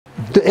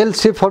त्यो एल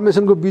सेप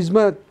फर्मेसनको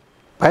बीचमा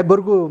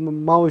फाइबरको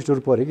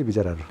माओइस्टहरू परे कि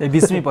बिचराहरू ए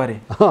बीचमै परे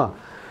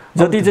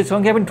जति चाहिँ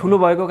संख्या पनि ठुलो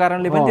भएको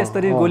कारणले पनि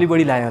त्यसरी गोली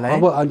बढी लाग्यो होला है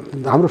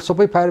अब हाम्रो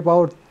सबै फायर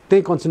पावर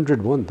त्यही कन्सन्ट्रेट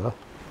भयो नि त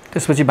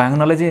त्यसपछि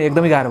भाग्नलाई चाहिँ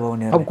एकदमै गाह्रो भयो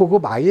उनीहरू अब को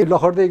भागे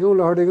लखड्दै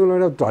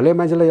गयो ढले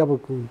मान्छेलाई अब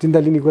चिन्ता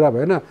लिने कुरा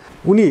भएन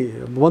उनी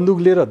बन्दुक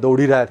लिएर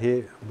दौडिरहेको थिए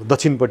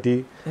दक्षिणपट्टि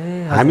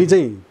हामी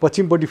चाहिँ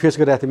पश्चिमपट्टि फेस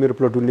गरिरहेको थियो मेरो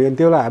प्लटुनले अनि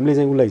त्यो बेला हामीले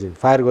चाहिँ उसलाई चाहिँ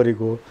फायर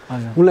गरेको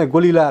उनलाई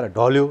गोली लाएर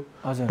ढल्यो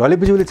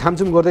ढलेपछि उसले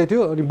छामछुम गर्दै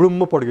थियो अनि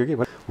ब्रुममा पड्क्यो कि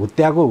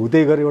हुत्याएको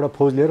हुँदै गरेर एउटा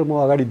फौज लिएर म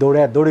अगाडि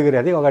दौडै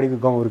गरिरहेको थिएँ अगाडिको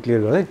गाउँहरू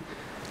क्लियर गर्दै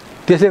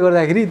त्यसले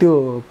गर्दाखेरि त्यो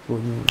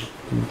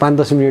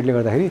 5-10 मिनटले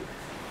गर्दाखेरि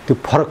त्यो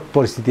फरक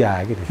परिस्थिति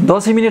आयो कि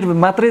 10 मिनट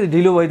मात्रै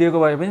ढिलो भइदिएको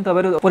भए पनि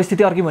तपाईँहरू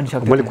परिस्थिति अर्कै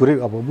भनिसक्यो मैले कुरै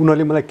अब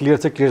उनीहरूले मलाई क्लियर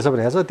छ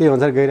भनेको छ त्यही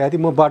अनुसार गइरहेको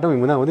थिएँ म बाटोमा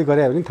हिँड्दा हुँदै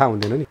गरे भने थाहा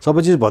हुँदैन नि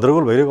सबै चिज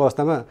भद्रगोल भइरहेको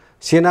अवस्थामा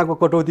सेनाको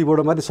कटौतीबाट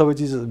मात्रै सबै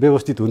चिज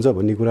व्यवस्थित हुन्छ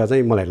भन्ने कुरा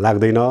चाहिँ मलाई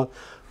लाग्दैन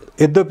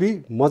यद्यपि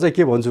म चाहिँ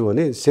के भन्छु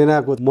भने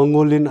सेनाको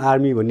मङ्गोलियन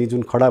आर्मी भन्ने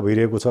जुन खडा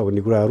भइरहेको छ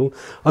भन्ने कुराहरू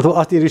अथवा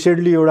अस्ति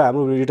रिसेन्टली एउटा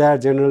हाम्रो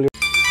रिटायर्ड जेनरल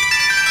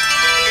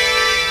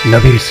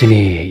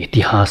नबिर्सिने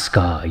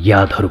इतिहासका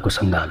यादहरूको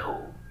सङ्गालो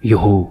यो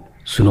हो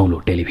सुनौलो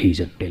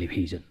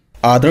टेलिभिजन।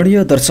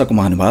 आदरणीय दर्शक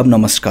महानुभाव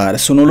नमस्कार।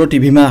 सुनौलो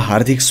टिभीमा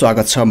हार्दिक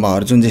स्वागत छ। म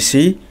अर्जुन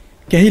जेसी।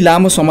 केही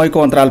लामो समयको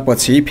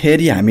अन्तरालपछि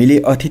फेरि हामीले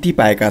अतिथि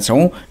पाएका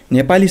छौँ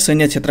नेपाली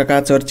सैन्य क्षेत्रका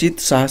चर्चित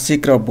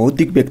साहसिक र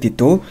बौद्धिक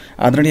व्यक्तित्व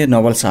आदरणीय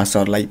नवल शाह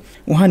सरलाई।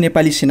 उहाँ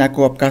नेपाली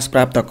सेनाको अवकाश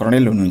प्राप्त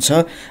कर्णेल हुनुहुन्छ।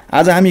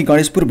 आज हामी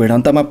गणेशपुर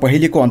भिडन्तमा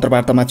पहिलेको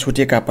अन्तर्वार्तामा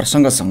छुटिएका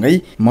प्रसङ्गसँगै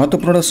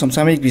महत्त्वपूर्ण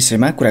समसामयिक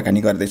विषयमा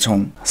कुराकानी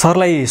गर्दैछौँ।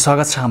 सरलाई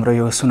स्वागत छ हाम्रो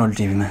यो सुनौलो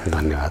टिभीमा।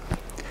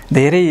 धन्यवाद।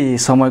 धेरै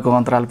समयको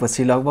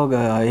अन्तरालपछि लगभग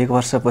 1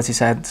 वर्षपछि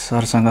सायद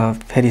सरसँग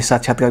फेरि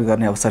साक्षात्कार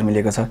गर्ने अवसर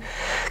मिलेको छ।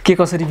 के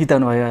कसरी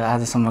बिताउनु भयो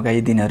आजसम्मका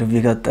यी दिनहरू,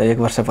 विगत 1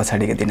 वर्ष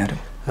पछाडिका दिनहरू?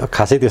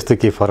 खासै त्यस्तो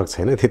केही फरक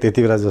छैन, त्यति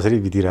बेला जसरी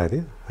बितिरहेको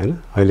थियो होइन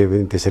अहिले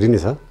पनि त्यसरी नै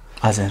छ।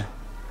 हजुर।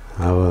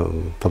 अब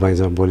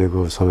तपाईँसँग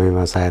बोलेको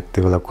समयमा सायद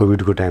त्यो बेला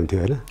कोभिडको टाइम थियो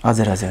होइन?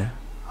 हजुर हजुर।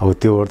 अब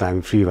त्योबाट त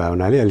हामी फ्री भयो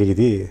हुनाले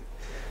अलिकति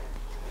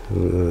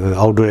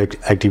आउटडोर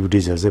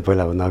एक्टिभिटिजहरू चाहिँ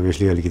पहिलाभन्दा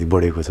अभियसली अलिकति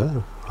बढेको छ।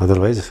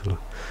 अदरवाइज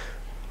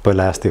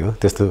पहिला जस्तै हो,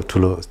 त्यस्तो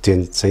ठुलो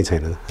चेन्ज चाहिँ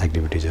छैन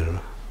एक्टिभिटिजहरू।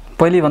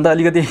 पहिलेभन्दा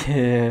अलिकति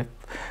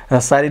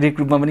शारीरिक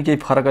रूपमा पनि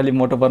केही फरक, अलि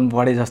मोटोपन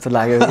बढे जस्तो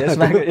लाग्यो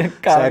यसमा।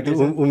 सायद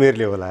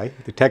उमेरले होला है,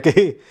 त्यो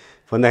ठ्याक्कै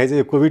भन्दाखेरि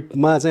चाहिँ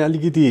कोभिडमा चाहिँ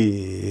अलिकति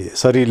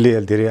शरीरले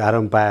धेरै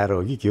आराम पाएर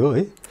हो कि के हो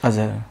है?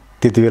 हजुर।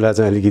 त्यति बेला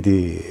चाहिँ अलिकति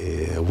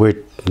वेट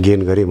गेन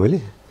गरेँ मैले।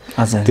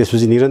 हजुर।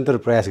 त्यसपछि निरन्तर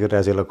प्रयास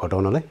गरिरहेको छु यसलाई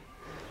घटाउनलाई।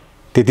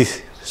 त्यति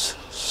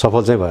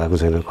सफल चाहिँ भएको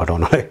छैन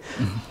घटाउनलाई,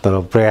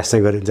 तर प्रयास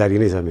चाहिँ गरे जारी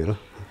नै छ मेरो।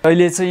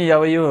 अहिले चाहिँ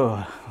अब यो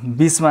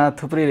बिचमा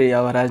थुप्रै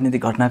अब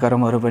राजनीतिक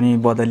घटनाक्रमहरू पनि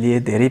बदलिए,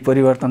 धेरै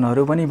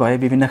परिवर्तनहरू पनि भए,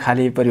 विभिन्न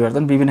खाले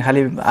परिवर्तन, विभिन्न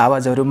खाले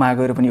आवाजहरू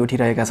मागहरू पनि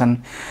उठिरहेका छन्।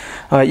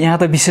 यहाँ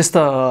त विशेष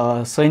त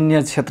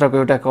सैन्य क्षेत्रको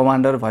एउटा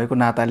कमान्डर भएको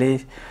नाताले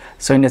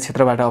सैन्य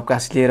क्षेत्रबाट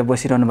अवकाश लिएर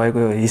बसिरहनु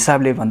भएको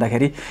हिसाबले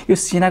भन्दाखेरि यो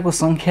सेनाको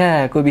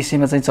सङ्ख्याको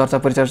विषयमा चाहिँ चर्चा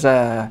परिचर्चा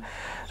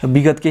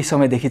विगत केही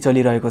समयदेखि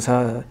चलिरहेको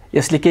छ।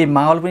 यसले केही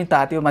माहौल पनि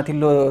तात्यो,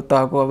 माथिल्लो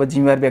तहको अब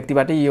जिम्मेवार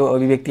व्यक्तिबाटै यो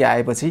अभिव्यक्ति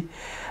आएपछि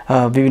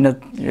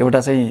विभिन्न एउटा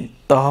चाहिँ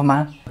तहमा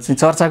चाहिँ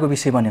चर्चाको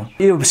विषय बन्यो।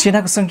 यो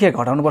सेनाको सङ्ख्या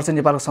घटाउनुपर्छ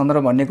नेपालको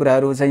सन्दर्भ भन्ने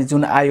कुराहरू चाहिँ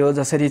जुन आयो,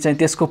 जसरी चाहिँ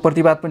त्यसको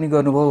प्रतिवाद पनि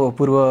गर्नुभयो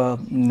पूर्व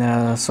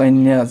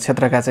सैन्य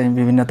क्षेत्रका चाहिँ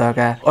विभिन्न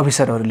तहका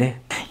अफिसरहरूले।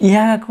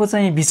 यहाँको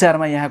चाहिँ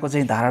विचारमा, यहाँको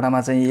चाहिँ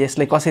धारणामा चाहिँ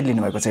यसलाई कसरी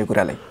लिनुभएको छ यो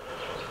कुरालाई?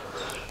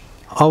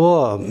 अब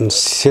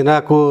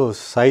सेनाको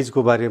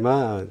साइजको बारेमा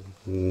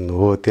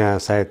हो, त्यहाँ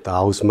सायद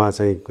हाउसमा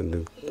चाहिँ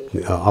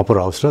अप्पर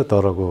हाउस र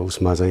तरको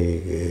उसमा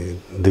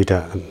चाहिँ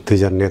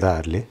दुईजना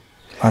नेताहरूले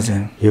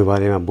हजुर यो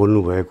बारेमा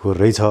बोल्नुभएको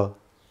रहेछ।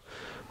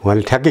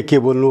 उहाँले ठ्याक्कै के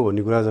बोल्नु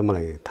भन्ने कुरा चाहिँ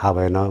मलाई थाहा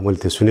भएन, मैले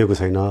त्यो सुनेको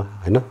छैन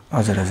होइन।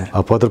 हजुर हजुर।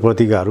 अब पत्र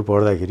पत्रिकाहरू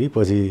पढ्दाखेरि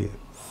पछि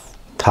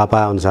थाहा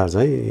पाएअनुसार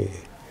चाहिँ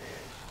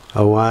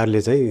अब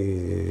उहाँहरूले चाहिँ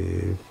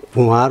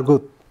उहाँहरूको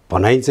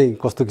भनाइ चाहिँ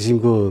कस्तो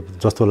किसिमको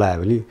जस्तो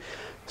लाग्यो भने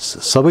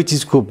सबै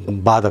चिजको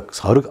बाधक,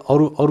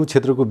 अरू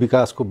क्षेत्रको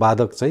विकासको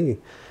बाधक चाहिँ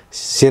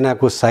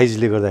सेनाको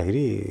साइजले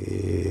गर्दाखेरि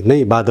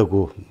नै बाधक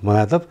हो।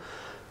 मतलब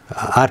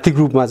आर्थिक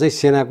रूपमा चाहिँ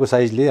सेनाको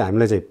साइजले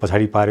हामीलाई चाहिँ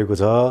पछाडि पारेको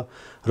छ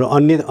र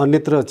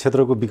अन्यत्र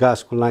क्षेत्रको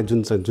विकासको लागि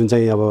जुन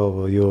चाहिँ अब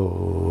यो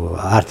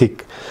आर्थिक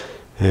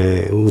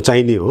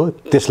उचाइ नै हो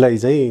त्यसलाई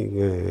चाहिँ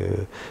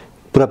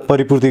पुरा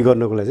परिपूर्ति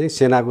गर्नको लागि चाहिँ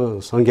सेनाको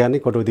सङ्ख्या नै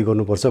कटौती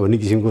गर्नुपर्छ भन्ने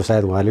किसिमको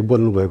सायद उहाँले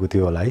बोल्नुभएको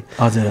थियो होला है।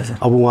 हजुर हजुर।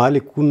 अब उहाँले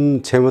कुन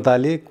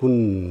क्षमताले कुन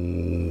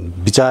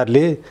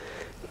विचारले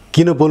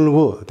किन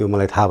बोल्नुभयो त्यो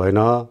मलाई थाहा भएन,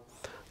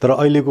 तर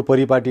अहिलेको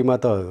परिपाटीमा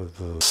त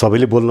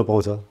सबैले बोल्न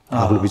पाउँछ,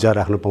 आफ्नो विचार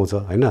राख्न पाउँछ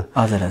होइन।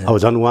 अब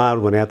झन्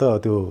उहाँहरू भने त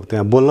त्यो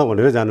त्यहाँ बोल्न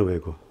भनेर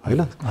जानुभएको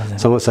होइन।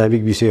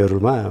 समसामयिक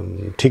विषयहरूमा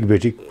ठिक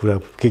बेठिक कुरा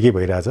के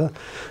भइरहेछ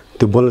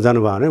त्यो बोल्न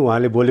जानुभयो भने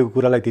उहाँले बोलेको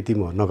कुरालाई त्यति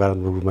म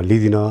नकारात्मक रूपमा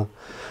लिँदिनँ।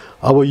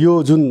 अब यो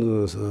जुन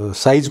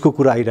साइजको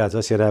कुरा आइरहेछ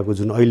सेनाको,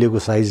 जुन अहिलेको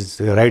साइज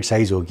राइट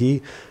साइज हो कि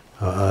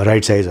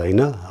राइट साइज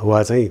होइन,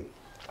 वा चाहिँ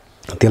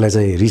त्यसलाई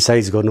चाहिँ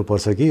रिसाइज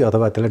गर्नुपर्छ कि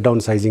अथवा त्यसलाई डाउन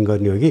साइजिङ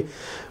गर्ने हो कि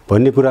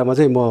भन्ने कुरामा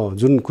चाहिँ म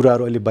जुन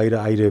कुराहरू अहिले बाहिर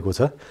आइरहेको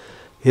छ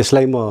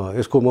यसलाई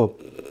यसको म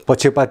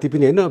पक्षपाती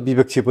पनि होइन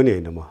विपक्षी पनि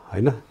होइन म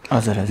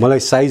होइन मलाई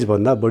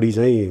साइजभन्दा बढी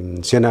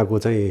चाहिँ सेनाको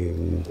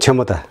चाहिँ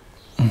क्षमता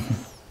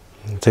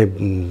चाहिँ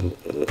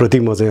प्रति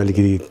म चाहिँ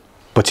अलिकति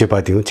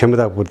पक्षपाती हुँ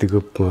क्षमताप्रतिको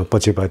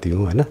पक्षपाती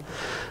हुँ होइन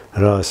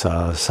र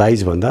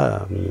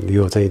साइजभन्दा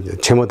यो चाहिँ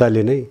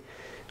क्षमताले नै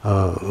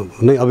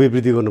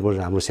अभिवृद्धि गर्नुपर्छ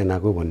हाम्रो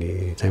सेनाको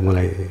भन्ने चाहिँ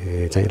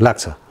मलाई चाहिँ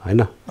लाग्छ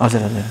होइन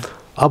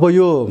अब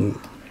यो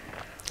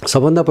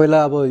सबभन्दा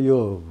पहिला अब यो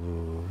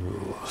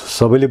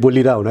सबैले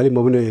बोलिरहेको हुनाले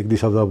म पनि एक दुई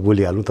शब्द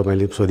बोलिहाल्नु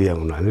तपाईँले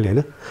सोधिहाल्नु हुनाले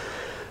होइन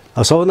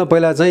सबभन्दा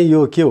पहिला चाहिँ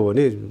यो के हो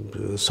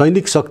भने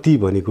सैनिक शक्ति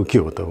भनेको के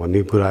हो त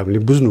भन्ने कुरा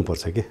हामीले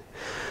बुझ्नुपर्छ कि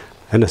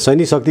होइन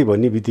सैनिक शक्ति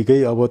भन्ने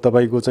बित्तिकै अब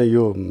तपाईँको चाहिँ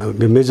यो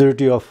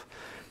majority of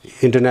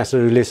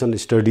international relation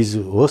studies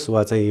होस्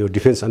वा चाहिँ यो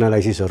डिफेन्स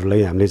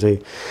एनालाइसिसहरूलाई हामीले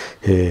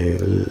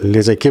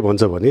चाहिँ के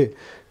भन्छ भने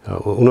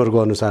उनीहरूको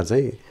अनुसार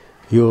चाहिँ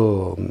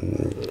यो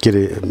के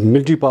अरे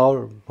मिलिट्री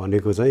पावर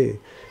भनेको चाहिँ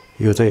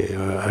यो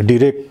चाहिँ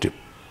डिरेक्ट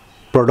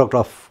प्रडक्ट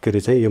अफ के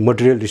अरे चाहिँ यो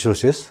मटेरियल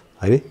रिसोर्सेस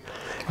होइन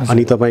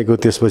अनि तपाईँको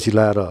त्यसपछि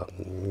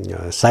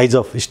लाएर साइज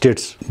अफ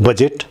स्टेट्स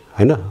बजेट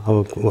होइन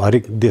अब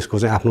हरेक देशको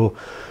चाहिँ आफ्नो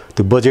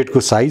त्यो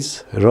बजेटको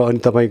साइज र अनि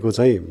तपाईँको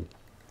चाहिँ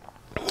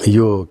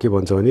यो के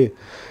भन्छ भने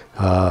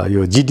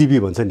यो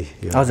जिडिपी भन्छ नि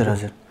हजुर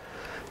हजुर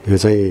यो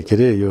चाहिँ के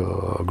अरे यो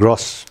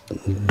ग्रस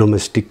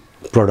डोमेस्टिक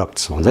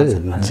प्रडक्ट्स भन्छ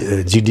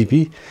नि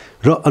जिडिपी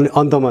र अनि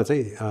अन्तमा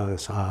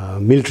चाहिँ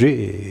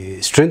मिलिट्री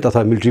स्ट्रेन्थ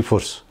अथवा मिलिट्री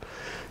फोर्स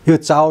यो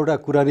चारवटा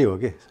कुरा नै हो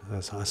कि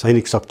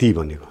सैनिक शक्ति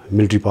भनेको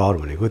मिलिट्री पावर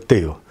भनेको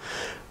त्यही हो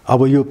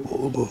अब यो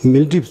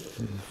मिलिट्री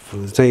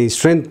चाहिँ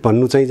स्ट्रेन्थ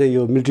भन्नु चाहिँ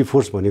यो मिलिट्री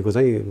फोर्स भनेको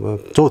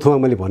चाहिँ चौथोमा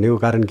मैले भनेको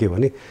कारण के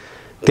भने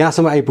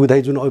त्यहाँसम्म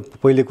आइपुग्दाखेरि जुन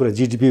पहिले कुरा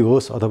जिडिपी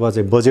होस् अथवा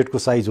चाहिँ बजेटको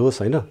साइज होस्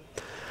होइन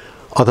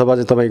अथवा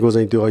चाहिँ तपाईँको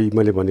चाहिँ त्यो अहिले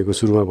मैले भनेको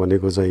सुरुमा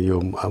भनेको चाहिँ यो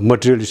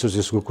मटेरियल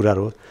रिसोर्सेसको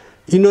कुराहरू हो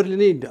यिनीहरूले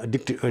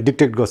नै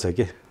डिक्टेट गर्छ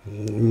के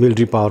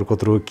मिलिट्री पावर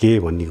कत्रो के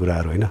भन्ने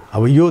कुराहरू होइन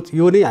अब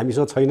यो नै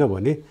हामीसँग छैन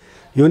भने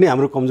यो नै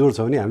हाम्रो कमजोर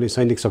छ भने हामीले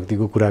सैनिक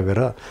शक्तिको कुरा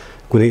गरेर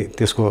कुनै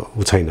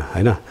त्यसको छैन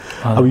होइन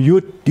अब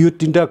यो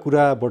तिनवटा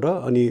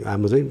कुराबाट अनि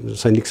हाम्रो चाहिँ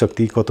सैनिक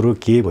शक्ति कत्रो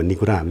के भन्ने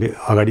कुरा हामीले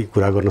अगाडि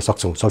कुरा गर्न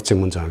सक्छौँ सक्षम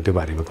हुन्छ हामी त्यो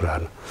बारेमा कुरा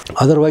गर्न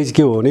अदरवाइज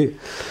के हो भने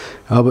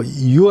अब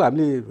यो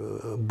हामीले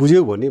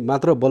बुझ्यौँ भने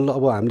मात्र बल्ल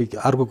अब हामीले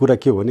अर्को कुरा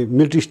के हो भने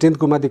मिलिट्री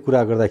स्ट्रेन्थको मात्रै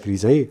कुरा गर्दाखेरि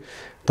चाहिँ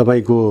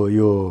तपाईँको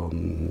यो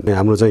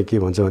हाम्रो चाहिँ के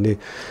भन्छ भने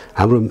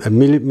हाम्रो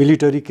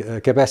मिलिटरी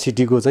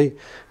क्यापेसिटीको चाहिँ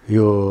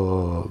यो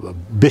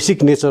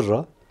बेसिक नेचर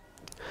र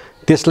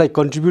त्यसलाई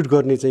कन्ट्रिब्युट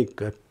गर्ने चाहिँ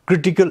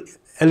क्रिटिकल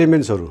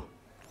एलिमेन्ट्सहरू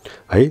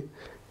है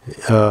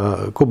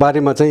को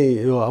बारेमा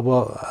चाहिँ यो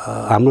अब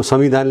हाम्रो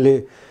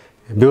संविधानले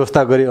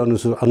व्यवस्था गरे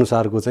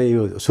अनुसारको चाहिँ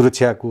यो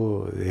सुरक्षाको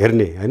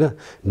हेर्ने होइन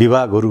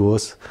विभागहरू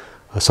होस्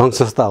सङ्घ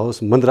संस्था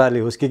होस्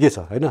मन्त्रालय होस् के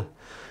छ होइन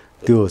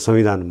त्यो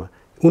संविधानमा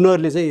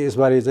उनीहरूले चाहिँ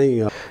यसबारे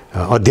चाहिँ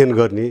अध्ययन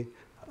गर्ने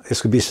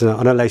यसको विषयमा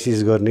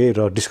एनालाइसिस गर्ने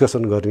र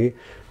डिस्कसन गर्ने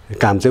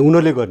काम चाहिँ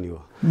उनीहरूले गर्ने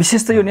हो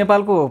विशेष त यो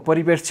नेपालको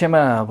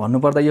परिप्रेक्ष्यमा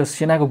भन्नुपर्दा यो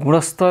सेनाको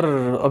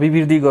गुणस्तर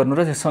अभिवृद्धि गर्नु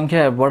र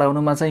सङ्ख्या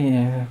बढाउनुमा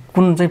चाहिँ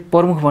कुन चाहिँ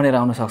प्रमुख बनेर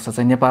आउन सक्छ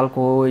चाहिँ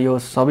नेपालको यो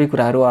सबै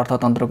कुराहरू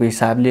अर्थतन्त्रको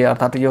हिसाबले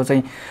अर्थात् यो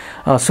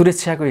चाहिँ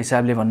सुरक्षाको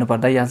हिसाबले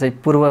भन्नुपर्दा यहाँ चाहिँ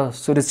पूर्व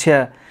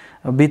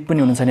सुरक्षाविद पनि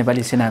हुनुहुन्छ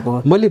नेपाली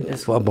सेनाको मैले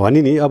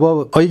भने नि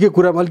अब अहिलेको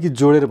कुरामा अलिकति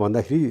जोडेर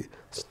भन्दाखेरि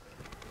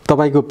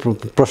तपाईँको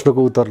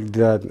प्रश्नको उत्तर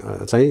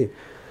दिँदा चाहिँ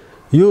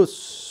यो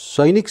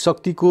सैनिक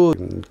शक्तिको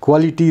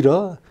क्वालिटी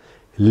र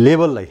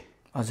लेभललाई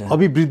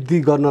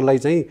अभिवृद्धि गर्नलाई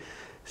चाहिँ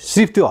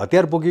सिर्फ त्यो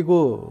हतियार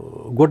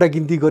बोकेको गोटा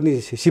गिन्ती गर्ने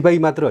सिपाही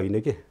मात्र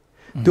होइन के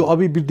त्यो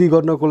अभिवृद्धि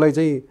गर्नको लागि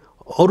चाहिँ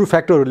अरू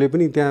फ्याक्टरहरूले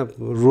पनि त्यहाँ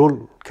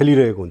रोल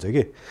खेलिरहेको हुन्छ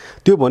के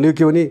त्यो भनेको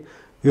के भने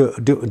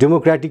यो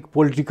डेमोक्रेटिक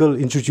पोलिटिकल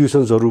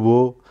इन्स्टिट्युसन्सहरू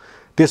भयो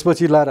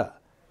त्यसपछि लाएर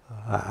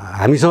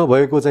हामीसँग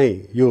भएको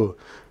चाहिँ यो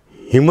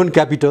ह्युमन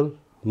क्यापिटल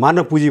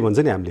मानव पुँजी भन्छ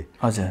नि हामीले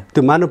हजुर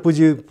त्यो मानव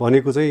पुँजी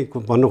भनेको चाहिँ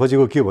भन्नु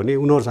खोजेको के भने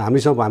उनीहरू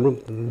हामीसँग हाम्रो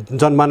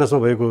जनमानसमा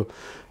भएको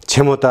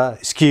क्षमता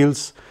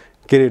स्किल्स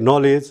के अरे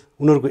नलेज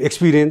उनीहरूको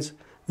एक्सपिरियन्स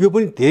यो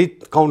पनि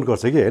धेरै काउन्ट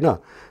गर्छ कि होइन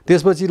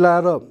त्यसपछि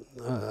लाएर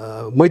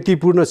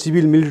मैत्रीपूर्ण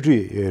सिभिल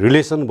मिलिट्री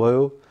रिलेसन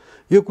भयो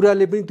यो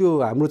कुराले पनि त्यो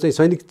हाम्रो चाहिँ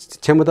सैनिक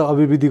क्षमता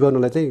अभिवृद्धि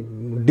गर्नलाई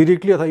चाहिँ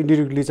डिरेक्टली अथवा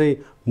इन्डिरेक्टली चाहिँ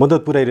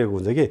मद्दत पुर्याइरहेको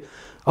हुन्छ कि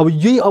अब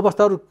यही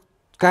अवस्थाहरू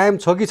कायम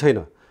छ कि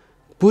छैन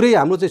पुरै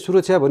हाम्रो चाहिँ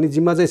सुरक्षा भन्ने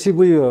जिम्मा चाहिँ सिर्फ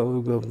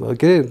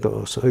के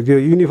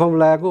अरे युनिफर्म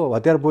लगाएको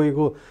हतियार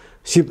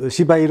बोकेको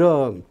सिपाही र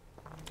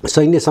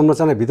सैन्य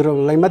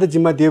संरचनाभित्रलाई मात्रै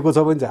जिम्मा दिएको छ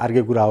भने चाहिँ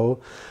अर्कै कुरा हो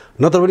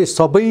नत्र पनि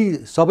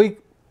सबै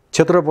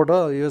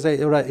क्षेत्रबाट यो चाहिँ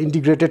एउटा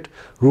इन्टिग्रेटेड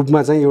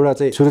रूपमा चाहिँ एउटा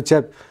चाहिँ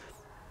सुरक्षा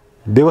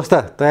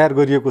व्यवस्था तयार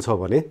गरिएको छ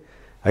भने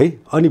है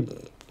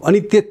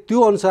अनि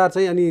त्यो अनुसार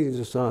चाहिँ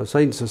अनि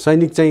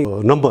सैनिक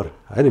चाहिँ नम्बर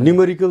होइन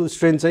न्युमेरिकल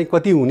स्ट्रेन्थ चाहिँ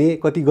कति हुने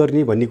कति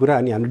गर्ने भन्ने कुरा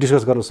अनि हामीले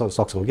डिस्कस गर्न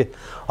सक्छौँ कि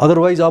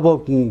अदरवाइज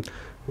अब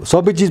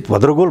सबै चिज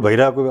भद्रगोल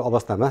भइरहेको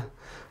अवस्थामा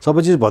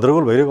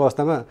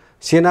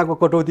सेनाको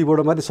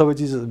कटौतीबाट मात्रै सबै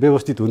चिज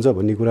व्यवस्थित हुन्छ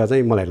भन्ने कुरा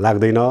चाहिँ मलाई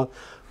लाग्दैन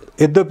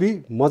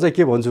यद्यपि म चाहिँ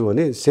के भन्छु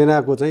भने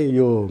सेनाको चाहिँ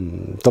यो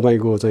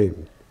तपाईँको चाहिँ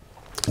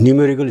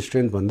न्युमेरिकल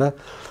स्ट्रेन्थ भन्दा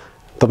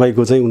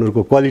तपाईँको चाहिँ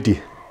उनीहरूको क्वालिटी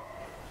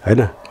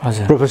होइन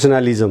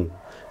प्रोफेसनलिजम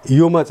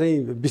योमा चाहिँ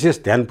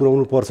विशेष ध्यान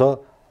पुर्याउनु पर्छ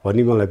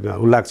भन्ने मलाई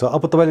लाग्छ।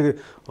 अब तपाईँले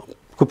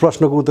को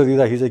प्रश्नको उत्तर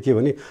दिँदाखेरि चाहिँ के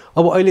भने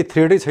अब अहिले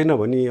थ्रेडै छैन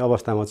भन्ने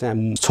अवस्थामा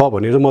चाहिँ छ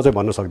भनेर म चाहिँ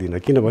भन्न सक्दिनँ।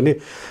 किनभने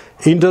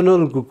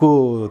इन्टरनलको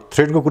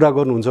थ्रेडको कुरा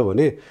गर्नुहुन्छ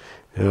भने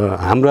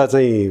हाम्रा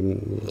चाहिँ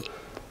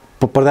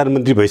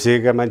प्रधानमन्त्री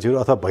भइसकेका मान्छेहरू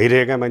अथवा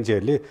भइरहेका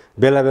मान्छेहरूले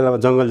बेला बेलामा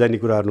जङ्गल जाने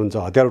कुरा गर्नुहुन्छ,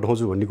 हतियार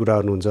उठाउँछु भन्ने कुरा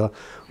गर्नुहुन्छ।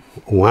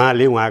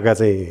 उहाँले उहाँका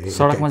चाहिँ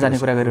सडकमा जाने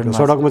कुरा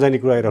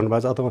गरिरहनु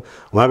भएको छ अथवा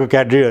उहाँको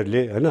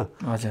क्याड्रेहरूले होइन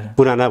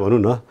पुराना भनौँ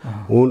न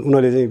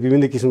उनीहरूले चाहिँ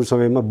विभिन्न किसिमको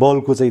समयमा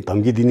बलको चाहिँ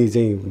धम्की दिने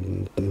चाहिँ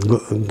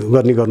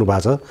गर्ने गर्नु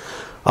भएको छ।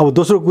 अब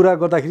दोस्रो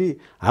कुरा गर्दाखेरि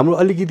हाम्रो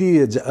अलिकति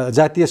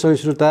जातीय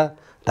सहिष्णुता,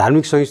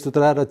 धार्मिक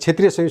सहिष्णुता र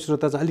क्षेत्रीय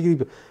सहिष्णुता चाहिँ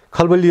अलिकति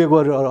खलबलिएको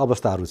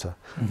अवस्थाहरू छ।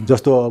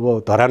 जस्तो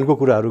अब धरानको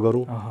कुराहरू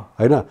गरौँ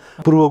होइन,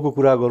 पूर्वको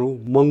कुरा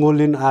गरौँ,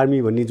 मङ्गोलियन आर्मी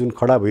भन्ने जुन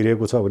खडा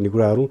भइरहेको छ भन्ने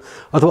कुराहरू,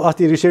 अथवा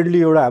अस्ति रिसेन्टली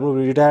एउटा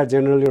हाम्रो रिटायर्ड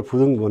जेनरल एउटा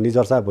फुदुङ भन्ने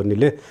जर्सा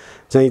भन्नेले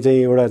चाहिँ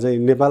एउटा चाहिँ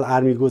नेपाल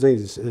आर्मीको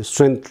चाहिँ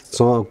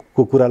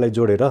स्ट्रेन्थसँगको कुरालाई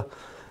जोडेर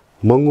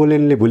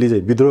मङ्गोलियनले भोलि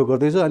चाहिँ विद्रोह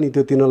गर्दैछ अनि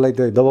त्यो तिनीहरूलाई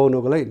त्यो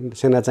दबाउनको लागि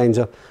सेना चाहिन्छ,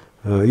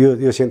 यो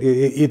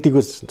यतिको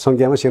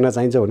सङ्ख्यामा सेना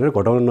चाहिन्छ भनेर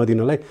घटाउन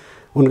नदिनलाई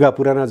उनका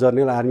पुराना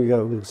जर्नल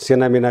आर्मीका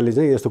सेनामेनाले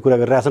चाहिँ यस्तो कुरा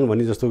गरिरहेछन्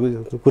भन्ने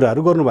जस्तो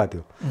कुराहरू गर्नुभएको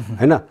थियो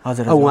होइन।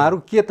 अब उहाँहरू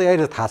के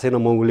तयारी थाहा छैन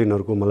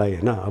मङ्गोलियनहरूको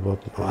मलाई होइन। अब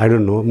आई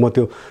डोन्ट नो, म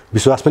त्यो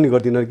विश्वास पनि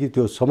गर्दिनँ कि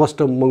त्यो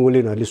समस्त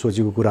मङ्गोलियनहरूले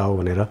सोचेको कुरा हो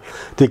भनेर।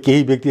 त्यो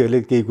केही व्यक्तिहरूले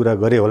केही कुरा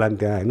गरे होला नि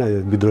त्यहाँ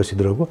होइन विद्रोह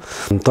सिद्रोहको।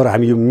 तर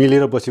हामी यो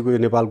मिलेर बसेको यो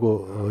नेपालको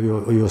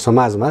यो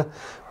समाजमा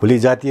भोलि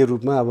जातीय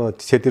रूपमा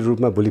अब क्षेत्रीय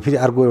रूपमा भोलि फेरि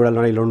अर्को एउटा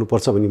लडाइँ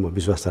लड्नुपर्छ भन्ने म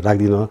विश्वास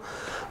राख्दिनँ।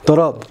 तर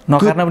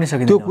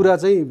त्यो कुरा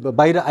चाहिँ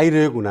बाहिर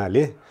आइरहेको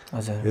हुनाले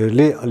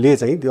ले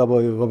चाहिँ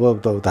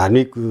अब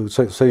धार्मिक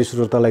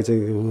सहिष्णुतालाई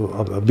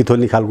चाहिँ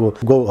बिथोल्ने खालको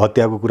गौ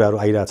हत्याको कुराहरू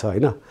आइरहेछ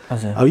होइन।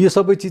 अब यो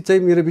सबै चिज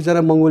चाहिँ मेरो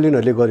विचारमा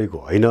मङ्गोलियनहरूले गरेको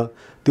होइन।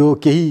 त्यो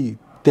केही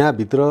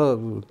त्यहाँभित्र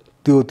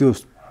त्यो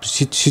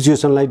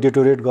सिचुएसनलाई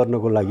डेटोरेट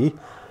गर्नको लागि,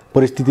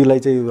 परिस्थितिलाई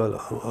चाहिँ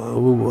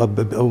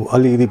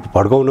अलिकति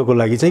भड्काउनको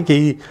लागि चाहिँ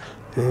केही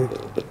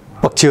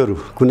पक्षहरू,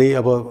 कुनै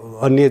अब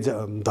अन्य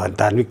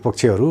धार्मिक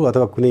पक्षहरू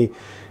अथवा कुनै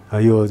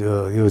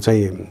यो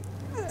चाहिँ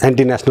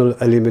एन्टी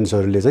नेसनल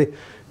एलिमेन्ट्सहरूले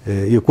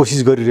चाहिँ यो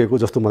कोसिस गरिरहेको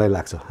जस्तो मलाई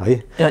लाग्छ है।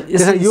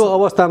 त्यसैले यो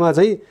अवस्थामा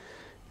चाहिँ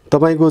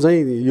तपाईँको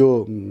चाहिँ यो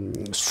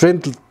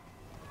स्ट्रेन्थ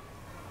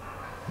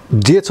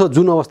जे छ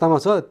जुन अवस्थामा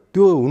छ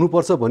त्यो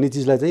हुनुपर्छ भन्ने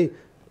चिजलाई चाहिँ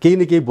केही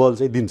न केही बल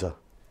चाहिँ दिन्छ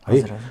है।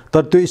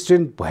 तर त्यो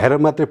स्ट्रेन्थ भएर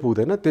मात्रै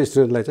पुग्दैन, त्यो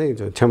स्ट्रेन्थलाई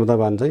चाहिँ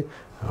क्षमतावान चाहिँ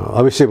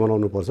अवश्य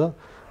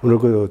बनाउनुपर्छ।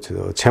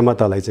 उनीहरूको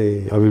क्षमतालाई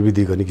चाहिँ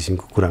अभिवृद्धि गर्ने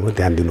किसिमको कुरामा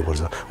ध्यान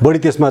दिनुपर्छ। बढी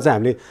त्यसमा चाहिँ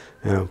हामीले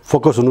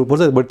फोकस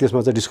हुनुपर्छ, बढी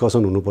त्यसमा चाहिँ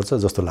डिस्कसन हुनुपर्छ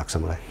जस्तो लाग्छ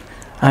मलाई।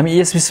 हामी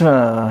यस विषयमा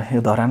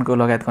यो धरानको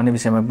लगायत गर्ने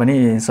विषयमा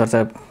पनि चर्चा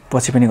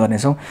पछि पनि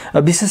गर्नेछौँ।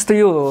 विशेष त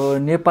यो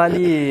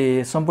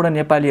नेपाली सम्पूर्ण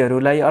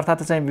नेपालीहरूलाई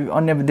अर्थात् चाहिँ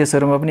अन्य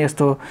देशहरूमा पनि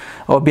यस्तो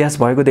अभ्यास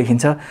भएको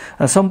देखिन्छ।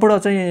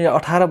 सम्पूर्ण चाहिँ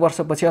 18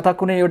 वर्षपछि अथवा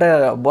कुनै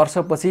एउटा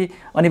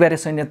वर्षपछि अनिवार्य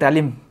सैन्य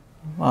तालिम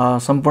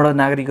सम्पूर्ण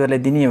नागरिकहरूलाई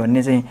दिने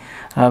भन्ने चाहिँ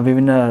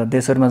विभिन्न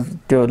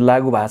देशहरूमा त्यो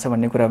लागू भएको छ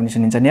भन्ने कुरा पनि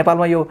सुनिन्छ।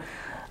 नेपालमा यो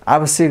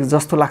आवश्यक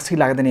जस्तो लाग्छ कि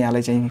लाग्दैन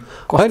यहाँलाई चाहिँ?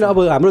 होइन, अब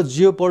हाम्रो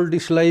जियो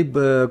पोलिटिक्सलाई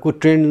को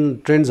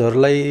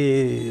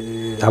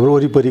ट्रेन्ड्सहरूलाई हाम्रो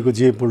वरिपरिको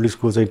जियो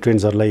पोलिटिक्सको चाहिँ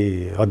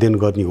ट्रेन्ड्सहरूलाई अध्ययन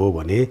गर्ने हो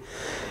भने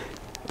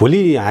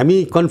भोलि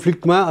हामी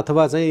कन्फ्लिक्टमा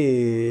अथवा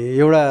चाहिँ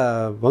एउटा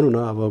भनौँ न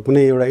अब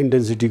कुनै एउटा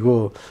इन्टेन्सिटीको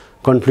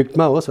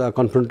कन्फ्लिक्टमा होस् वा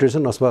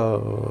कन्फ्रन्टेसन अथवा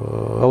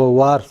अब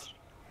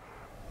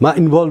वारमा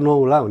इन्भल्भ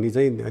नहोला भन्ने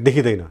चाहिँ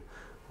देखिँदैन।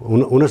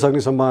 हुनसक्ने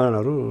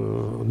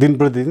सम्भावनाहरू दिन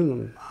प्रतिदिन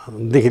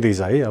देखिँदैछ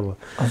है। अब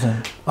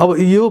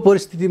यो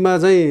परिस्थितिमा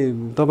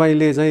चाहिँ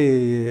तपाईँले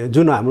चाहिँ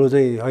जुन हाम्रो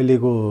चाहिँ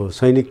अहिलेको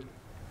सैनिक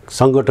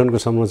सङ्गठनको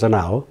संरचना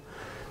हो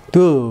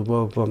त्यो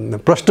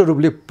प्रष्ट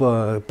रूपले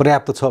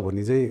पर्याप्त छ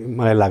भन्ने चाहिँ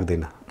मलाई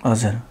लाग्दैन।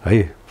 हजुर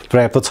है,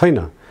 पर्याप्त छैन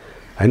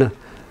होइन।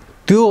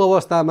 त्यो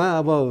अवस्थामा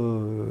अब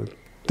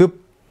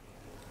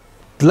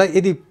त्योलाई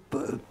यदि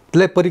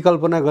त्यसलाई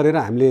परिकल्पना गरेर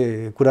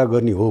हामीले कुरा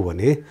गर्ने हो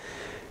भने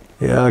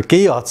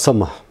केही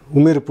हदसम्म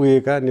उमेर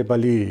पुगेका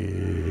नेपाली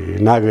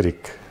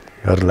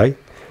नागरिकहरूलाई,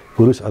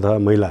 पुरुष अथवा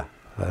महिला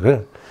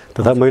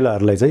तथा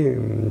महिलाहरूलाई चाहिँ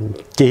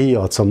केही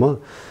हदसम्म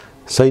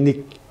सैनिक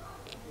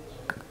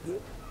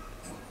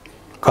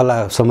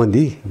कला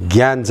सम्बन्धी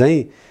ज्ञान चाहिँ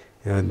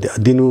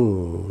दिनु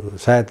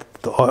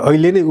सायद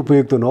अहिले नै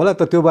उपयुक्त नहोला।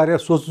 तर त्यो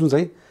बारे सोच्नु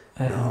चाहिँ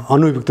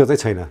अनुपयुक्त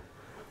चाहिँ छैन।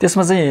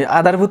 त्यसमा चाहिँ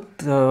आधारभूत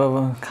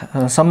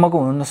सम्मको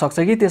हुन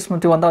सक्छ कि त्यसमा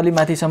त्योभन्दा अलि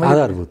माथिसम्म?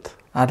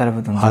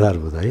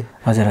 आधारभूत है।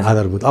 हजुर,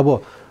 आधारभूत। अब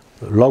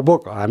लगभग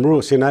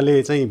हाम्रो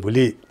सेनाले चाहिँ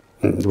भोलि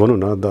भनौँ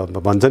न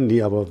भन्छन् नि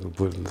अब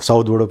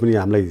साउथबाट पनि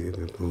हामीलाई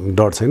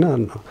डर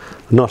छैन,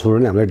 नर्थबाट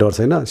पनि हामीलाई डर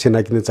छैन,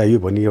 सेना किन चाहियो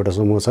भन्ने एउटा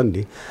समूह छ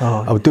नि।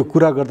 अब त्यो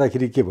कुरा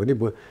गर्दाखेरि के भने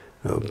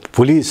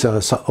भोलि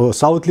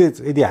साउथले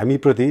यदि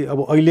हामीप्रति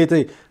अब अहिले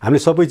चाहिँ हामीले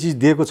सबै चिज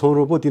दिएको छौँ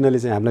र पो तिनीहरूले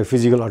चाहिँ हामीलाई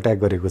फिजिकल अट्याक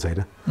गरेको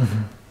छैन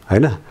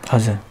होइन।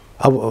 हजुर,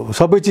 अब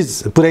सबै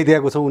चिज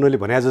पुऱ्याइदिएको छौँ, उनीहरूले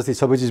भने जस्तै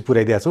सबै चिज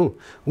पुऱ्याइदिएका छौँ,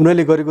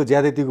 उनीहरूले गरेको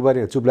ज्यादैतीको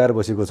बारेमा चुप लाएर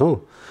बसेको छौँ,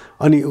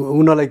 अनि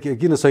उनीहरूलाई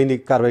किन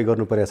सैनिक कारवाही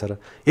गर्नु परेको छ र?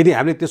 यदि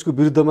हामीले त्यसको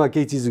विरुद्धमा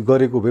केही चिज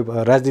गरेको भए,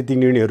 राजनीतिक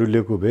निर्णयहरू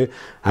लिएको भए,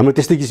 हाम्रो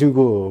त्यस्तै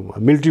किसिमको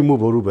मिलिट्री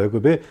मुभहरू भएको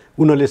भए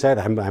उनीहरूले सायद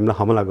हामीलाई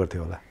हमला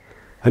गर्थ्यो होला।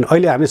 होइन,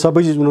 अहिले हामीले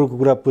सबै चिज उनीहरूको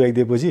कुरा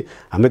पुऱ्याइदिएपछि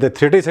हामीलाई त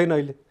थ्रेटै छैन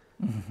अहिले।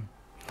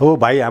 हो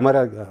भाइ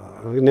हाम्रा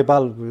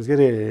नेपाल के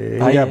अरे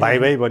इन्डिया भाइ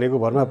भाइ भनेको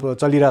भरमा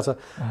चलिरहेछ,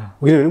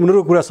 किनभने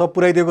उनीहरूको कुरा सब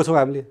पुऱ्याइदिएको छौँ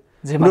हामीले,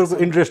 उनीहरूको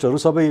इन्ट्रेस्टहरू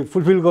सबै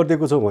फुलफिल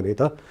गरिदिएको छौँ भने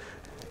त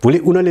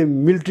भोलि उनीहरूले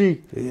मिलिट्री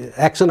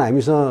एक्सन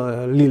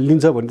हामीसँग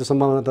लिन्छ भन्ने त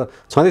सम्भावना त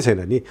छँदै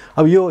छैन नि।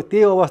 अब यो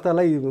त्यही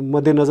अवस्थालाई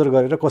मध्यनजर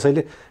गरेर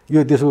कसैले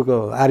यो देशको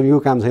आर्मीको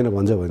काम छैन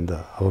भन्छ भने त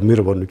अब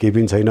मेरो भन्नु केही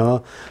पनि छैन।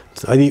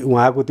 यदि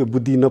उहाँको त्यो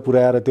बुद्धि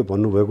नपुऱ्याएर त्यो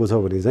भन्नुभएको छ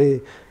भने चाहिँ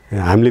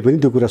हामीले पनि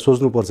त्यो कुरा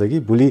सोच्नुपर्छ कि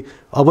भोलि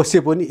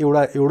अवश्य पनि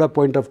एउटा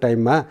पोइन्ट अफ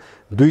टाइममा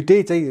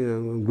दुइटै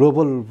चाहिँ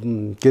ग्लोबल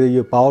के अरे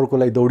यो पावरको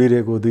लागि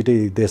दौडिरहेको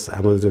दुइटै देश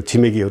हाम्रो जो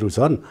छिमेकीहरू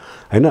छन्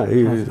होइन,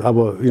 अब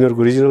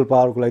यिनीहरूको रिजनल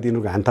पावरको लागि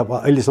यिनीहरूको हान्थाप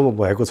अहिलेसम्म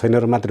भएको छैन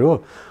र मात्रै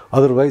हो।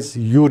 अदरवाइज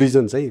यो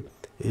रिजन चाहिँ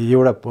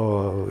एउटा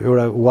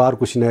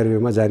वारको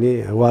सिनारियोमा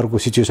जाने, वारको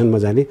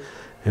सिचुएसनमा जाने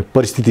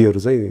परिस्थितिहरू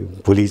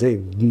चाहिँ भोलि चाहिँ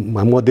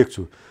म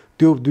देख्छु।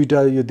 त्यो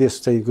दुईवटा यो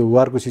देश चाहिँ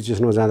वारको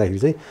सिचुएसनमा जाँदाखेरि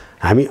चाहिँ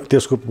हामी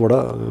त्यसकोबाट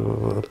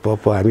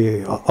हामी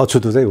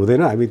अछुतो चाहिँ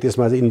हुँदैन, हामी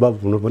त्यसमा चाहिँ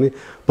इन्भल्भ हुनुपर्ने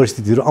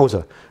परिस्थितिहरू आउँछ।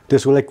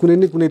 त्यसको लागि कुनै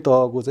न कुनै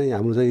तहको चाहिँ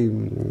हाम्रो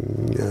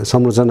चाहिँ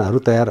संरचनाहरू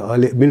तयार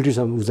अहिले मिलिट्री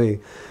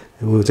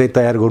चाहिँ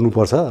तयार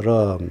गर्नुपर्छ र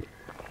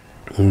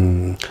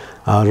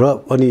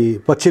अनि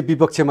पक्ष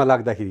विपक्षमा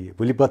लाग्दाखेरि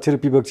भोलि पक्ष र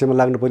विपक्षमा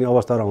लाग्नुपर्ने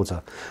अवस्थाहरू आउँछ।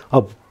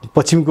 अब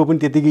पश्चिमको पनि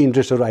त्यतिकै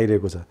इन्ट्रेस्टहरू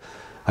आइरहेको छ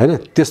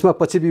होइन,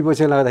 त्यसमा पछि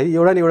विपक्षमा लाग्दाखेरि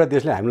एउटा न एउटा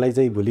देशले हामीलाई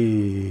चाहिँ भोलि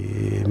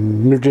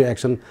मिलिट्री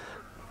एक्सन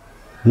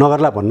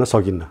नगर्ला भन्न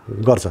सकिन्न,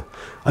 गर्छ।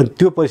 अनि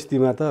त्यो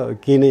परिस्थितिमा त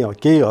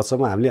केही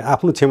हदसम्म हामीले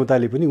आफ्नो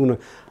क्षमताले पनि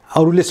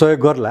अरूले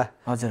सहयोग गर्ला,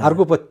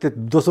 अर्को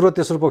दोस्रो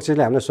तेस्रो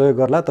पक्षले हामीलाई सहयोग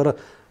गर्ला, तर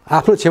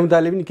आफ्नो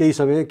क्षमताले पनि केही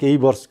समय केही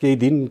वर्ष केही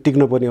दिन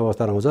टिक्नुपर्ने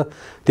अवस्था आउँछ।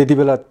 त्यति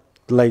बेला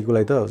लागि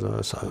त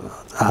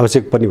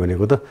आवश्यक पनि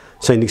भनेको त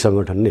सैनिक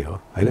सङ्गठन नै हो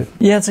होइन।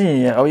 यहाँ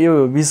चाहिँ अब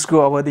यो बिचको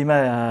अवधिमा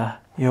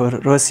यो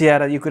रसिया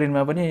र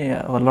युक्रेनमा पनि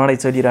लडाइँ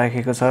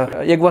चलिरहेको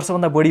छ, 1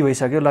 वर्षभन्दा बढी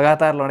भइसक्यो,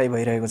 लगातार लडाइँ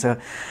भइरहेको छ।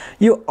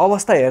 यो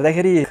अवस्था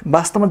हेर्दाखेरि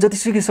वास्तवमा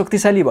जतिसुकै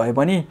शक्तिशाली भए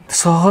पनि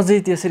सहजै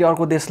त्यसरी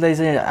अर्को देशलाई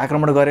चाहिँ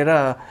आक्रमण गरेर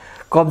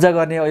कब्जा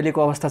गर्ने अहिलेको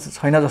अवस्था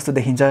छैन जस्तो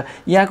देखिन्छ।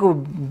 यहाँको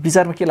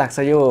विचारमा के लाग्छ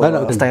यो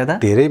अवस्था हेर्दा?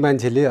 धेरै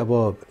मान्छेले अब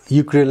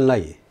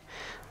युक्रेनलाई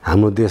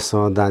हाम्रो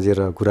देशसँग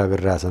दाँजेर कुरा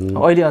गरिरहेछन्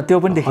अहिले, त्यो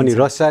पनि देखिन्छ। अनि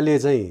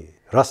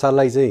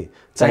रसियालाई चाहिँ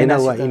चाइना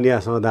वा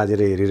इन्डियासँग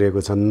दाँजेर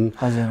हेरिरहेको छन्।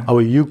 अब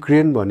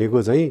युक्रेन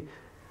भनेको चाहिँ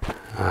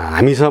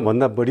हामीसँग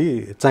भन्दा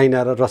बढी चाइना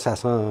र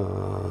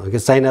रसियासँग,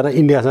 चाइना र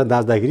इन्डियासँग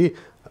दाँच्दाखेरि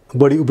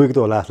बढी उपयुक्त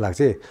होला जस्तो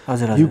लाग्छ।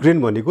 युक्रेन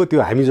भनेको त्यो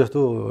हामी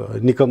जस्तो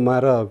निकम्मा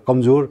र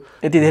कमजोर,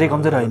 यति धेरै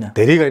कमजोर होइन,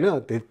 धेरै होइन,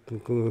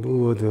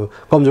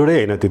 कमजोरै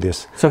होइन, त्यो देश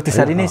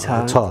शक्तिशाली नै छ,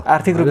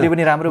 आर्थिक रूपले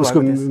पनि राम्रो। उसको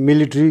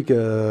मिलिट्री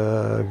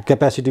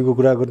क्यापेसिटीको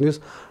कुरा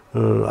गर्नुहोस्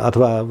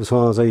अथवा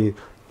उसँग चाहिँ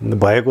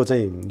भएको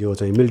चाहिँ यो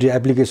चाहिँ मिलिट्री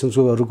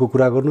एप्लिकेसन्सहरूको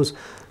कुरा गर्नुहोस्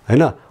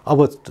होइन। अब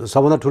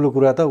सबभन्दा ठुलो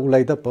कुरा त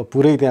उसलाई त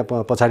पुरै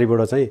त्यहाँ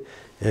पछाडिबाट चाहिँ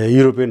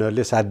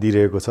युरोपियनहरूले साथ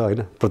दिइरहेको छ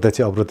होइन,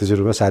 प्रत्यक्ष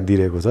अप्रत्यक्ष रूपमा साथ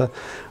दिइरहेको छ।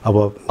 अब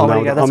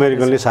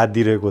अमेरिकनले साथ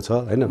दिइरहेको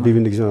छ होइन,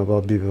 विभिन्न किसिम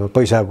अब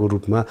पैसाको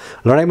रूपमा।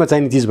 लडाइँमा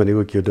चाहिने चिज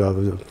भनेको के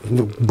हो?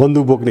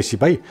 बन्दुक बोक्ने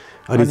सिपाही,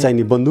 अनि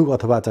चाहिने बन्दुक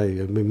अथवा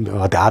चाहिँ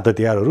हात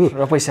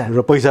हतियारहरू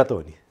र पैसा त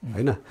हो नि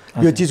होइन।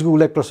 यो चिजको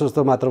उसलाई प्रशस्त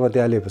मात्रामा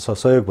त्यहाँले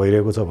सहयोग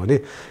भइरहेको छ भने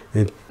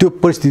त्यो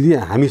परिस्थिति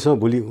हामीसँग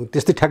भोलि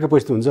त्यस्तै ठ्याक्कै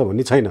परिस्थिति हुन्छ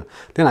भन्ने छैन।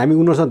 त्यहाँदेखि हामी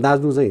उनीहरूसँग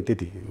दाँच्नु चाहिँ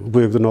त्यति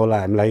उपयुक्त नहोला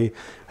हामीलाई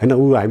होइन।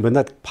 ऊ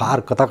हामीभन्दा फार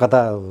कता कता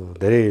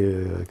धेरै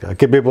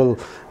केपेबल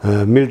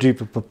मिलिट्री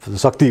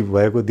शक्ति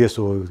भएको देश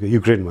हो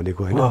युक्रेन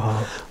भनेको होइन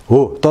हो।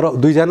 तर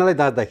दुईजनालाई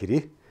दाँच्दाखेरि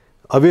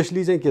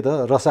अभियसली चाहिँ के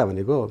त रसिया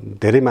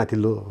भनेको धेरै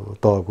माथिल्लो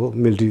तहको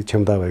मिलिट्री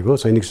क्षमता भएको,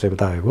 सैनिक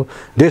क्षमता भएको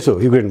देश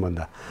हो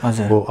युक्रेनभन्दा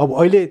हो। अब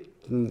अहिले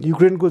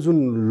युक्रेनको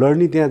जुन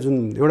लड्ने त्यहाँ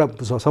जुन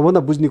एउटा सबभन्दा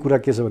बुझ्ने कुरा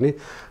के छ भने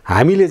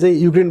हामीले चाहिँ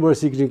युक्रेनबाट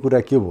सिक्ने कुरा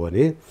के हो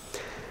भने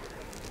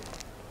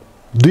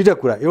दुईवटा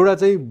कुरा। एउटा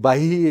चाहिँ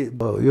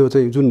यो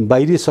चाहिँ जुन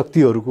बाहिरी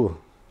शक्तिहरूको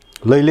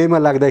लैलैमा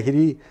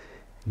लाग्दाखेरि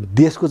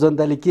देशको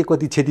जनताले के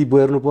कति क्षति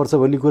बेहोर्नुपर्छ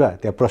भन्ने कुरा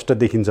त्यहाँ प्रष्ट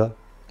देखिन्छ।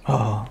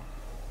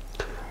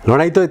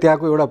 लडाइँ त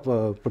त्यहाँको एउटा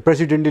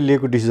प्रेसिडेन्टले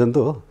लिएको डिसिजन त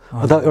हो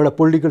अथवा एउटा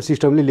पोलिटिकल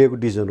सिस्टमले लिएको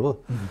डिसिजन हो।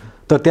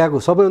 तर त्यहाँको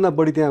सबैभन्दा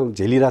बढी त्यहाँ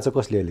झेलिरहेछ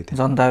कसले? अहिले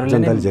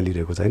जनताले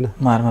झेलिरहेको छ होइन,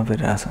 मारमा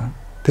परिरहेछ।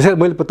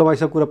 त्यसैले मैले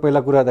तपाईँसँग पहिला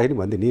कुरा गर्दाखेरि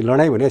भन्थेँ नि,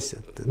 लडाइँ भने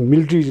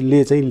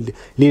मिलिट्रीले चाहिँ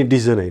लिने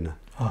डिसिजन होइन,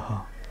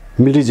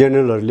 मिलिट्री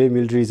जेनरलहरूले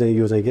मिलिट्री चाहिँ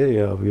यो चाहिँ के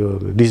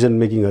यो डिसिजन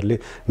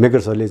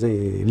मेकर्सहरूले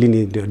चाहिँ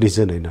लिने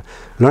डिसिजन होइन।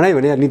 लडाइँ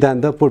भने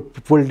नितान्त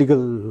पोलिटिकल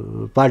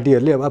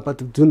पार्टीहरूले अब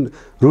जुन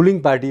रुलिङ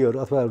पार्टीहरू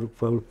अथवा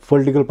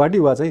पोलिटिकल पार्टी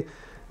वा चाहिँ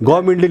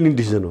गभर्मेन्टले लिने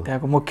डिसिजन हो।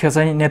 त्यहाँको मुख्य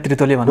चाहिँ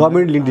नेतृत्वले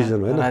गभर्मेन्ट लिने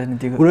डिसिजन हो होइन।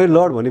 उनीहरूले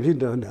लड भनेपछि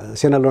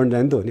सेना लड्न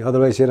जाने त हो नि,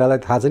 अदरवाइज सेनालाई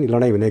थाहा छ नि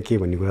लडाइँ भने के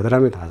भन्ने कुरा त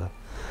राम्रै थाहा छ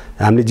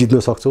हामीले जित्न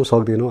सक्छौँ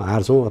सक्दैनौँ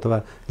हार्छौँ अथवा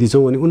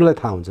जित्छौँ भने उनीहरूलाई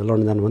थाहा हुन्छ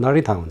लड्न जानुभन्दा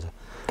अगाडि थाहा हुन्छ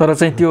तर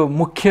चाहिँ त्यो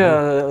मुख्य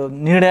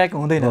निर्णायक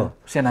हुँदैन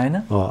सेना होइन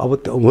अब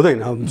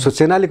हुँदैन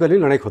सेनाले कहिले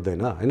लडाइँ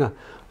खोज्दैन होइन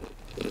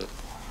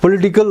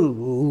पोलिटिकल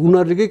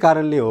उनीहरूकै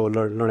कारणले हो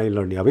लडाइँ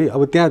लड्ने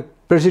अब त्यहाँ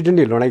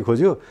प्रेसिडेन्टले लडाइँ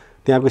खोज्यो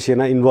त्यहाँको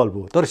सेना इन्भल्भ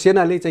हो तर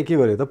सेनाले चाहिँ के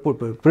गर्यो त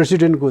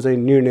प्रेसिडेन्टको चाहिँ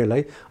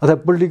निर्णयलाई अथवा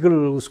पोलिटिकल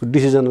उसको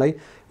डिसिजनलाई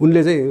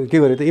उनले चाहिँ के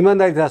गर्यो त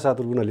इमान्दारीका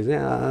साथ उनीहरूले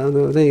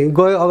चाहिँ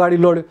गयो अगाडि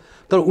लड्यो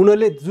तर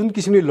उनीहरूले जुन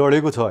किसिमले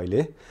लडेको छ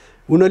अहिले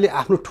उनीहरूले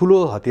आफ्नो ठुलो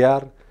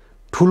हतियार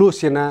ठुलो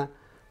सेना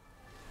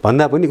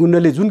भन्दा पनि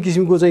उनीहरूले जुन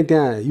किसिमको चाहिँ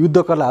त्यहाँ युद्ध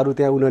कलाहरू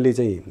त्यहाँ उनीहरूले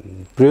चाहिँ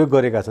प्रयोग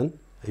गरेका छन्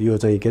यो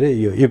चाहिँ के अरे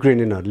यो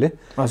युक्रेनियनहरूले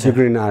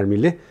युक्रेनियन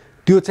आर्मीले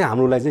त्यो चाहिँ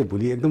हाम्रो लागि चाहिँ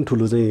भोलि एकदम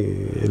ठुलो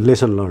चाहिँ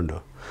लेसन लर्न हो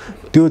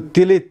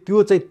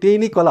त्यो चाहिँ त्यही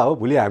नै कला हो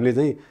भोलि हामीले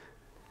चाहिँ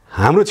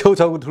हाम्रो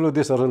छेउछाउको ठुलो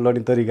देशहरू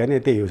लड्ने तरिका नै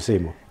त्यही हो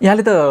सेम हो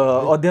यहाँले त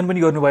अध्ययन पनि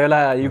गर्नुभयो होला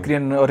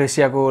युक्रेन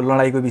रसियाको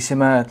लडाइँको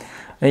विषयमा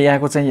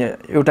यहाँको चाहिँ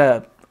एउटा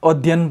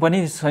अध्ययन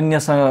पनि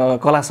सैन्यसँग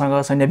कलासँग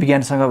सैन्य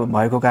विज्ञानसँग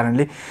भएको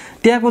कारणले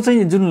त्यहाँको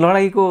चाहिँ जुन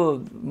लडाइँको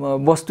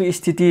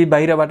वस्तुस्थिति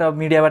बाहिरबाट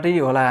मिडियाबाटै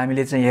होला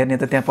हामीले चाहिँ हेर्ने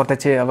त त्यहाँ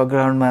प्रत्यक्ष अब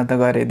ग्राउन्डमा त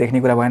गएर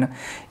देख्ने कुरा भएन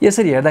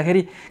यसरी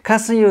हेर्दाखेरि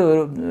खास चाहिँ यो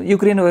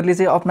युक्रेनहरूले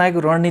चाहिँ अपनाएको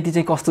रणनीति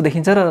चाहिँ कस्तो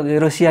देखिन्छ र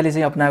रसियाले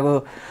चाहिँ अपनाएको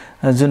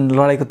जुन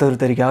लडाइँको तौर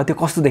तरिका हो त्यो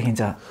कस्तो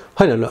देखिन्छ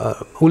होइन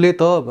उसले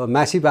त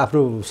म्यासिभ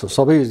आफ्नो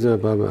सबै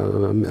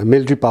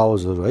मिलिट्री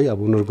पावर्सहरू है अब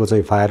उनीहरूको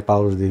चाहिँ फायर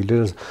पावरदेखि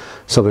लिएर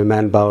सबै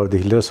म्यान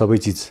पावरदेखि लिएर सबै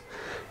चिज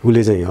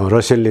उसले चाहिँ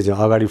रसियनले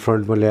चाहिँ अगाडि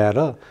फ्रन्टमा ल्याएर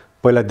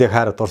पहिला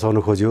देखाएर तर्साउन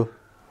खोज्यो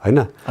होइन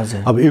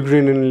अब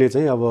युक्रेनियनले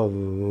चाहिँ अब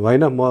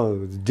होइन म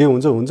जे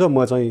हुन्छ हुन्छ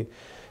म चाहिँ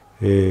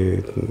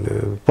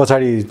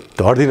पछाडि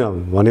हट्दिनँ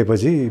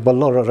भनेपछि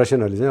बल्ल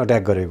रसियनहरूले चाहिँ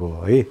अट्याक गरेको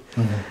हो है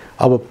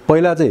अब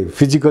पहिला चाहिँ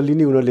फिजिकल्ली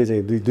नै उनीहरूले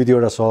चाहिँ दुई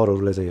दुईवटा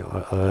सहरहरूलाई चाहिँ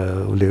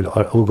उसले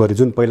उ गरे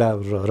जुन पहिला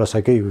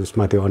रसियाकै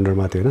उसमा थियो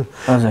अन्डरमा थियो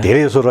होइन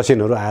धेरै जसो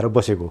रसियनहरू आएर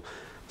बसेको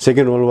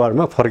सेकेन्ड वर्ल्ड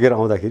वारमा फर्केर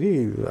आउँदाखेरि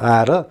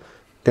आएर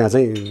त्यहाँ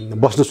चाहिँ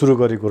बस्न सुरु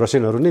गरेको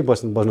रसियनहरू नै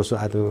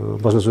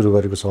बस्न सुरु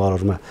गरेको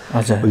सहरहरूमा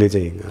उसले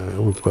चाहिँ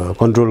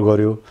कन्ट्रोल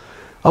गर्यो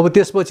अब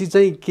त्यसपछि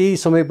चाहिँ केही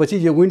समयपछि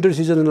यो विन्टर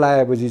सिजन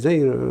लागेपछि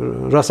चाहिँ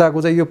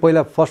रसियाको चाहिँ यो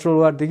पहिला फर्स्ट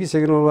वर्ल्ड वारदेखि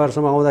सेकेन्ड वर्ल्ड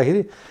वारसम्म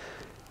आउँदाखेरि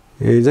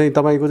चाहिँ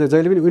तपाईँको चाहिँ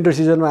जहिले पनि विन्टर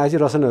सिजनमा आएपछि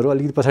रसियनहरू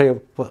अलिकति पछाडि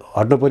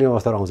हट्न पर्ने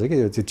अवस्थाहरू आउँछ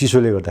कि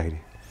चिसोले गर्दाखेरि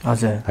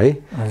है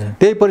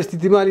त्यही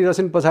परिस्थितिमा अलिक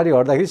रसियन पछाडि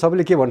हट्दाखेरि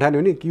सबैले के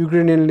भन्ठान्यो भने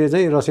युक्रेनियनले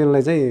चाहिँ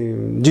रसियनलाई चाहिँ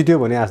जित्यो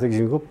भने जस्तो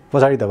किसिमको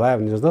पछाडि त भयो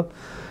भने जस्तो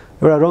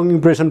एउटा रङ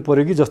इम्प्रेसन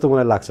पऱ्यो कि जस्तो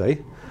मलाई लाग्छ है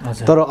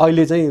तर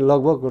अहिले चाहिँ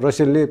लगभग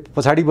रसियनले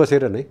पछाडि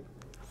बसेर नै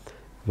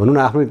भनौँ न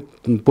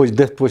आफ्नो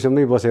देश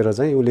पोजिसनमै बसेर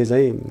चाहिँ उसले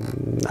चाहिँ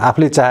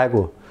आफूले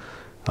चाहेको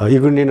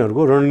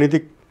युक्रेनियनहरूको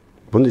रणनीतिक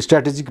भनौँ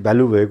स्ट्राटेजिक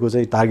भ्यालु भएको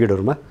चाहिँ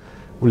टार्गेटहरूमा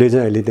उसले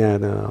चाहिँ अहिले त्यहाँ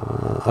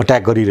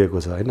अट्याक गरिरहेको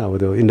छ होइन अब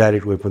त्यो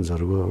इन्डाइरेक्ट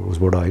वेपन्सहरूको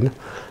उसबाट होइन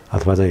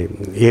अथवा चाहिँ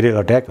एरियल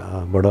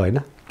अट्याकबाट होइन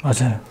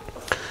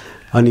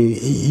अनि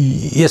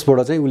यसबाट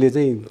चाहिँ उसले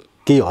चाहिँ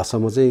केही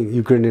हदसम्म चाहिँ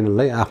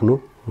युक्रेनियनलाई आफ्नो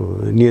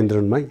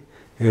नियन्त्रणमै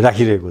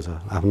राखिरहेको छ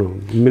आफ्नो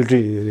मिलिट्री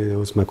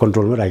उसमा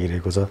कन्ट्रोलमा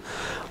राखिरहेको छ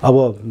अब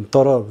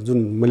तर जुन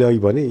मैले अघि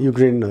भने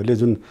युक्रेनहरूले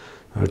जुन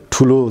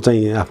ठुलो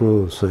चाहिँ आफ्नो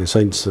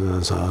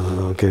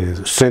के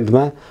अरे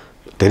स्ट्रेन्थमा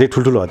धेरै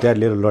ठुल्ठुलो हतियार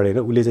लिएर लडेर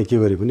उसले चाहिँ के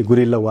गर्यो भने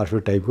गुरिल्ला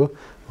वारफेयर टाइपको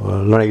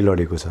लडाइँ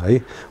लडेको छ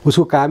है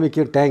उसको कामै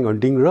के ट्याङ्क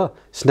हन्टिङ र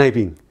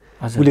स्नाइपिङ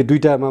उसले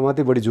दुईटामा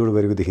मात्रै बढी जोड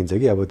गरेको देखिन्छ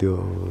कि अब त्यो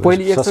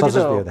पहिले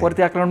एकचोटि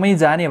प्रत्याक्रमणमै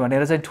जाने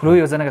भनेर चाहिँ ठुलो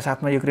योजनाका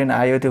साथमा युक्रेन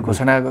आयो त्यो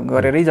घोषणा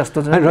गरेरै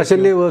जस्तो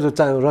रसियनले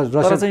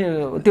चाहिँ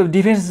त्यो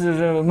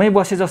डिफेन्समै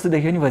बसे जस्तो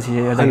देखियो नि पछि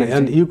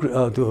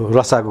त्यो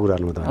रसियाको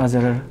कुरामा त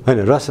होइन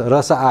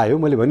रसिया आयो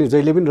मैले भने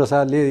जहिले पनि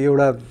रसियाले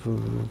एउटा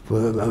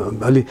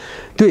अलि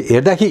त्यो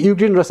हेर्दाखेरि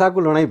युक्रेन रसियाको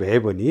लडाइँ भए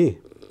पनि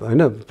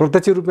होइन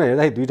प्रत्यक्ष रूपमा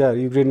हेर्दाखेरि दुईवटा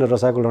युक्रेन र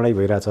रसियाको लडाइँ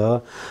भइरहेछ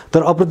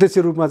तर अप्रत्यक्ष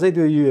रूपमा चाहिँ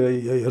त्यो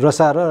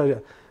रसिया र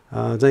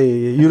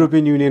चाहिँ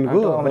युरोपियन युनियनको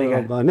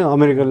होइन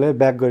अमेरिकालाई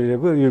ब्याक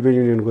गरिरहेको युरोपियन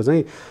युनियनको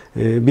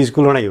चाहिँ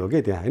बिचको लडाइँ हो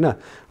क्या त्यहाँ होइन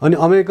अनि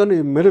अमेरिकन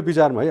मेरो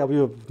विचारमा है अब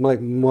यो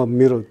म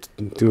मेरो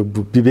त्यो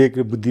विवेक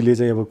र बुद्धिले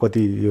चाहिँ अब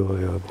कति यो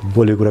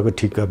बोलेको कुराको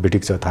ठिक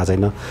बेठिक छ थाहा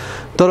छैन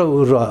तर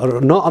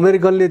न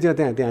अमेरिकनले चाहिँ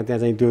त्यहाँ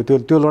चाहिँ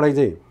त्यो लडाइँ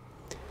चाहिँ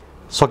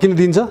सकिन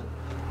दिन्छ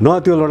न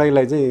त्यो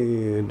लडाइँलाई चाहिँ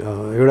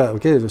एउटा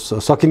के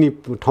सकिने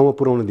ठाउँमा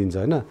पुर्याउन दिन्छ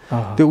होइन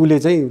त्यो उसले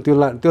चाहिँ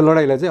त्यो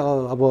लडाइँलाई चाहिँ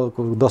अब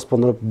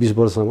 10-15-20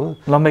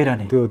 वर्षसम्म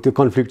लम्बाइरहने त्यो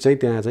कन्फ्लिक्ट चाहिँ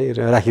त्यहाँ चाहिँ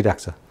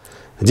राखिराख्छ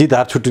जित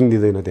हार छुट्टिन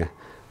दिँदैन त्यहाँ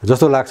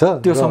जस्तो लाग्छ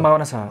त्यो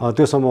सम्भावना छ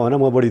त्यो सम्भावना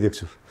म बढी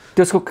देख्छु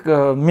त्यसको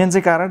मेन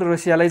चाहिँ कारण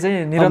रसियालाई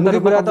चाहिँ निरन्तर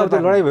कुरा त त्यो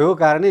लडाइँ भएको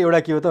कारणै एउटा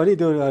के हो त भने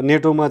त्यो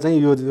नेटोमा चाहिँ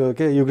यो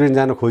के युक्रेन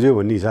जान खोज्यो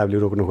भन्ने हिसाबले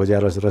रोक्न खोज्यो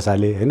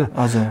रसियाले होइन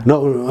न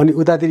अनि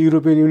उतातिर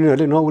युरोपियन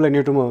युनियनहरूले न उसलाई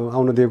नेटोमा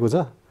आउन दिएको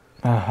छ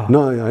न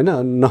होइन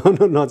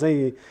न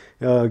चाहिँ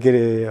के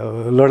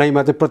अरे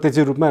लडाइँमा चाहिँ प्रत्यक्ष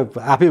रूपमा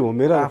आफै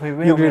होमेर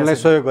युक्रेनलाई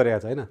सहयोग गरेको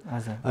छ होइन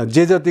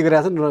जे जति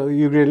गरेका छन् र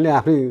युक्रेनले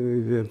आफ्नै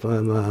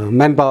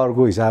म्यान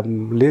पावरको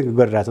हिसाबले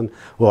गरिरहेछन्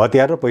हो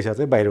हतियार र पैसा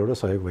चाहिँ बाहिरबाट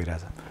सहयोग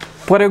भइरहेछ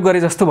प्रयोग गरे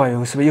जस्तो भयो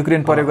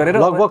युक्रेन प्रयोग गरेर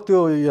लगभग त्यो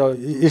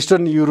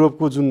इस्टर्न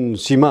युरोपको जुन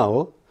सीमा हो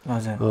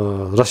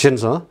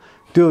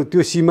रसियनसँग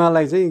त्यो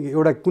सीमालाई चाहिँ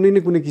एउटा कुनै न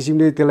कुनै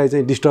किसिमले त्यसलाई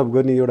चाहिँ डिस्टर्ब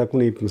गर्ने एउटा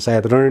कुनै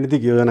सायद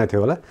रणनीतिक योजना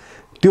थियो होला।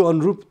 त्यो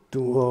अनुरूप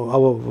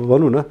अब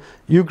भनौँ न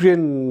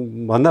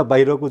युक्रेनभन्दा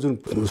बाहिरको जुन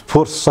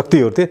फोर्स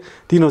शक्तिहरू थिए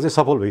तिनीहरू चाहिँ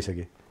सफल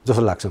भइसके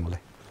जस्तो लाग्छ मलाई।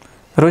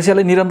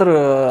 रसियालाई निरन्तर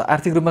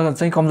आर्थिक रूपमा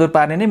चाहिँ कमजोर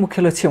पार्ने नै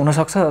मुख्य लक्ष्य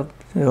हुनसक्छ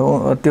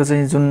त्यो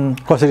चाहिँ जुन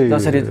कसरी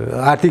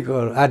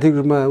आर्थिक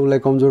रूपमा उसलाई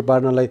कमजोर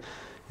पार्नलाई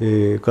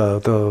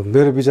त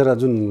मेरो विचार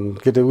जुन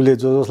के त उसले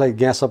जसलाई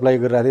ग्यास सप्लाई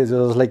गरिरहेको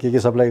थियो जसलाई के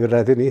सप्लाई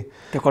गरिरहेको थियो नि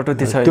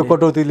त्यो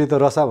कटौतीले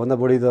त रसाभन्दा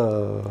बढी त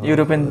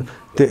युरोपकै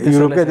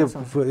त्यो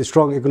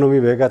स्ट्रङ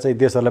इकोनोमी भएका चाहिँ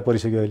देशहरूलाई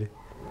परिसक्यो अहिले।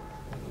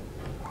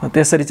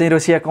 त्यसरी चाहिँ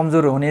रसिया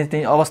कमजोर हुने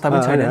चाहिँ अवस्था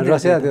पनि छैन।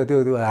 रसिया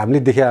त्यो हामीले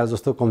देखे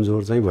जस्तो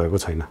कमजोर चाहिँ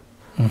भएको छैन।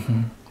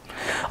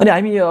 अनि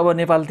हामी अब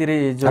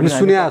नेपालतिरै हामी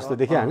सुने जस्तो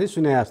देखेँ हामी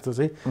सुने जस्तो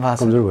चाहिँ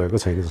कमजोर भएको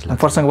छैन जस्तो लाग्छ।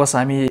 प्रसङ्गवश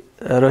हामी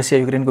रसिया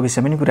युक्रेनको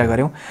विषयमा पनि कुरा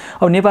गऱ्यौँ।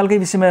 अब नेपालकै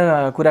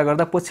विषयमा कुरा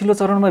गर्दा पछिल्लो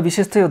चरणमा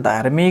विशेष चाहिँ यो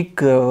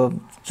धार्मिक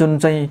जुन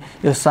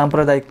चाहिँ यो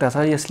साम्प्रदायिकता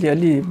छ यसले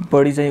अलि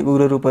बढी चाहिँ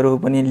उग्र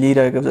रूपहरू पनि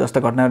लिइरहेको जस्तो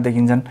घटनाहरू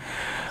देखिन्छन्।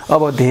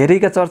 अब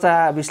धेरैका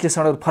चर्चा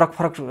विश्लेषणहरू फरक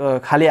फरक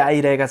खाले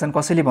आइरहेका छन्।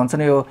 कसैले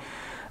भन्छन् यो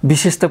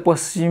विशेष त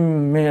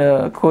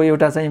पश्चिमको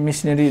एउटा चाहिँ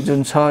मिसनरी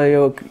जुन छ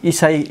यो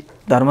इसाई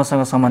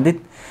धर्मसँग सम्बन्धित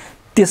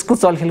त्यसको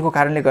चलखेलको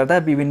कारणले गर्दा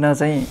विभिन्न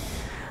चाहिँ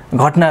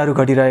घटनाहरू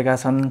घटिरहेका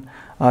छन्।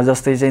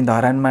 जस्तै चाहिँ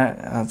धरानमा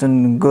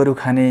जुन गोरु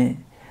खाने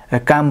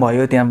काम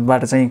भयो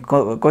त्यहाँबाट चाहिँ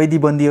कैदी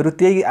बन्दीहरू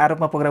त्यही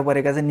आरोपमा पक्रा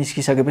परेका चाहिँ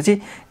निस्किसकेपछि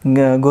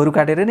गोरु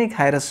काटेर नै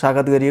खाएर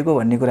स्वागत गरिएको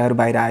भन्ने कुराहरू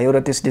बाहिर आयो र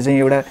त्यसले चाहिँ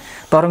एउटा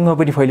तरङ्ग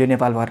पनि फैल्यो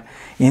नेपालभर।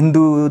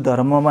 हिन्दू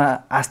धर्ममा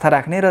आस्था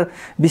राख्ने र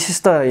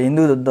विशेष त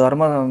हिन्दू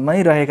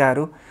धर्ममै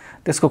रहेकाहरू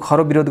त्यसको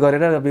खरो विरोध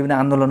गरेर विभिन्न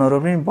आन्दोलनहरू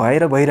पनि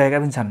भइरहेका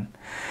पनि छन्।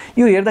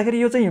 यो हेर्दाखेरि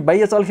यो चाहिँ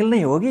बाह्य चलखेल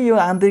नै हो कि यो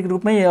आन्तरिक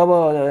रूपमै अब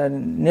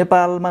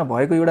नेपालमा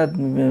भएको एउटा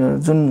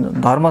जुन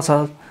धर्म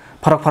छ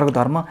फरक फरक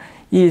धर्म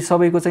यी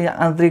सबैको चाहिँ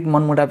आन्तरिक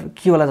मनमुटाव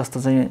के होला जस्तो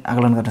चाहिँ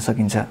आकलन गर्न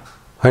सकिन्छ?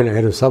 होइन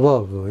हेर्नुहोस् अब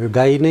यो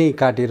गाई नै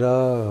काटेर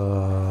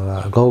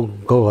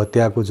गौ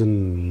हत्याको जुन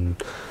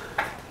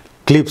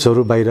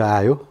क्लिप्सहरू बाहिर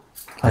आयो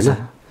होइन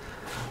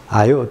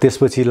आयो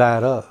त्यसपछि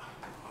लाएर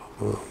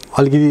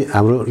अलिकति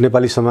हाम्रो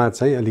नेपाली समाज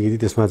चाहिँ अलिकति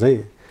त्यसमा चाहिँ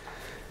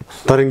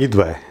तरङ्गित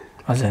भए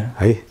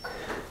है।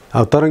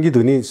 अब तरङ्गित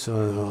हुने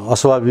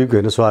अस्वाभाविक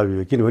होइन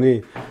स्वाभाविक, किनभने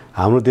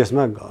हाम्रो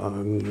देशमा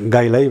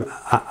गाईलाई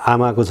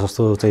आमाको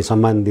जस्तो चाहिँ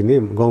सम्मान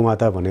दिने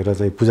गौमाता भनेर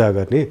चाहिँ पूजा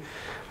गर्ने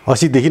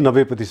 80देखि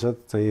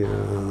 90% चाहिँ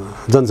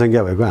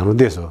जनसङ्ख्या भएको हाम्रो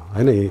देश हो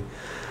होइन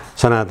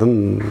सनातन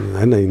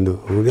होइन हिन्दू।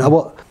 अब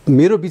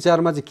मेरो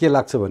विचारमा चाहिँ के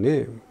लाग्छ भने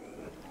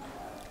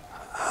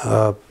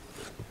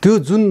त्यो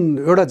जुन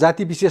एउटा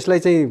जाति विशेषलाई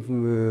चाहिँ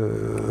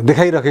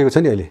देखाइराखेको छ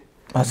नि अहिले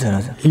हजुर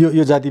हजुर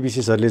यो जाति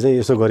विशेषहरूले चाहिँ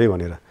यसो गरे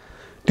भनेर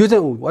त्यो चाहिँ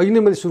अहिले नै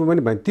मैले सुरुमा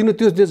पनि भने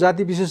त्यो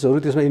जाति विशेषहरू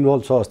त्यसमा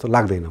इन्भल्भ छ जस्तो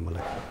लाग्दैन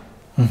मलाई।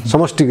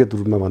 समष्टिगत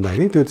रूपमा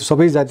भन्दाखेरि त्यो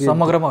सबै जाति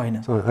समग्रमा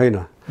होइन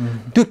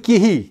त्यो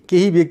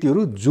केही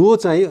व्यक्तिहरू जो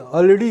चाहिँ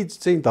अलरेडी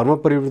चाहिँ धर्म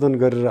परिवर्तन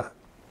गरेर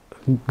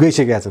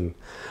गइसकेका छन्।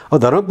 अब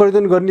धर्म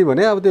परिवर्तन गर्ने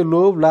भने अब त्यो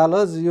लोभ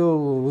लालच यो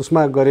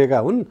उसमा गरेका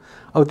हुन्।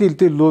 अब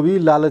त्यो लोभी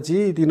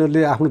लालची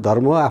तिनीहरूले आफ्नो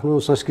धर्म आफ्नो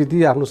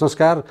संस्कृति आफ्नो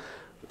संस्कार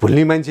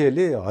भुल्ने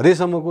मान्छेहरूले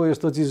हरेसम्मको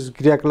यस्तो चिज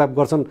क्रियाकलाप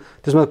गर्छन्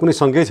त्यसमा कुनै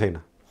शङ्कै छैन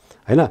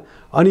होइन।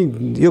 अनि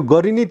यो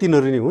गर्ने नै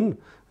तिनीहरू नै हुन्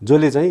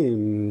जसले चाहिँ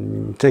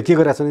के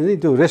गरिरहेको छन् भने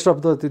त्यो रेस्ट अफ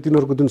द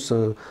तिनीहरूको जुन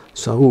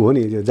ऊ हो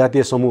नि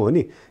जातीय समूह हो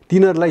नि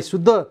तिनीहरूलाई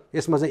शुद्ध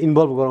यसमा चाहिँ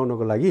इन्भल्भ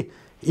गराउनको लागि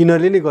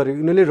यिनीहरूले नै गरे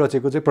यिनीहरूले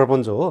रचेको चाहिँ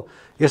प्रपञ्च हो।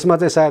 यसमा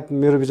चाहिँ सायद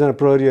मेरो विचारमा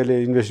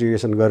प्रहरीहरूले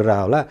इन्भेस्टिगेसन गरेर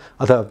होला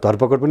अथवा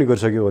धरपकड पनि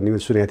गरिसक्यो भन्ने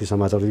सुनेको थिएँ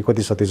समाचार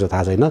कति सत्य छ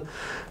थाहा छैन।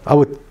 अब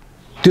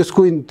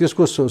त्यसको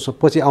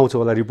पछि आउँछ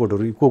होला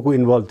रिपोर्टहरू को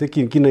इन्भल्भ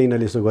थियो किन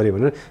यिनीहरूले यसो गरे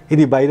भनेर।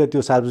 यदि बाहिर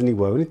त्यो सार्वजनिक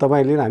भयो भने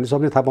तपाईँले हामी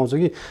सबले थाहा पाउँछ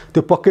कि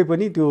त्यो पक्कै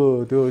पनि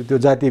त्यो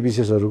जातीय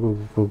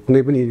विशेषहरूको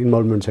कुनै पनि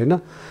इन्भल्भमेन्ट छैन।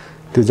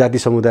 त्यो जाति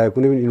समुदायको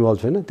कुनै पनि इन्भल्भ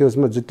छैन।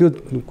 त्यसमा त्यो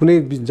कुनै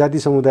जाति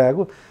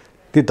समुदायको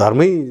त्यो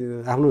धर्मै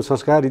आफ्नो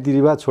संस्कार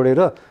रीतिरिवाज छोडेर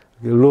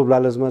लोभ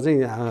लालचमा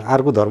चाहिँ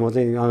अर्को धर्म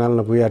चाहिँ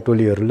अँगाल्न पुगेका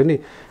टोलीहरूले नै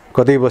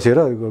कतै बसेर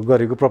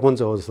गरेको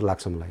प्रपञ्च हो जस्तो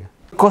लाग्छ मलाई।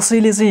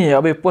 कसैले चाहिँ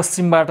अब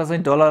पश्चिमबाट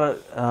चाहिँ डलर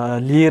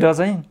लिएर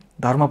चाहिँ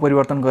धर्म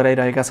परिवर्तन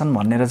गराइरहेका छन्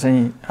भनेर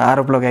चाहिँ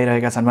आरोप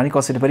लगाइरहेका छन् भने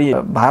कसैले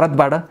पनि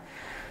भारतबाट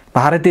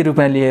भारतीय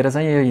रूपमा लिएर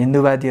चाहिँ यो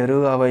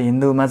हिन्दूवादीहरू अब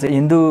हिन्दूमा चाहिँ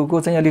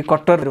हिन्दूको चाहिँ अलिक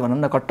कट्टर भनौँ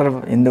न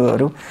कट्टर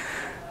हिन्दूहरू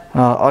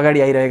अगाडि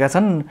आइरहेका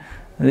छन्।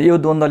 यो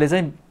द्वन्द्वले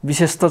चाहिँ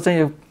विशेष त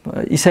चाहिँ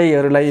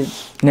इसाईहरूलाई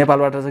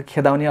नेपालबाट चाहिँ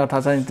खेदाउने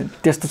अर्थात् चाहिँ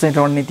त्यस्तो चाहिँ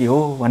रणनीति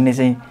हो भन्ने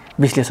चाहिँ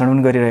विश्लेषण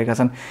पनि गरिरहेका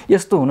छन्।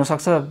 यस्तो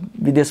हुनसक्छ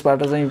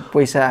विदेशबाट चाहिँ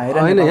पैसा आएर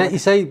होइन यहाँ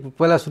इसाई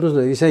पहिला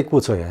सुन्नुहोस् न इसाई को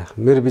छ यहाँ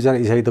मेरो विचार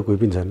इसाई त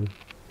कोही पनि छन्।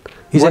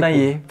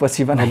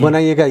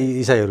 बनाइएका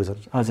इसाईहरू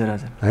छन् हजुर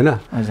हजुर होइन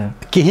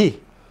हजुर केही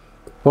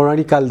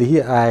पौराणिक कालदेखि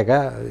आएका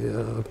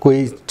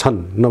कोही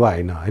छन्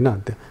नभए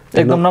होइन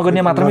एकदम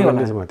नगर्ने मात्रमै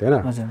होला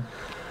होइन।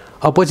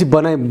 अब पछि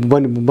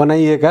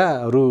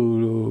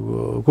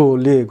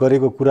बनाइएकाहरूले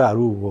गरेको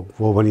कुराहरू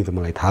हो भने त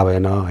मलाई थाहा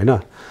भएन होइन।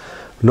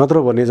 नत्र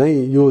भने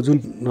चाहिँ यो जुन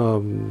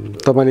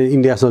तपाईँले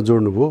इन्डियासँग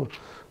जोड्नुभयो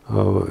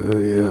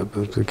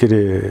के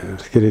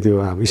अरे त्यो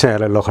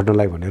इसाईहरूलाई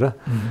लखट्नलाई भनेर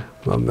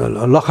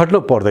लखट्न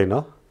पर्दैन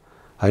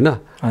होइन।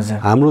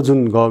 हाम्रो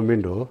जुन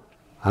गभर्मेन्ट हो,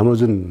 हाम्रो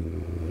जुन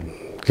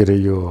के अरे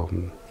यो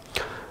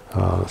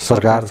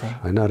सरकार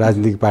होइन,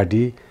 राजनीतिक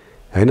पार्टी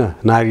होइन,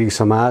 नागरिक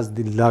समाज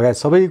लगायत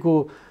सबैको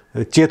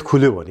चेत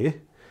खुल्यो भने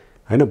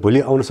होइन, भोलि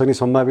आउन सक्ने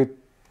सम्भावित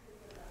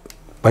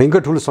भयङ्कर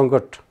ठुलो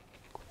सङ्कटबाट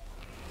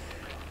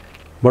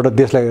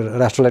देशलाई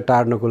राष्ट्रलाई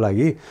टार्नको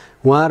लागि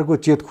उहाँहरूको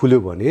चेत खुल्यो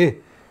भने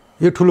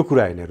यो ठुलो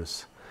कुरा होइन। हेर्नुहोस्,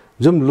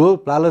 जुन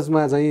लोभ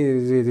लालचमा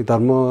चाहिँ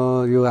धर्म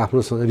यो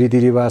आफ्नो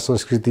रीतिरिवाज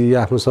संस्कृति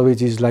आफ्नो सबै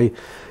चिजलाई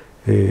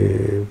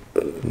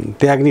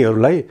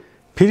त्याग्नेहरूलाई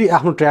फेरि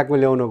आफ्नो ट्र्याकमा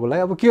ल्याउनको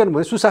लागि अब के गर्नु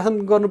भने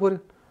सुशासन गर्नु पऱ्यो,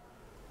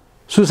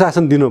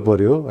 सुशासन दिनु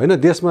पऱ्यो होइन।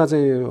 देशमा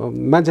चाहिँ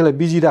मान्छेलाई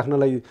बिजी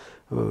राख्नलाई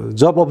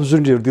जब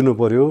अपर्च्युनिटीहरू दिनु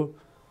पऱ्यो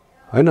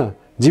होइन,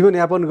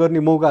 जीवनयापन गर्ने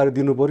मौकाहरू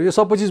दिनु पऱ्यो। यो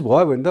सबै चिज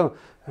भयो भने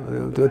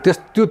त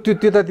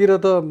त्यतातिर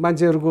त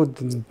मान्छेहरूको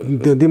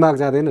दिमाग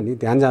जाँदैन नि,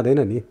 ध्यान जाँदैन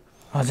नि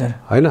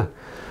होइन।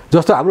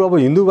 जस्तो हाम्रो अब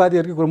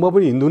हिन्दूवादीहरूको कुरा, म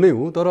पनि हिन्दू नै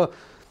हुँ, तर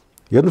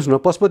हेर्नुहोस् न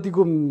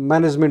पशुपतिको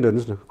म्यानेजमेन्ट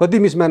हेर्नुहोस् न, कति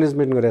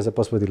मिसम्यानेजमेन्ट गरेको छ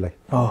पशुपतिलाई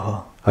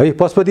है।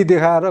 पशुपति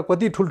देखाएर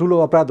कति ठुल्ठुलो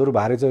अपराधहरू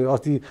भारे चाहिँ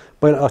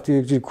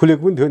अस्ति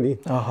खुलेको पनि थियो नि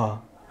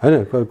होइन।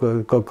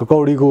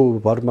 कौडीको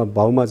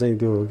भाउमा चाहिँ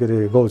त्यो के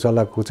अरे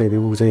गौशालाको चाहिँ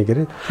ऊ चाहिँ के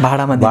अरे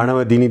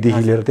भाडामा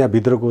दिनेदेखि लिएर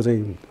त्यहाँभित्रको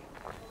चाहिँ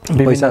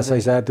पैसा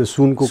सैसा त्यो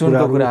सुनको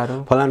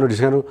कुराहरू फलानु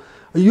ढिस्कानु,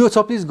 यो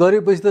सब चिज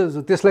गरेपछि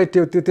त त्यसलाई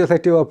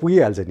टेवा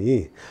पुगिहाल्छ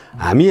नि।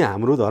 हामी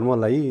हाम्रो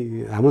धर्मलाई,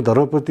 हाम्रो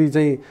धर्मप्रति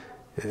चाहिँ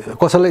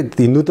कसैलाई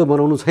हिन्दू त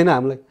बनाउनु छैन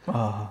हामीलाई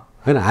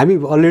होइन। हामी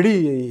अलरेडी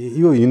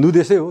यो हिन्दू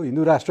देशै हो, हिन्दू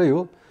राष्ट्रै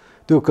हो,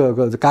 त्यो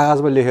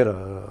कागजमा लेखेर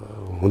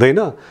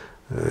हुँदैन।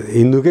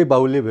 हिन्दूकै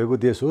बाहुल्य भएको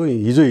देश हो,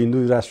 हिजो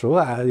हिन्दू राष्ट्र हो,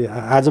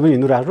 आज पनि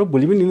हिन्दू राष्ट्र हो,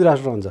 भोलि पनि हिन्दू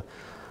राष्ट्र हुन्छ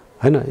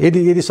होइन।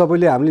 यदि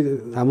सबैले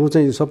हाम्रो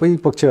चाहिँ सबै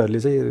पक्षहरूले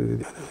चाहिँ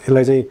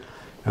यसलाई चाहिँ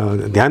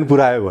ध्यान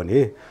पुऱ्यायो भने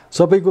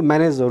सबैको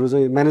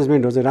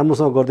म्यानेजमेन्टहरू चाहिँ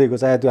राम्रोसँग गर्दै गयो,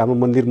 चाहे त्यो हाम्रो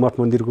मठ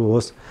मन्दिरको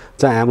होस्,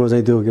 चाहे हाम्रो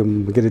चाहिँ त्यो के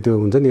अरे त्यो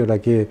हुन्छ नि एउटा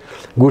के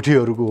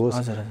गुठीहरूको होस्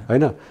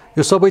होइन।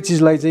 यो सबै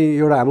चिजलाई चाहिँ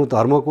एउटा हाम्रो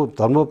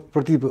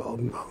धर्मप्रति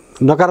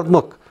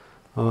नकारात्मक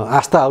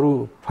आस्थाहरू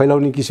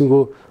फैलाउने किसिमको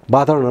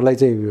वातावरणहरूलाई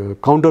चाहिँ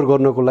काउन्टर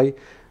गर्नको लागि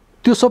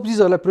त्यो सब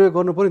चिजहरूलाई प्रयोग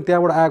गर्नु पऱ्यो।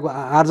 त्यहाँबाट आएको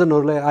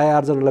आय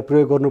आर्जनहरूलाई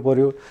प्रयोग गर्नु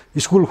पऱ्यो,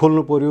 स्कुल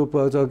खोल्नु पऱ्यो,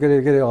 के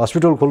अरे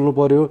हस्पिटल खोल्नु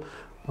पऱ्यो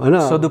होइन।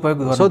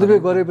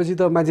 सदुपयोग गरेपछि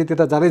त मान्छे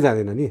त्यता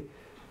जाँदैन नि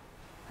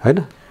होइन।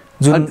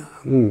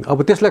 अब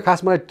त्यसलाई खास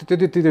मलाई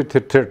त्यति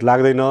थ्रेट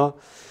लाग्दैन।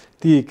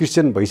 ती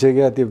क्रिस्चियन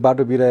भइसकेका त्यो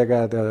बाटो बिराएका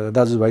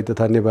दाजुभाइ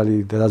तथा नेपाली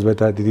दाजुभाइ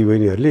तथा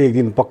दिदीबहिनीहरूले एक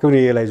दिन पक्कै पनि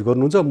रियलाइज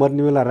गर्नुहुन्छ,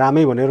 मर्ने बेला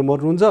रामै भनेर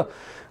मर्नुहुन्छ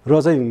र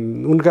चाहिँ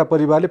उनका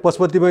परिवारले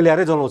पशुपतिमा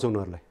ल्याएरै जलाउँछ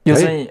उनीहरूलाई। यो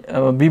चाहिँ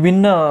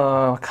विभिन्न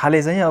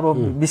खाले चाहिँ अब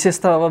विशेष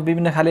त अब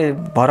विभिन्न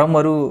खाले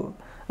भरमहरू,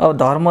 अब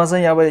धर्म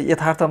चाहिँ अब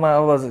यथार्थमा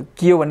अब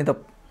के हो भने त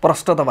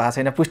प्रष्ट त भएको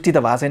छैन, पुष्टि त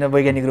भएको छैन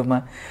वैज्ञानिक रूपमा।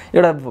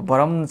 एउटा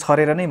भरम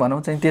छरेर नै भनौँ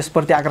चाहिँ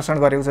त्यसप्रति आकर्षण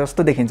गरेको छ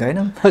जस्तो देखिन्छ होइन।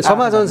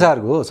 समाज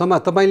अनुसारको समाज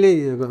तपाईँले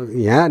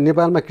यहाँ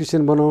नेपालमा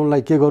क्रिस्चियन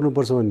बनाउनलाई के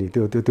गर्नुपर्छ भन्ने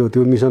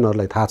त्यो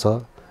मिसनहरूलाई थाहा छ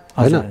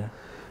होइन।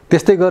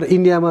 त्यस्तै गरेर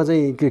इन्डियामा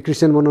चाहिँ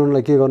क्रिस्चियन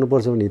बनाउनलाई के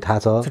गर्नुपर्छ भन्ने थाहा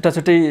छ।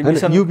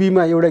 छुट्टै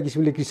युपीमा एउटा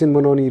किसिमले क्रिस्चियन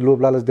बनाउने लोभ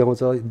लालच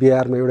देखाउँछ,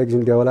 बिहारमा एउटा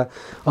किसिमले देखाउला,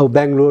 अब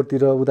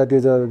बेङ्गलोरतिर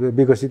उतातिर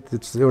विकसित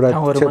एउटा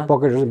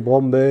पकेटहरू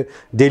बम्बे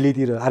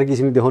दिल्लीतिर अर्को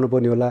किसिमले देखाउनु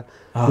पर्ने होला।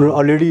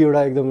 अलरेडी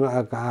एउटा एकदम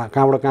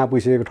कहाँबाट कहाँ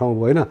पुगिसकेको ठाउँ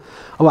भयो होइन।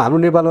 अब हाम्रो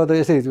नेपालमा त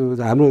यसै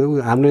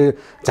हामीले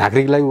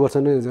झाँक्रीलाई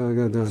गर्छन्,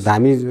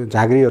 धामी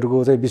झाँक्रीहरूको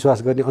चाहिँ विश्वास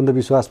गर्ने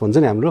अन्धविश्वास भन्छ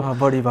नि हाम्रो,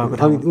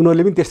 अनि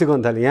उनीहरूले पनि त्यस्तै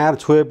गर्नु थाल्यो। यहाँ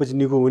छोएपछि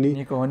निको हुने,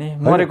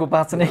 मरेको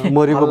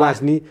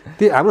बाँच्ने,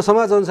 त्यो हाम्रो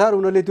समाज अनुसार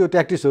उनीहरूले त्यो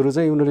ट्याक्टिक्सहरू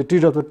चाहिँ उनीहरूले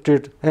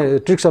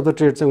ट्रिक्स अफ द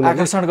ट्रेड चाहिँ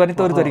आकर्षण गर्ने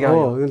तरिका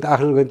हो,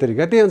 आकर्षण गर्ने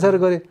तरिका त्यही अनुसार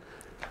गरे।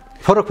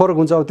 फरक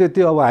हुन्छ। अब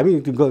त्यो अब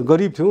हामी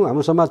गरिब थियौँ,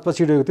 हाम्रो समाज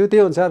पछिरहेको थियो,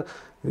 त्यही अनुसार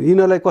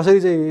यिनीहरूलाई कसरी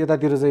चाहिँ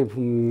यतातिर चाहिँ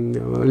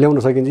ल्याउन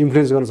सकिन्छ,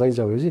 इन्फ्लुएन्स गर्न सकिन्छ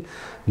भनेपछि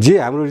जे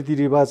हाम्रो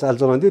रीतिरिवाज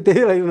चालचलन थियो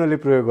त्यहीलाई उनीहरूले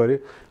प्रयोग गर्यो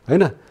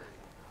होइन।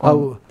 अब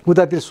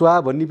उतातिर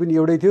स्वाहा भन्ने पनि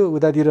एउटै थियो,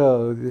 उतातिर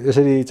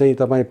यसरी चाहिँ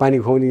तपाईँ पानी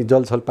खुवाउने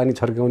पानी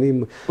छर्काउने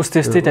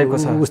उस्तै टाइपको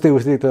छ,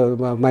 उस्तै त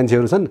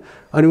मान्छेहरू छन्।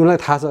 अनि उनीलाई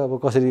थाहा छ अब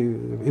कसरी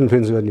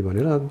इन्फ्लुएन्स गर्ने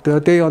भनेर,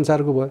 त्यही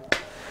अनुसारको भयो।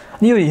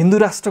 अनि यो हिन्दू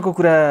राष्ट्रको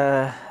कुरा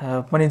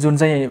पनि जुन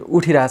चाहिँ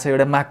उठिरहेछ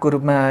एउटा मागको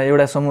रूपमा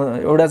एउटा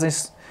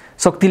चाहिँ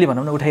शक्तिले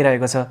भनौँ न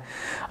उठाइरहेको छ।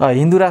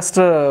 हिन्दू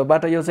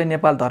राष्ट्रबाट यो चाहिँ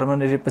नेपाल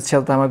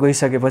धर्मनिरपेक्षतामा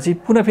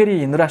गइसकेपछि पुनः फेरि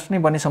हिन्दू राष्ट्र नै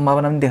बन्ने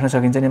सम्भावना पनि देख्न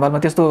सकिन्छ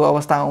नेपालमा। त्यस्तो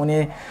अवस्था आउने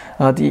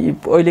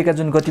अहिलेका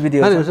जुन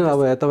गतिविधिहरू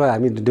अब तपाईँ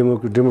हामी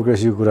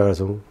डेमोक्रेसीको कुरा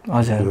गर्छौँ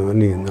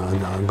अनि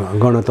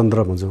गणतन्त्र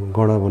भन्छौँ,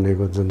 गण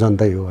भनेको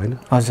जनतै हो होइन।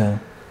 हजुर।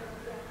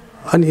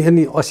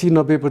 अनि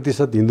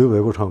 80-90% हिन्दू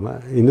भएको ठाउँमा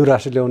हिन्दू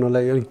राष्ट्र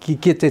ल्याउनलाई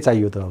के चाहिँ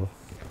चाहियो त? अब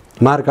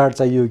मारकाट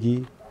चाहियो कि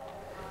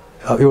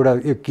एउटा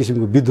एक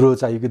किसिमको विद्रोह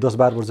चाहियो कि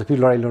 10-12 वर्ष फेरि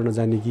लडाइँ लड्न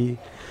जाने कि,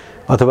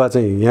 अथवा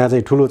चाहिँ यहाँ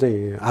चाहिँ ठुलो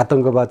चाहिँ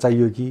आतङ्कवाद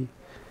चाहियो कि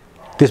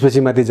त्यसपछि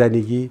माथि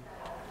जाने कि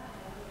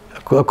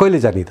कहिले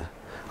जाने त?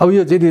 अब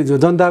यो यदि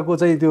जनताको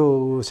चाहिँ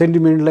त्यो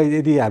सेन्टिमेन्टलाई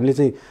यदि हामीले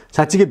चाहिँ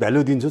साँच्चीकै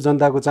भ्यालु दिन्छौँ,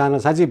 जनताको चाहना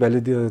साँच्चै भ्यालु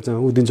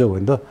दिन्छौँ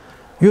भने त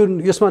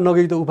यसमा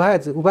नगई त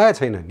उपाय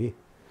छैन नि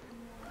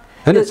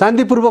हैन।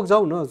 शान्तिपूर्वक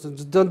जाउँ न,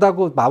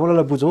 जनताको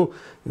भावनालाई बुझौँ।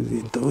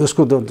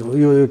 उसको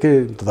यो के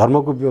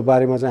धर्मको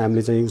बारेमा चाहिँ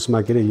हामीले चाहिँ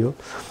उसमा के अरे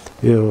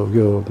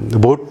यो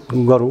भोट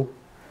गरौँ,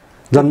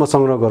 जन्म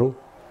सङ्ग्रह गरौँ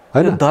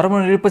हैन।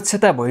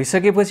 धर्मनिरपेक्षता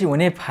भइसकेपछि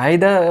हुने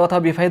फाइदा अथवा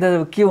बेफाइदा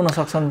के हुन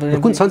सक्छन्?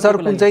 कुन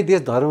संसारको कुन चाहिँ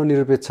देश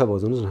धर्मनिरपेक्ष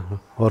भन्नुहोस् न?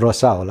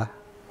 रसिया होला,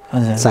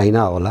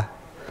 चाइना होला।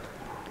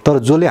 तर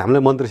जसले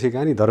हामीलाई मन्त्र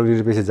सिकायो नि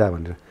धर्मनिरपेक्ष जा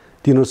भनेर,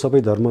 तिनीहरू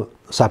सबै धर्म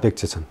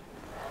सापेक्ष छन्।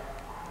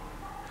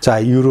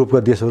 चाहे युरोपका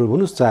देशहरू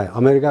भन्नुहोस्, चाहे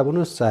अमेरिका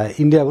भन्नुहोस्, चाहे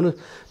इन्डिया भन्नुहोस्,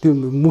 त्यो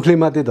मुखले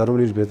मात्रै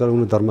धर्मनिरपेक्ष, तर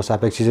उनीहरू धर्म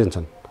सापेक्ष चाहिँ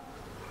छन्।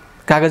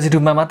 कागजी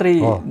रूपमा मात्रै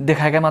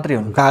देखाएका मात्रै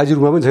हुन्। कागजी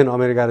रूपमा पनि छैन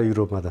अमेरिका र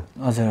युरोपमा त।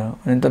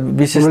 हजुर, अनि त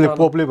विशेष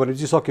पोपले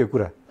भनेपछि सक्यो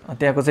कुरा।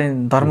 त्यहाँको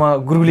चाहिँ धर्म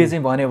गुरुले चाहिँ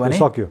भन्यो भने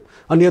सक्यो।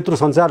 अनि यत्रो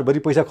संसारभरि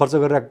पैसा खर्च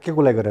गरेर के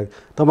को लागि गरेर?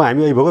 तपाईँ हामी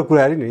अहिले भर्खर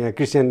कुरा हेऱ्यो नि, यहाँ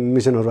क्रिस्चियन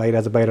मिसनहरू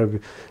आइरहेछ बाहिर,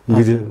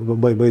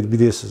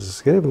 विदेश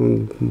के अरे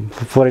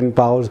फरेन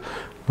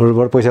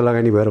पावर्सहरूबाट पैसा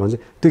लगानी भएर भन्छ,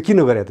 त्यो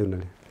किन गरे त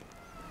उनीहरूले?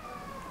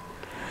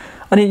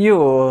 अनि यो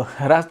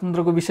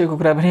राजतन्त्रको विषयको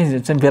कुरा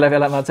पनि चाहिँ बेला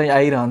बेलामा चाहिँ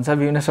आइरहन्छ,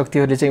 विभिन्न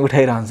शक्तिहरूले चाहिँ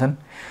उठाइरहन्छन्।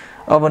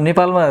 अब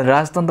नेपालमा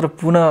राजतन्त्र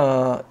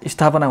पुनः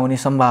स्थापना हुने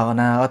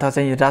सम्भावना अथवा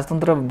चाहिँ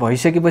राजतन्त्र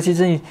भइसकेपछि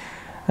चाहिँ,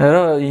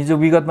 र हिजो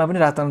विगतमा पनि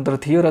राजतन्त्र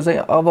थियो र चाहिँ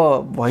अब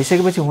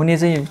भइसकेपछि हुने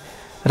चाहिँ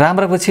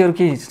राम्रा पक्षहरू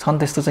के छन्?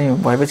 त्यस्तो चाहिँ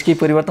भएपछि केही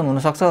परिवर्तन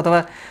हुनसक्छ अथवा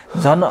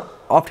झन्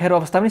अप्ठ्यारो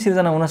अवस्था पनि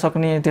सिर्जना हुन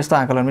सक्ने त्यस्तो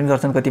आकलन पनि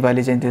गर्छन्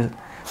कतिपयले चाहिँ। त्यो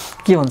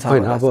के हुन्छ?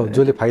 होइन, अब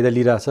जसले फाइदा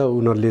लिइरहेछ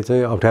उनीहरूले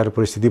चाहिँ अप्ठ्यारो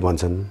परिस्थिति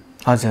भन्छन्।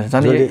 हजुर,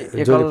 झन्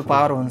एकल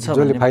पावर हुन्छ।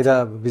 जसले फाइदा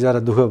बिचरा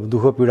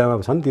दुःख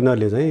पीडामा छन्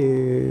तिनीहरूले चाहिँ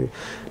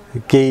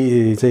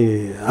केही चाहिँ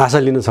आशा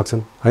लिन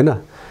सक्छन् हैन।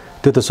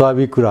 त्यो त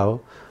स्वाभाविक कुरा हो।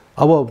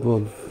 अब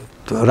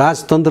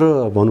राजतन्त्र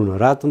भनौँ न,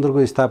 राजतन्त्रको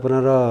स्थापना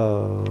र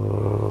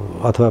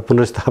अथवा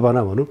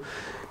पुनर्स्थापना भनौँ,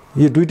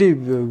 यो दुइटै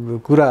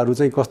कुराहरू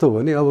चाहिँ कस्तो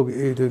हो भने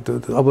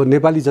अब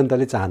नेपाली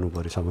जनताले चाहनु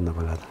पऱ्यो सबभन्दा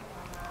पहिला त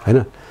हैन।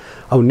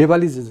 अब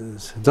नेपाली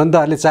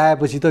जनताहरूले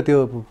चाहेपछि त त्यो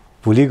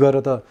भोलि गएर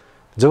त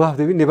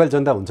जवाफदेही नेपाली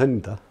जनता हुन्छ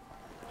नि त।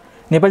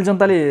 नेपाली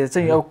जनताले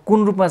चाहिँ अब कुन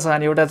रूपमा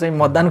चाहने? एउटा चाहिँ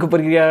मतदानको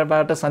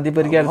प्रक्रियाबाट, शान्ति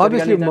प्रक्रिया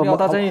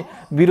अथवा चाहिँ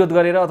विरोध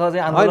गरेर अथवा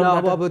चाहिँ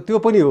आन्दोलन? अब त्यो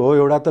पनि हो,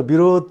 एउटा त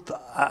विरोध,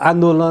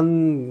 आन्दोलन,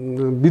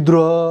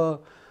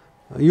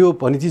 विद्रोह, यो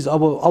भन्ने चिज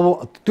अब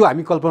त्यो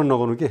हामी कल्पना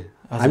नगर्नु के।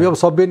 हामी अब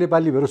सभ्य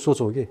नेपाली भएर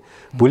सोचौँ कि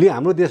भोलि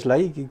हाम्रो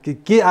देशलाई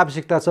के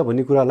आवश्यकता छ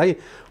भन्ने कुरालाई।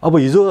 अब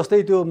हिजो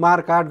जस्तै त्यो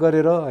मारकाट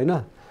गरेर हैन,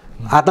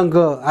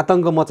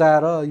 आतङ्क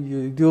मचाएर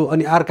त्यो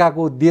अनि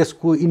अर्काको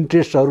देशको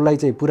इन्ट्रेस्टहरूलाई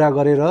चाहिँ पुरा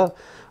गरेर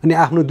अनि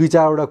आफ्नो दुई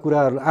चारवटा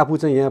कुराहरू आफू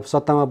चाहिँ यहाँ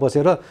सत्तामा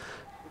बसेर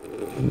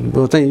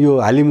चाहिँ यो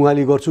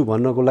हालिमुहाली गर्छु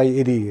भन्नको लागि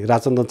यदि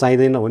राजतन्त्र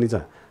चाहिँदैन भने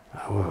चाहिँ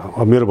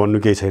अब मेरो भन्नु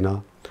केही छैन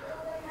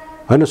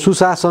हैन।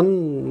 सुशासन,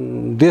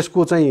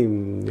 देशको चाहिँ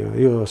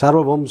यो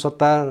सार्वभौम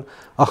सत्ता,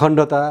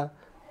 अखण्डता,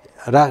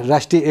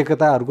 राष्ट्रिय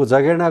एकताहरूको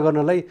जगेर्ना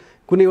गर्नलाई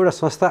कुनै एउटा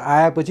संस्था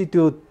आएपछि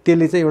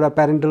त्यसले चाहिँ एउटा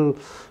प्यारेन्टल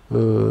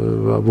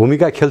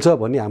भूमिका खेल्छ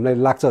भन्ने हामीलाई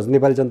लाग्छ,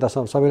 नेपाली जनता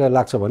सबैलाई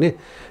लाग्छ भने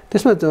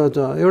त्यसमा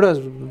एउटा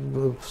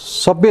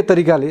सभ्य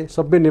तरिकाले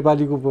सभ्य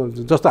नेपालीको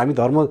जस्तो हामी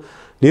धर्म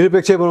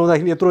निरपेक्ष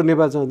बनाउँदाखेरि यत्रो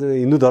नेपाल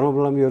हिन्दू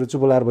धर्मावलम्बीहरू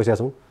चुप लाएर बसेका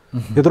छौँ,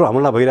 यत्रो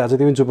हमला भइरहेको छ,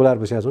 त्यो पनि चुप लाएर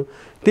बसेका छौँ।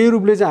 त्यही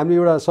रूपले चाहिँ हामीले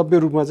एउटा सभ्य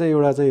रूपमा चाहिँ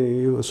एउटा चाहिँ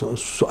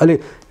अहिले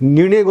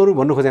निर्णय गरौँ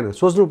भन्नु खोजेन,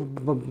 सोच्नु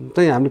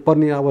चाहिँ हामीले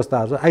पर्ने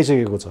अवस्थाहरू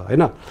आइसकेको छ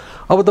हैन।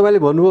 अब तपाईँले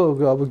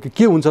भन्नुभयो अब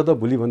के हुन्छ त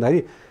भोलि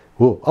भन्दाखेरि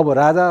हो, अब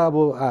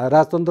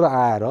राजतन्त्र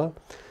आएर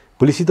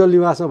भोलि शीतल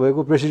निवासमा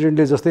भएको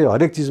प्रेसिडेन्टले जस्तै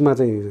हरेक चिजमा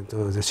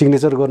चाहिँ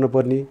सिग्नेचर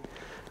गर्नुपर्ने,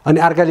 अनि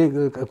अर्काले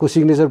को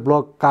सिग्नेचर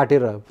ब्लक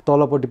काटेर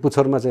तलपट्टि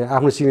पुच्छरमा चाहिँ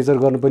आफ्नो सिग्नेचर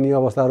गर्नुपर्ने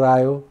अवस्थाहरू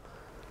आयो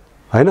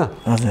हैन।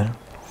 हजुर,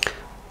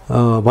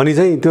 भनी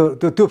चाहिँ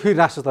त्यो फेरि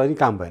राष्ट्र त नि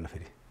काम भएन।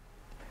 फेरि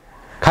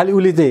खालि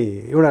उसले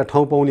चाहिँ एउटा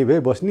ठाउँ पाउने भए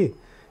बस्ने,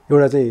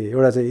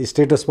 एउटा चाहिँ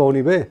स्टेटस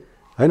पाउने भए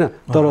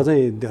हैन, तर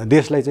चाहिँ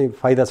देशलाई चाहिँ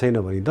फाइदा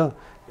छैन भने त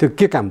त्यो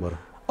के काम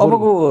गर्यो?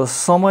 अबको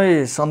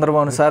समय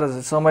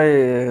सन्दर्भअनुसार समय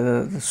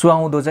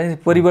सुहाउँदो चाहिँ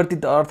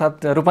परिवर्तित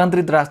अर्थात्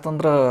रूपान्तरित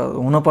राजतन्त्र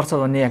हुनुपर्छ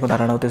भन्ने यहाँको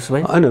धारणा हो त्यसो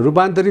भए? होइन,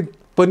 रूपान्तरित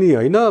पनि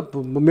होइन,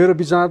 मेरो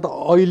विचारमा त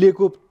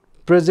अहिलेको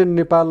प्रेजेन्ट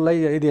नेपाललाई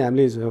यदि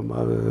हामीले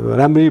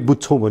राम्ररी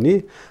बुझ्छौँ भने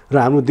र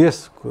हाम्रो देश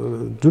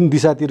जुन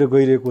दिशातिर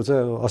गइरहेको छ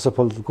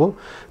असफलको,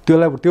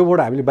 त्योबाट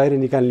हामीले बाहिर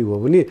निकाल्ने हो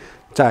भने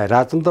चाहे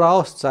राजतन्त्र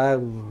आओस्, चाहे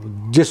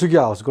जेसुकै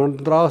आओस्,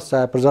 गणतन्त्र आओस्,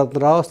 चाहे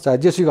प्रजातन्त्र आओस्, चाहे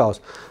जेसुकै आओस्,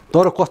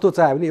 तर कस्तो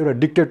चाह्यो भने एउटा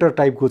डिक्टेटर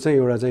टाइपको चाहिँ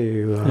एउटा चाहिँ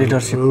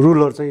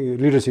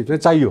लिडरसिप चाहिँ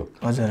चाहियो।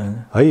 हजुर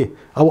है।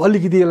 अब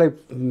अलिकति यसलाई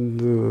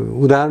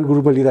उदाहरणको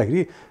रूपमा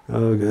लिँदाखेरि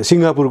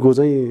सिङ्गापुरको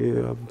चाहिँ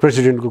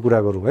प्रेसिडेन्टको कुरा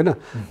गरौँ हैन,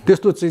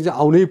 त्यस्तो चाहिँ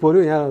आउनै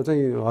पर्यो। यहाँ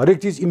चाहिँ हरेक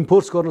चिज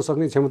इन्फोर्स गर्न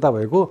सक्ने क्षमता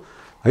भएको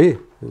है,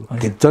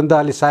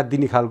 जनताले साथ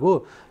दिने खालको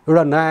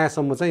एउटा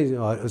नयाँसम्म चाहिँ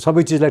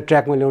सबै चिजलाई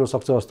ट्र्याकमा ल्याउन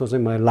सक्छ जस्तो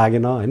चाहिँ मलाई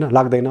लागेन हैन,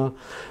 लाग्दैन।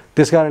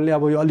 त्यसकारणले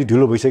अब यो अलि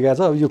ढिलो भइसकेको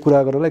छ यो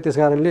कुरा गर्नलाई।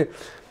 त्यसकारणले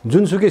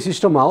जुनसुकै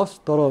सिस्टम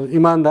आओस् तर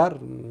इमान्दार,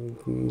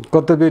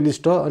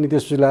 कर्तव्यनिष्ठ, अनि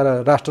त्यसपछि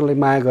राष्ट्रलाई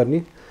माया गर्ने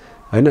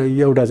हैन,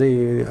 एउटा चाहिँ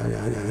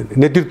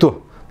नेतृत्व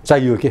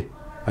चाहियो के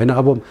होइन।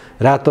 अब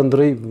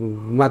राजतन्त्रै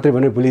मात्रै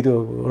भने भोलि त्यो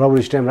रबर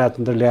स्ट्याम्प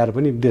राजतन्त्र ल्याएर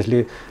पनि देशले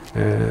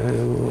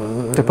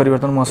त्यो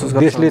परिवर्तन महसुस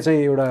गर्छ, देशले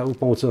चाहिँ एउटा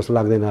पाउँछ जस्तो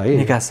लाग्दैन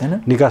है,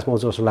 निकास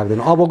पाउँछ जस्तो लाग्दैन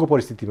अबको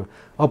परिस्थितिमा।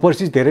 अब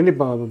परिस्थिति धेरै नै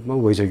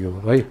भइसक्यो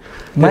है।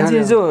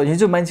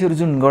 हिजो मान्छेहरू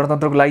जुन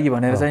गणतन्त्रको लागि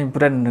भनेर चाहिँ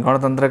पुरा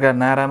गणतन्त्रका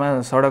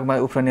नारामा सडकमा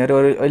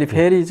उफ्रनेहरू अहिले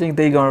फेरि चाहिँ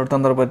त्यही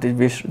गणतन्त्रप्रति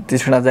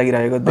तृष्णा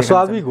जागिरहेको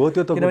स्वाभाविक हो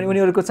त्यो त, किनभने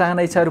उनीहरूको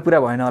चाहना इच्छाहरू पुरा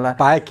भएन होला।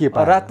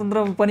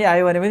 राजतन्त्र पनि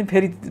आयो भने पनि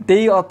फेरि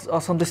त्यही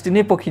असन्तुष्टि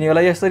नै पोखिने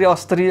होला। यसरी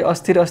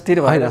अस्थिर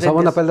होइन।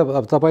 सबभन्दा पहिला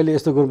त तपाईँले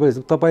यस्तो गर्नुपर्छ,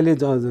 तपाईँले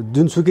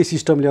जुनसुकै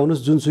सिस्टम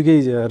ल्याउनुहोस्,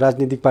 जुनसुकै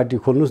राजनीतिक पार्टी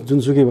खोल्नुहोस्,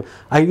 जुनसुकै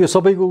यो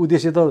सबैको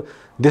उद्देश्य त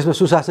देशमा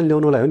सुशासन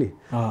ल्याउनुलाई हो नि,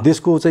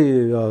 देशको चाहिँ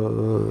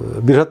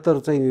बृहत्तर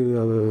चाहिँ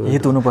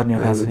हित हुनुपर्ने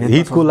हो,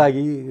 हितको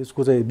लागि,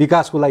 यसको चाहिँ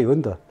विकासको लागि हो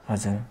नि त,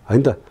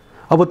 होइन त।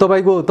 अब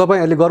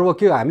तपाईँहरूले गर्व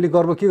के, हामीले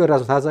गर्व के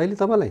गरिरहेको छ थाहा छ अहिले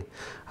तपाईँलाई?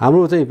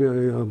 हाम्रो चाहिँ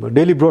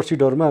डेली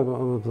ब्रोडसिटहरूमा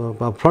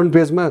फ्रन्ट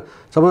पेजमा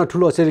सबभन्दा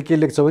ठुलो अक्षरले के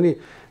लेख्छ भने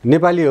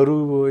नेपालीहरू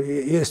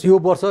यो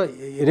वर्ष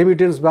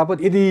रेमिटेन्स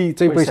बापत यदि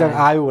चाहिँ पैसा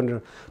आयो भनेर।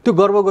 त्यो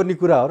गर्व गर्ने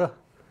कुरा हो र।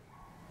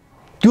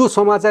 त्यो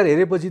समाचार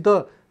हेरेपछि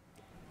त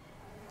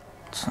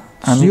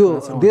यो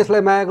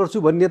देशलाई माया गर्छु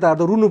भन्ने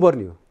नेताहरू त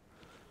रुनुपर्ने हो,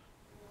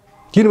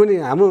 किनभने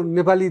हाम्रो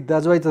नेपाली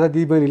दाजुभाइ तथा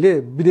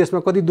दिदीबहिनीले विदेशमा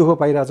कति दुःख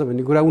पाइरहेछ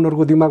भन्ने कुरा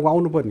उनीहरूको दिमागमा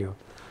आउनुपर्ने हो,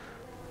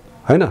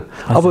 होइन।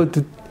 अब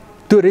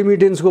त्यो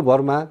रेमिटेन्सको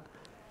भरमा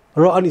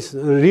र अनि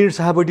ऋण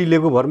सहायपट्टि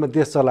लिएको भरमा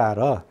देश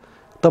चलाएर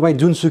तपाईँ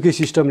जुनसुकै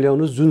सिस्टम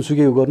ल्याउनुहोस्,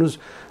 जुनसुकै गर्नुहोस्,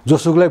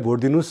 जोसुकैलाई भोट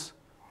दिनुहोस्,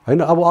 होइन।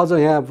 अब अझ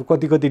यहाँ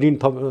कति ऋण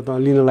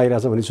लिन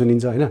लागिरहेछ भन्ने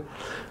सुनिन्छ, होइन।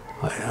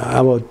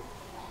 अब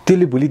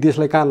त्यसले भोलि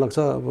देशलाई कहाँ लाग्छ?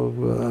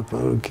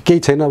 अब केही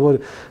छैन।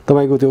 अब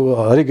तपाईँको त्यो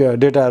हरेक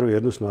डेटाहरू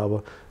हेर्नुहोस् न,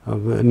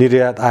 अब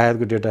निर्यात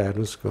आयातको डेटा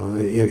हेर्नुहोस्,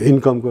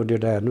 इन्कमको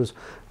डेटा हेर्नुहोस्,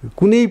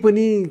 कुनै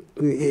पनि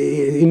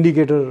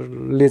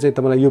इन्डिकेटरले चाहिँ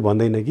तपाईँलाई यो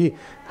भन्दैन कि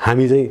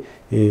हामी चाहिँ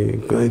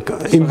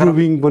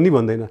इम्प्रुभिङ पनि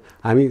भन्दैन,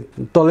 हामी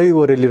तलै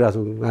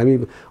ओरेलिरहेछौँ, हामी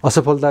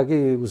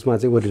असफलताकै उसमा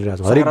चाहिँ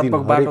ओरेलिरहेछौँ हरेक दिन,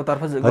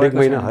 हरेक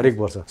महिना, हरेक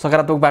वर्ष।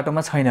 सकारात्मक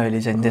बाटोमा छैन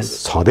अहिले चाहिँ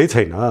देश, छँदै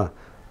छैन।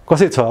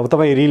 कसै छ? अब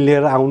तपाईँ ऋण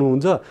लिएर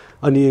आउनुहुन्छ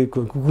अनि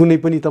कुनै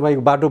पनि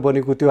तपाईँको बाटो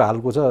बनेको त्यो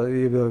हालको छ,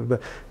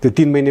 त्यो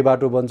 3 महिने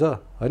बाटो बन्छ,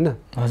 होइन।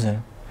 हजुर,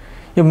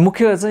 यो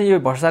मुख्य चाहिँ यो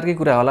भ्रष्टाचारकै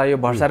कुरा होला। यो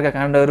भ्रष्टाचारका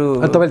काण्डहरू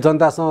तपाईँले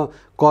जनतासँग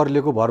कर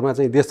लिएको भरमा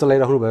चाहिँ देश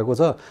चलाइराख्नु भएको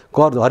छ।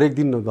 कर हरेक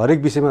दिन हरेक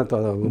विषयमा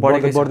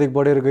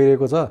बढेर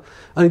गइरहेको छ।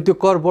 अनि त्यो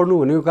कर बढ्नु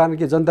भनेको कारण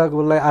के? जनताको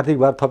लागि आर्थिक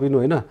भार थपिनु,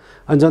 होइन।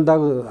 अनि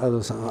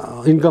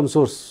जनताको इन्कम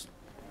सोर्स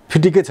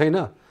फिटिकै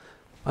छैन।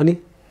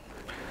 अनि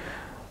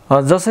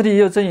जसरी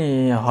यो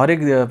चाहिँ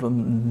हरेक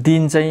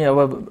दिन चाहिँ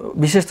अब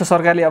विशेष त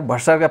सरकारले अब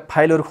भ्रष्टाचारका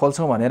फाइलहरू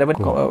खोल्छौँ भनेर पनि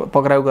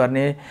पक्राउ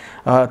गर्ने,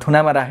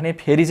 थुनामा राख्ने,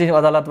 फेरि चाहिँ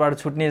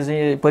अदालतबाट छुट्ने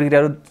चाहिँ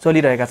प्रक्रियाहरू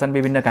चलिरहेका छन्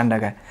विभिन्न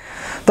काण्डका।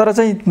 तर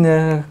चाहिँ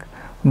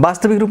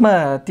वास्तविक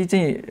रूपमा ती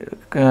चाहिँ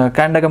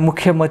काण्डका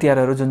मुख्य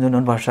मतियारहरू जुन जुन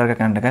हुन् भ्रष्टाचारका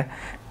काण्डका,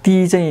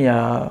 ती चाहिँ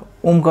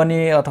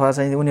उम्कने अथवा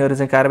चाहिँ उनीहरू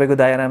चाहिँ कारबाहीको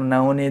दायरामा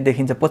नआउने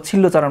देखिन्छ।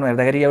 पछिल्लो चरणमा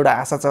हेर्दाखेरि एउटा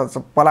आशा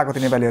पलाएको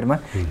थियो नेपालीहरूमा,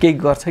 केही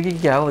गर्छ कि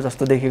क्या हो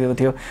जस्तो देखेको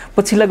थियो।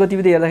 पछिल्ला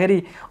गतिविधि हेर्दाखेरि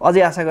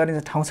अझै आशा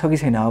गर्ने ठाउँ छ कि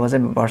छैन? अब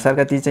चाहिँ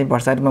भ्रष्टाचारका ती चाहिँ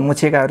भ्रष्टाचारमा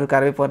मुछिएकाहरू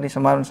कारबाही पर्ने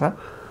सम्भावना छ?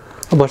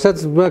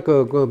 भ्रष्टाचारमा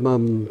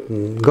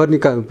गर्ने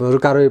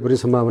कारबाही पर्ने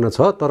सम्भावना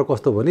छ, तर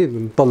कस्तो भने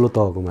तल्लो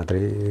तहको मात्रै,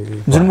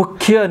 जुन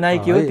मुख्य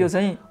नायक हो त्यो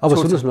चाहिँ। अब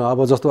सुन्नुहोस् न,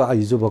 अब जस्तो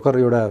हिजो भर्खर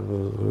एउटा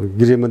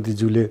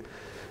गृहमन्त्रीज्यूले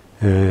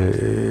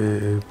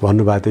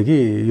भन्नुभएको थियो कि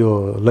यो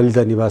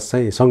ललिता निवास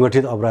चाहिँ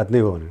सङ्गठित अपराध नै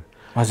हो भनेर।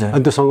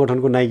 अनि त्यो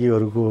सङ्गठनको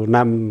नाइकीहरूको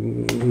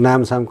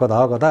नामसाम कता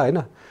हो कता, होइन।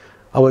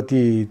 अब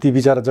ती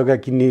बिचरा जग्गा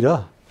किन्ने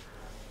र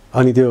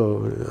अनि त्यो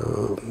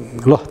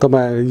ल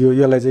तपाईँ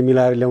यसलाई चाहिँ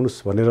मिलाएर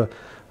ल्याउनुहोस् भनेर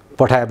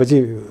पठाएपछि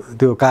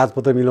त्यो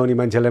कागजपत्र मिलाउने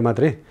मान्छेलाई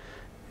मात्रै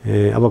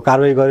अब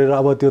कारबाही गरेर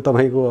अब त्यो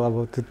तपाईँको अब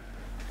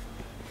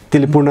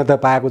त्यसले पूर्णता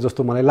पाएको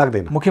जस्तो मलाई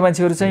लाग्दैन। मुख्य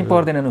मान्छेहरू चाहिँ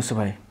पर्दैनन् उसो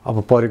भए?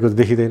 अब परेको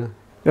देखिँदैन।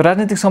 यो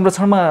राजनीतिक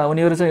संरक्षणमा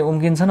उनीहरू चाहिँ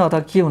उम्किन्छन् अथवा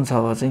के हुन्छ?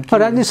 अब चाहिँ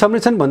राजनीतिक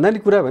संरक्षण भन्दा नि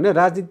कुरा भएन,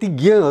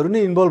 राजनीतिज्ञहरू नै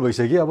इन्भल्भ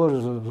भइसक्यो। अब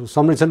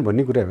संरक्षण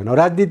भन्ने कुरा भएन,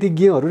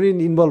 राजनीतिज्ञहरू नै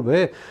इन्भल्भ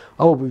भए।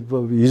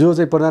 अब हिजो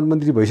चाहिँ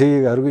प्रधानमन्त्री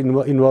भइसकेकाहरू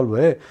इन्भल्भ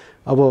भए,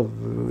 अब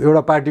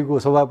एउटा पार्टीको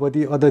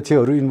सभापति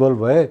अध्यक्षहरू इन्भल्भ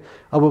भए।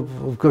 अब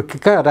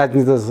कहाँ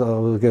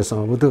राजनीति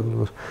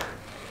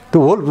त्यो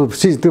होल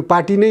त्यो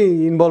पार्टी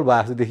नै इन्भल्भ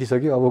भएको जस्तो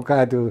देखिसक्यो। अब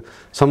कहाँ त्यो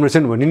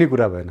संरक्षण भन्ने नै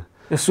कुरा भएन।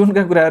 यो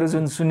सुनका कुराहरू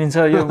जुन सुनिन्छ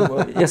यो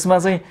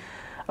यसमा चाहिँ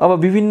अब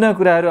विभिन्न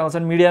कुराहरू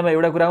आउँछन्। मिडियामा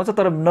एउटा कुरा आउँछ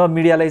तर न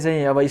मिडियालाई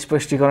चाहिँ अब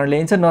स्पष्टीकरण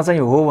ल्याइन्छ, न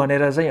चाहिँ हो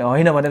भनेर चाहिँ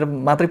होइन भनेर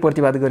मात्रै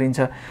प्रतिवाद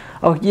गरिन्छ।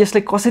 अब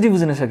यसलाई कसरी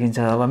बुझ्न सकिन्छ?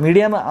 अब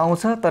मिडियामा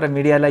आउँछ तर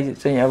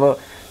मिडियालाई चाहिँ अब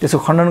त्यसको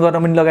खण्डन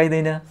गर्न पनि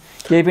लगाइँदैन,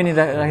 केही पनि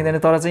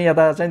राखिँदैन, तर चाहिँ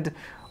यता चाहिँ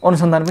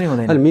अनुसन्धान पनि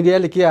हुँदैन।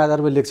 मिडियाले के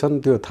आधारमा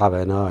लेख्छन् त्यो थाहा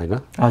भएन, होइन।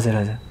 हजुर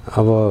हजुर।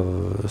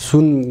 अब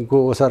सुनको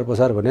ओसार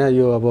पसार भने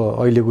यो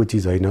अब अहिलेको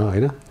चिज होइन,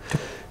 होइन।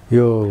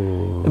 यो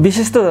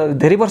विशेष त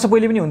धेरै वर्ष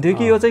पहिले पनि हुन्थ्यो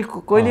कि यो चाहिँ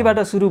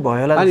कहिलेबाट सुरु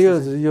भयो होला? अनि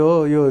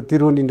यो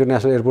त्रिभुवन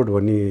इन्टरनेसनल एयरपोर्ट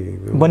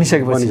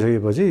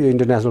बनिसकेपछि यो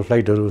इन्टरनेसनल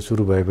फ्लाइटहरू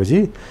सुरु भएपछि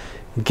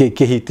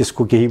केही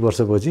त्यसको केही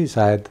वर्षपछि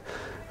सायद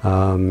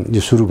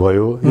यो सुरु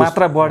भयो,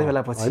 मात्रा बढ्यो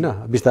होला पछि होइन,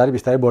 बिस्तारै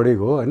बिस्तारै बढेको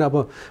हो होइन। अब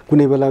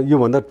कुनै बेला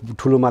योभन्दा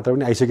ठुलो मात्रा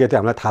पनि आइसकेको थियो,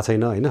 हामीलाई थाहा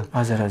छैन होइन।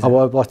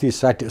 अब अस्ति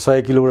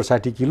 100 किलोबाट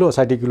 60 किलो,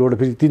 60 किलोबाट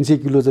फेरि 300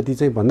 किलो जति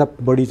चाहिँ भन्दा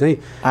बढी चाहिँ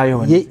आयो।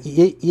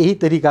 यही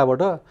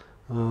तरिकाबाट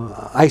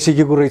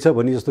आइसकेको रहेछ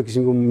भन्ने जस्तो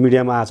किसिमको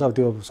मिडियामा आएको छ। अब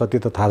त्यो सत्य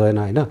त थाहा छैन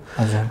होइन।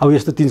 अब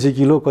यस्तो 300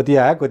 किलो कति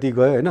आयो कति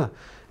गयो होइन,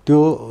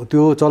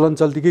 त्यो चलन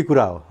चल्तीकै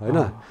कुरा हो होइन।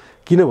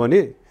 किनभने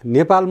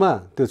नेपालमा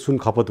त्यो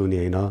सुन खपत हुने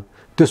होइन,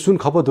 त्यो सुन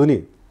खपत हुने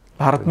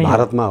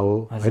भारतमा हो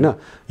होइन।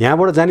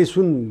 यहाँबाट जाने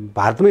सुन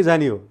भारतमै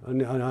जाने हो,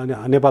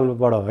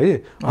 नेपालबाट है,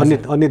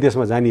 अन्य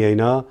देशमा जाने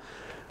होइन।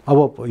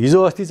 अब हिजो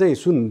अस्ति चाहिँ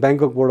सुन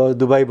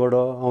ब्याङ्ककबाट दुबईबाट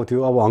आउँथ्यो,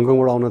 अब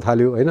हङकङबाट आउन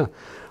थाल्यो होइन।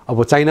 अब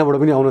चाइनाबाट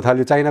पनि आउन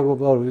थाल्यो, चाइनाको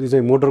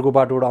चाहिँ मोटरको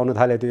बाटोबाट आउन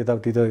थाल्यो त्यो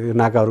यताउति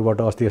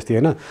नाकाहरूबाट अस्ति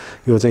होइन।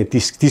 यो चाहिँ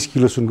 30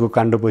 किलो सुनको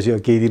काण्डपछि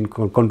केही दिन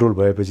कन्ट्रोल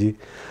भएपछि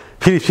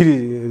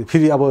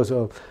फेरि अब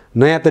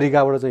नयाँ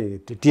तरिकाबाट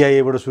चाहिँ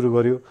TIA-बाट सुरु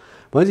गर्यो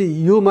भनेपछि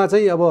योमा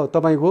चाहिँ अब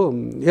तपाईँको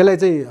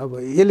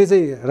यसले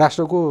चाहिँ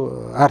राष्ट्रको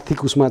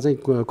आर्थिक उसमा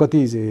चाहिँ कति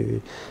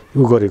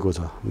उ गरेको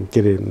छ, के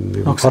अरे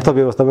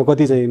अर्थव्यवस्थामा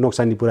कति चाहिँ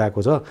नोक्सानी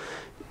पुर्याएको छ,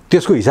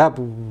 त्यसको हिसाब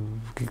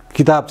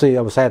किताब चाहिँ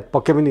अब सायद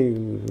पक्कै पनि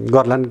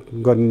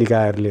गर्लान् गर्ने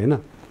निकायहरूले होइन।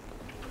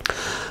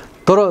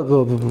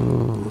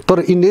 तर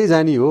इन्डिया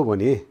जाने हो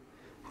भने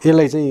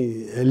यसलाई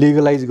चाहिँ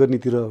लिगलाइज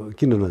गर्नेतिर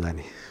किन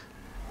नजाने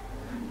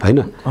होइन।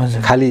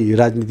 खालि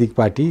राजनीतिक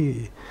पार्टी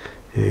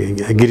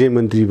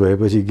गृहमन्त्री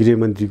भएपछि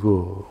गृहमन्त्रीको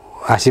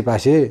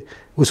आसेपासे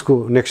उसको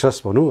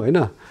नेक्सस भनौँ होइन।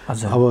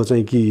 अब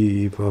चाहिँ कि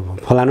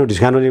फलानु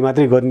ढिस्कानुले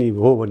मात्रै गर्ने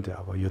हो भने चाहिँ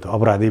अब यो त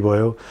अपराधी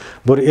भयो।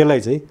 बरु यसलाई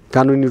चाहिँ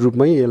कानुनी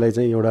रूपमै यसलाई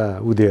चाहिँ एउटा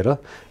उदिएर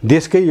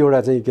देशकै एउटा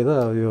चाहिँ के त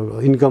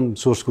यो इन्कम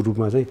सोर्सको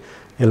रूपमा चाहिँ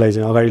यसलाई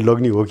चाहिँ अगाडि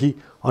लग्ने हो कि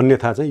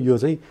अन्यथा चाहिँ यो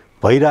चाहिँ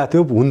भइरहेको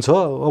थियो हुन्छ।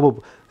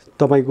 अब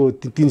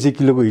तपाईँको 300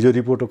 किलोको हिजो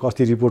रिपोर्ट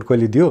कस्ति रिपोर्ट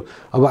कहिले दियो,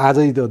 अब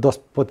आजै 10,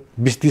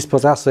 20, 30,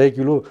 50, 100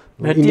 किलो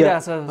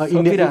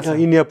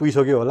इन्डिया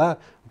पुगिसक्यो होला,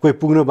 कोही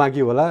पुग्न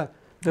बाँकी होला,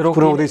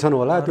 पुर्याउँदैछन्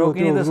होला,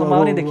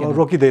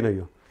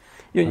 रोकिँदैन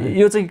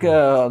यो चाहिँ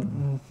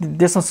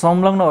देशमा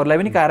संलग्नहरूलाई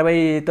पनि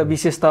कारबाही त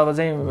विशेष त अब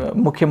चाहिँ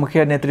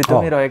मुख्य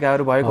नेतृत्वमै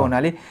रहेकाहरू भएको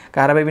हुनाले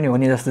कारबाही पनि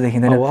हुने जस्तो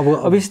देखिँदैन।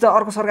 अब विशेष त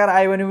अर्को सरकार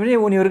आयो भने पनि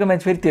उनीहरूका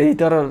मान्छे फेरि त्यही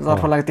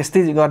तर्फ लागि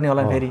त्यस्तै गर्ने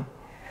होला फेरि,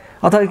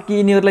 अथवा कि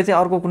यिनीहरूलाई चाहिँ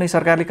अर्को कुनै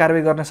सरकारले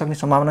कारबाही गर्न सक्ने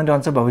सम्भावना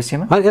रहन्छ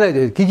भविष्यमा।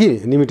 यसलाई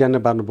के निमिट्यान्न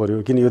पार्नु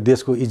पर्यो, किन यो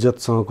देशको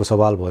इज्जतसँगको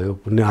सवाल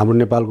भयो,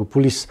 हाम्रो नेपालको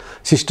पुलिस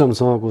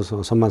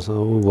सिस्टमसँगको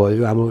समाजसँग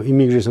भयो, हाम्रो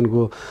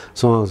इमिग्रेसनको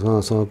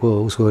सँगको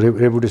उसको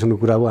रेपुटेसनको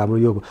कुरा हो, हाम्रो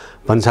यो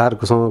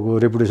भन्सारकोसँगको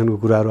रेपुटेसनको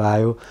कुराहरू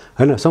आयो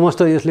होइन।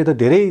 समस्त यसले त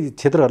धेरै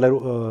क्षेत्रहरूलाई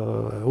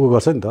उ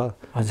गर्छ नि त,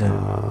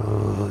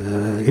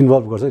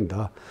 इन्भल्भ गर्छ नि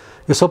त।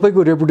 यो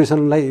सबैको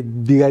रेपुटेसनलाई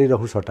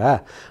बिगारिराख्नु सट्टा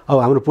अब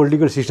हाम्रो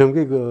पोलिटिकल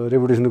सिस्टमकै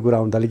रेपुटेसनको कुरा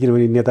आउनु थाल्यो,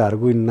 किनभने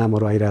नेताहरूको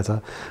नामहरू आइरहेछ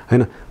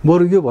होइन।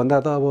 बरु यो भन्दा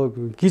त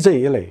अब कि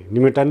चाहिँ यसलाई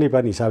निमेटान्नै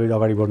पार्ने हिसाबले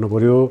अगाडि बढ्नु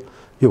पऱ्यो,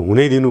 यो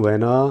हुनै दिनु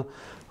भएन।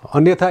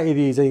 अन्यथा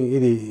यदि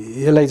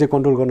यसलाई चाहिँ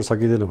कन्ट्रोल गर्न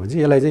सकिँदैन भने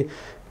चाहिँ यसलाई चाहिँ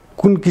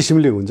कुन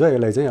किसिमले हुन्छ,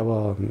 यसलाई चाहिँ अब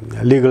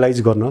लिगलाइज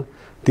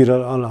गर्नतिर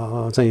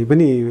चाहिँ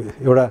पनि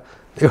एउटा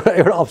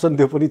अप्सन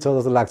त्यो पनि छ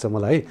जस्तो लाग्छ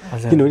मलाई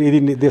है। किनभने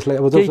यदि देशलाई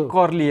अब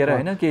कर लिएर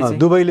होइन,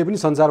 दुबईले पनि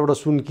संसारबाट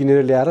सुन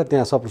किनेर ल्याएर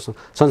त्यहाँ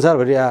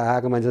संसारभरि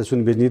आएको मान्छेलाई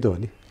सुन बेच्ने त हो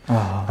नि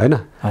होइन।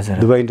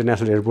 दुबई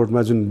इन्टरनेसनल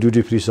एयरपोर्टमा जुन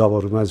ड्युटी फ्री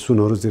सपहरूमा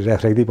सुनहरू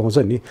राख्दै पाउँछ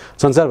नि,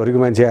 संसारभरिको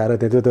मान्छे आएर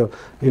त्यो त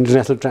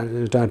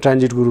इन्टरनेसनल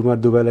ट्रान्जिटको रूपमा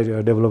दुबईलाई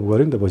डेभलप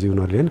गर्यो नि त पछि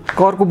उनीहरूले होइन।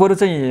 करको बरु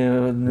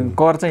चाहिँ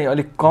कर चाहिँ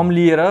अलिक कम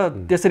लिएर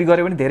त्यसरी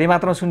गऱ्यो भने धेरै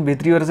मात्रामा सुन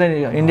भित्रिएर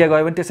चाहिँ इन्डिया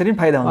गयो भने त्यसरी पनि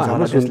फाइदा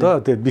हुन्छ। सुन त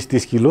त्यो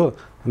 20-30 किलो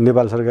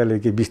नेपाल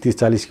सरकारले के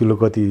 20-30-40 किलो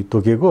कति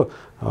तोकेको,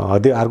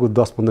 अर्को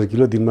 10-15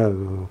 किलो दिनमा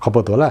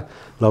खपत होला,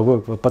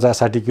 लगभग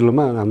 50-60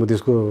 किलोमा हाम्रो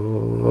देशको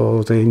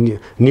चाहिँ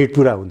निड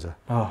पुरा हुन्छ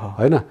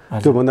होइन।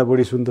 त्योभन्दा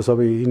बढी सुन त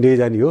सबै इन्डिया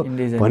जाने हो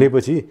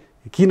भनेपछि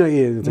किन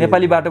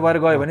नेपाली बाटो भएर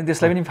गयो भने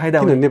त्यसलाई पनि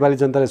फाइदा हुन्छ। नेपाली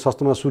जनताले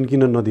सस्तोमा सुन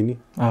किन नदिने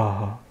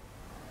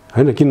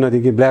होइन, किन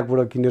नदिने, कि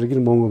ब्ल्याकबाट किनेर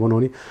किन महँगो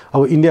बनाउने।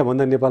 अब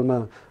इन्डियाभन्दा नेपालमा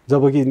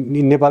जबकि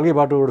नेपालकै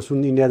बाटोबाट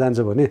सुन इन्डिया जान्छ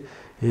भने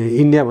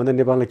इन्डियाभन्दा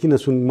नेपालमा किन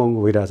सुन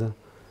महँगो भइरहेछ।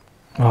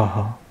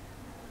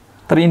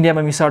 तर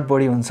इन्डियामा मिसआउट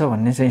बढी हुन्छ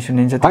भन्ने चाहिँ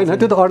सुनिन्छ होइन।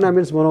 त्यो त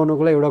अर्नामेन्ट्स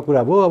बनाउनको लागि एउटा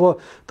कुरा भयो। अब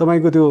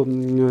तपाईँको त्यो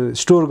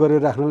स्टोर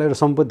गरेर राख्नलाई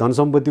एउटा धन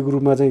सम्पत्तिको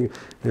रूपमा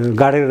चाहिँ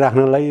गाडेर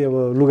राख्नलाई, अब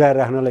लुगाएर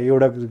राख्नलाई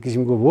एउटा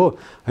किसिमको भयो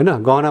होइन,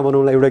 गहना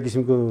बनाउनलाई एउटा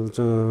किसिमको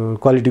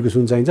क्वालिटीको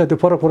सुन चाहिन्छ, त्यो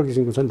फरक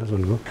किसिमको छ नि त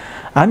सुनको।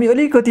 हामी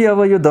अलिकति अब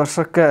यो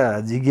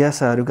दर्शकका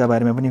जिज्ञासाहरूका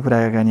बारेमा पनि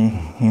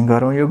कुराकानी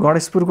गरौँ। यो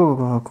गणेशपुरको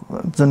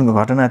जुन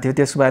घटना थियो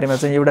त्यसको बारेमा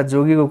चाहिँ एउटा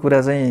जोगीको कुरा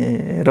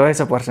चाहिँ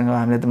रहेछ प्रसङ्ग,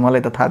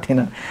 मलाई त थाहा थिएन,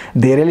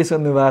 धेरैले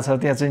सोध्नु भएको छ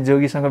त्यहाँ चाहिँ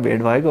जोगीसँग भेट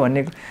भएको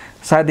भन्ने,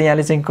 सायद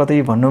यहाँले चाहिँ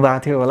कतै भन्नुभएको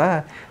थियो होला,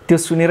 त्यो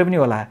सुनेर पनि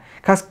होला।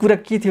 खास कुरा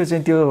के थियो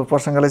चाहिँ त्यो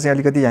प्रसङ्गलाई चाहिँ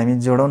अलिकति हामी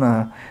जोडौँ न,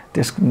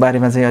 त्यस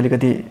बारेमा चाहिँ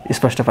अलिकति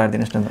स्पष्ट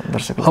पारिदिनुहोस् न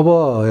दर्शकलाई। अब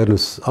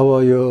हेर्नुहोस्, अब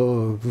यो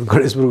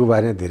गणेशपुरको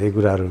बारेमा धेरै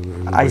कुराहरू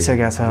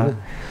आइसकेको छ,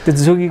 त्यो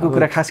जोगीको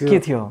कुरा खास के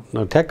थियो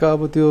ठ्याक्क?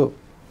 अब त्यो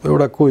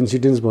एउटा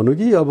कोइन्सिडेन्स भनौँ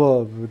कि अब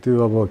त्यो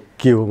अब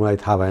के हो मलाई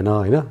थाहा भएन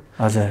होइन।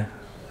 हजुर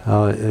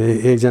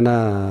एकजना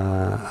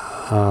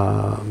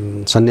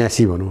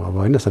सन्यासी भनौँ अब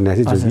होइन,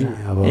 सन्यासी जोगी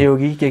अब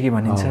योगी के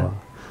भनिन्छ,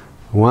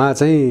 उहाँ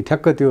चाहिँ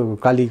ठ्याक्क त्यो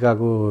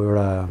कालिकाको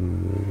एउटा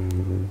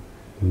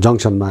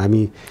जङ्सनमा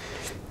हामी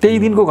त्यही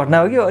दिनको घटना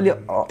हो कि अलि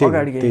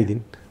अगाडि?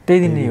 त्यही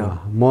दिन नै हो।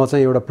 म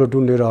चाहिँ एउटा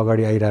प्लटुन लिएर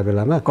अगाडि आइरहेको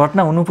बेलामा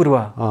घटना हुनु पूर्व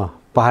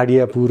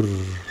पहाडियापुर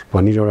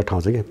भन्ने एउटा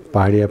ठाउँ छ क्या,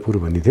 पहाडियापुर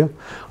भन्ने थियो।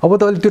 अब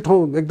त अहिले त्यो ठाउँ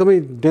एकदमै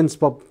डेन्स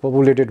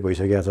पपुलेटेड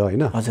भइसकेको छ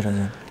होइन। हजुर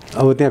हजुर।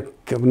 अब त्यहाँ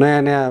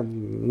नयाँ नयाँ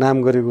नाम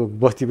गरेको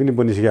बस्ती पनि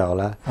बनिसक्यो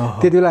होला।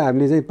 त्यति बेला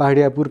हामीले चाहिँ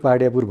पहाडियापुर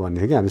भन्ने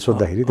थियो कि हामी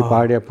सोद्धाखेरि, त्यो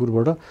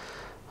पहाडियापुरबाट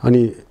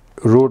अनि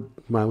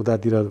रोडमा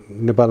उतातिर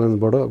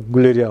नेपालगञ्जबाट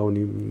गुलेरिया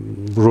आउने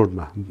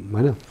रोडमा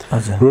होइन,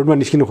 रोडमा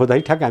निस्किनु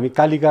खोज्दाखेरि ठ्याक्क हामी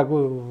कालिकाको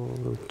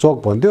चौक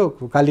भन्थ्यो।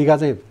 कालिका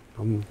चाहिँ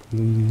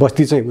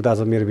बस्ती चाहिँ उता छ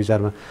मेरो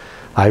विचारमा,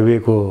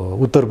 हाइवेको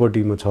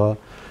उत्तरपट्टिमा छ,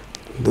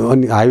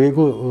 अनि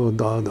हाइवेको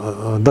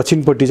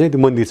दक्षिणपट्टि चाहिँ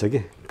त्यो मन्दिर छ कि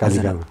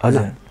कालिकामा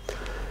होइन।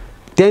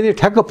 त्यहाँनिर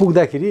ठ्याक्क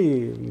पुग्दाखेरि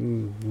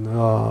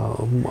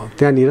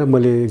त्यहाँनिर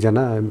मैले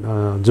एकजना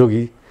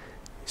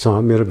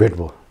जोगीसँग मेरो भेट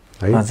भयो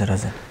है। हजुर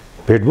हजुर।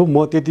 भेट भयो।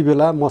 म त्यति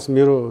बेला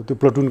मेरो त्यो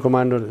प्लटुन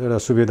कमान्डर एउटा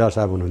सुबेदार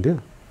साहब हुनुहुन्थ्यो,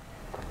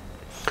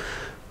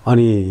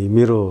 अनि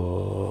मेरो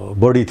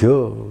बडी थियो,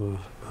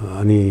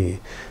 अनि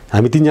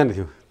हामी तिनजना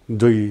थियौँ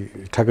जोगी,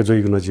 ठ्याक्क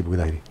जोगीको नजिक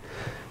पुग्दाखेरि।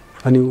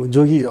 अनि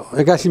जोगी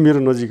एक्कासी मेरो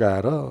नजिक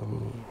आएर,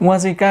 उहाँ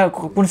चाहिँ कहाँ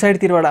कुन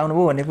साइडतिरबाट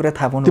आउनुभयो भन्ने कुरा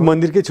थाहा पाउनु? त्यो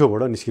मन्दिरकै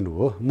छेउबाट निस्किनु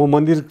हो। म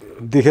मन्दिर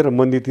देखेर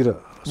मन्दिरतिर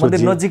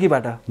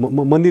नजिकैबाट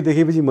मन्दिर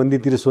देखेपछि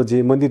मन्दिरतिर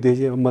सोचेँ, मन्दिर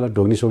देखेपछि मलाई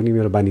ढोग्ने सोक्ने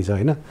मेरो बानी छ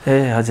होइन।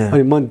 ए हजुर।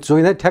 अनि म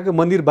जोगिँदा ठ्याक्क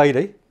मन्दिर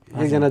बाहिरै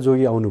एकजना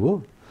जोगी आउनुभयो,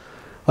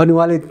 अनि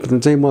उहाँले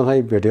चाहिँ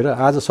मलाई भेटेर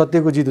आज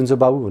सत्यको जित हुन्छ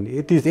बाबु भन्ने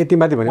यति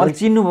माथि भने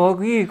चिन्नुभयो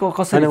कि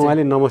कसरी?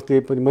 उहाँले नमस्ते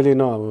पनि मैले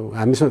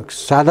हामीसँग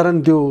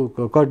साधारण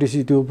त्यो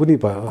कर्टेसी त्यो पनि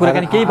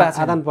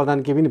आदान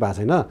प्रदान केही पनि भएको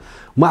छैन।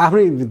 म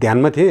आफ्नै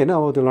ध्यानमा थिएँ होइन,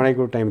 अब त्यो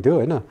लडाइँको टाइम थियो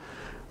होइन।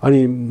 अनि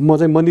म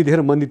चाहिँ मन्दिर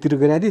देखेर मन्दिरतिर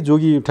गइरहेको थिएँ।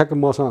 जोगी ठ्याक्क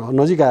मसँग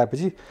नजिक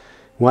आएपछि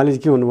उहाँले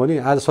के भन्नुभयो भने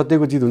आज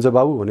सत्यको जित हुन्छ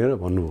बाबु भनेर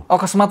भन्नुभयो।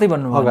 अकस्मातै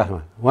भन्नुभयो?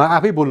 अकस्मात उहाँ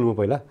आफै बोल्नुभयो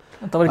पहिला।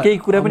 तपाईँले केही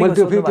कुरा पनि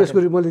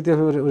मैले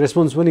त्यसको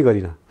रेस्पोन्स पनि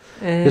गरिनँ।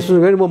 रेस्पोन्स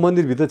गरेँ, म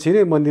मन्दिरभित्र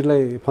छिरेँ,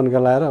 मन्दिरलाई फन्का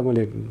लाएर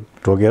मैले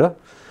ढोगेर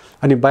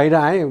अनि बाहिर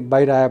आएँ।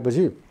 बाहिर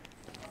आएपछि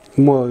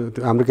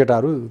हाम्रो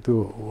केटाहरू त्यो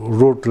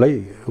रोडलाई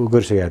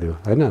गरिसकेको थियो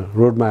होइन,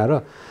 रोडमा आएर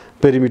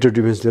पेरिमिटर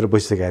डिफेन्स लिएर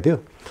बसिसकेको थियो।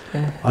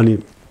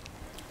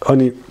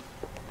 अनि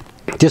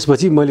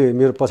त्यसपछि मैले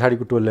मेरो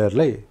पछाडिको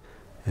टोलीहरूलाई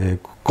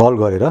कल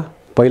गरेर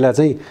पहिला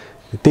चाहिँ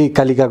त्यही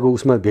कालिकाको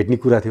उसमा भेट्ने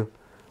कुरा थियो,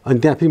 अनि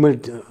त्यहाँ फेरि मैले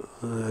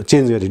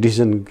चेन्ज गरेँ,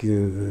 डिसिजन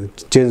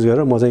चेन्ज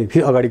गरेर म चाहिँ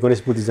फेरि अगाडि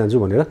गणेशपुरतिर जान्छु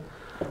भनेर।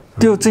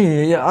 त्यो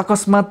चाहिँ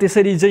अकस्मात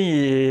त्यसरी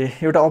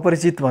चाहिँ एउटा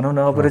अपरिचित भनौँ न,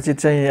 अपरिचित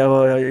चाहिँ अब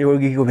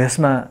योगीको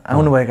भेषमा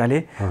आउनु भएकाले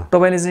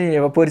तपाईँले चाहिँ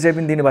अब परिचय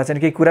पनि दिनुभएको छैन,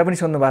 केही कुरा पनि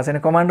सोध्नु भएको छैन,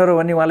 कमान्डर हो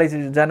भन्ने उहाँलाई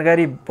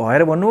जानकारी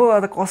भएर भन्नुभयो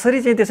अथवा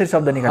कसरी चाहिँ त्यसरी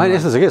शब्द निकाल्नु?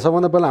 यस्तो छ कि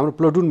सबभन्दा पहिला हाम्रो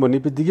प्लटुन भन्ने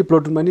बित्तिकै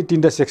प्लटुनमा नि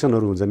 3टा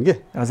सेक्सनहरू हुन्छन् कि।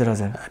 हजुर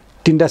हजुर।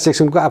 3टा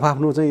सेक्सनको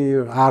आफ्नो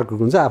चाहिँ आर्क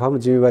हुन्छ, आफ्नो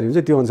जिम्मेवारी हुन्छ,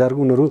 त्यो अनुसारको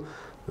उनीहरू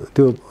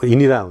त्यो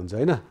हिँडिरहेको हुन्छ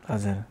होइन।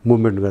 हजुर।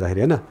 मुभमेन्ट गर्दाखेरि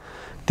होइन,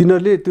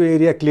 तिनीहरूले त्यो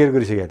एरिया क्लियर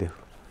गरिसकेको थियो।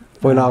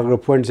 पहिला अग्लो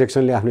पोइन्ट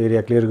सेक्सनले आफ्नो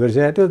एरिया क्लियर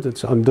गरिसकेको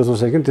थियो, अनि दोस्रो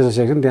सेक्सन तेस्रो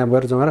सेक्सन त्यहाँ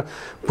गएर जमाएर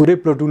पुरै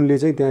प्लटुनले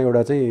चाहिँ त्यहाँ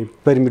एउटा चाहिँ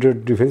पेरिमिटर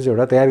डिफेन्स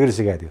एउटा तयार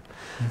गरिसकेको थियो।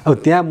 अब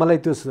त्यहाँ मलाई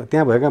त्यो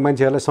त्यहाँ भएका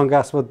मान्छेहरूलाई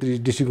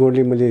शङ्कास्पद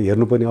दृष्टिकोणले मैले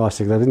हेर्नुपर्ने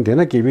आवश्यकता पनि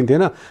थिएन, केही पनि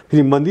थिएन।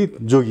 फेरि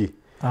मन्दिर जोगी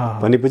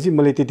भनेपछि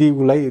मैले त्यति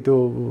उसलाई त्यो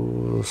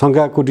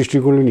शङ्काको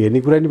दृष्टिकोणले हेर्ने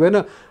कुरा नि भएन।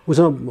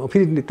 उसँग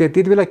फेरि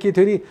त्यति बेला के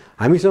थियो नि,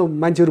 हामीसँग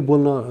मान्छेहरू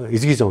बोल्न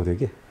हिचकिचाउँथ्यो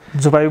कि,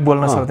 जुपाई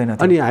बोल्न सक्दैन।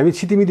 अनि हामी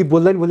छिटिमिति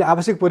बोल्दा नि बोले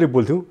आवश्यक परे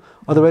बोल्थ्यौँ,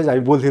 अदरवाइज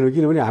हामी बोल्थेनौँ।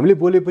 किनभने हामीले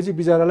बोलेपछि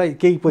बिचरालाई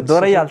केही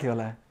डराइहाल्थ्यो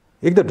होला,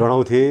 एकदम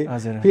डराउँथे।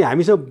 फेरि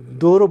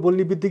हामीसँग दोहोरो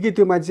बोल्ने बित्तिकै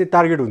त्यो मान्छे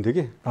टार्गेट हुन्थ्यो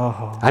कि,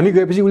 हामी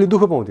गएपछि उसले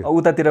दुःख पाउँथ्यो,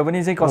 उतातिर पनि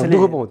चाहिँ कसैले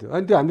दुःख पाउँथ्यो।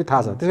 अनि त्यो हामीले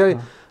थाहा छ, त्यस कारण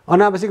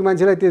अनावश्यक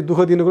मान्छेलाई त्यो दुःख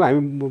दिनुको लागि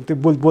हामी त्यो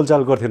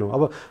बोलचाल गर्थेनौँ।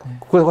 अब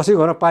कसैको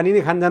घरमा पानी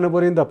नै खान जानु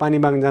पऱ्यो नि त, पानी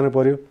माग्न जानु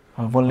पऱ्यो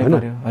होइन,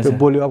 त्यो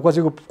बोल्यो। अब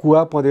कसैको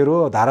कुवा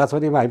पँधेरो धारा छ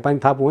नि, हामी पानी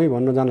थापौँ है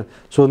भन्न जान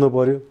सोध्नु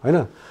पऱ्यो होइन।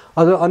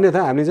 अझ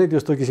अन्यथा हामीले चाहिँ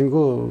त्यस्तो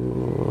किसिमको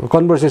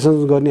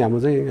कन्भर्सेसन गर्ने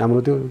हाम्रो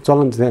त्यो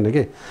चलन थिएन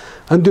कि।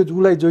 अनि त्यो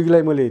उसलाई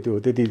जोगीलाई मैले त्यो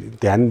त्यति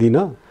ध्यान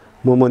दिनँ,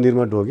 म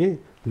मन्दिरमा ढोगेँ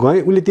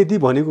गएँ, उसले त्यति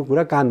भनेको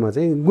कुरा कानमा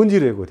चाहिँ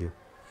गुन्जिरहेको थियो,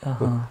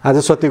 आज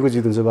सत्यको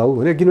जित हुन्छ बाबु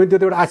भने। किनभने त्यो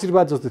त एउटा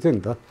आशीर्वाद जस्तो थियो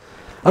नि त,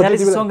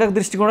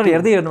 दृष्टिकोण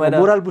हेर्दै हेर्नु भएन,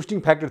 मोरल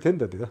बुस्टिङ फ्याक्टर थियो नि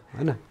त त्यो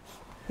होइन।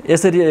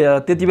 यसरी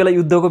त्यति बेला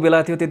युद्धको बेला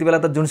थियो, त्यति बेला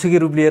त जुनसुकै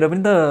रूप लिएर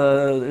पनि त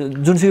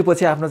जुनसुकै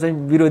पछि आफ्नो चाहिँ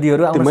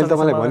विरोधीहरू आउन। मैले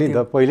तपाईँलाई भने नि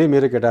त पहिल्यै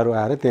मेरो केटाहरू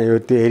आएर त्यहाँ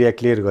त्यो एरिया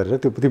क्लियर गरेर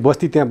त्यो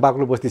बस्ती, त्यहाँ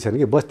बाक्लो बस्ती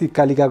छैन कि, बस्ती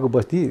कालिकाको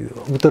बस्ती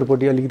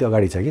उत्तरपट्टि अलिकति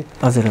अगाडि छ कि।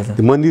 हजुर हजुर।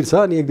 त्यो मन्दिर छ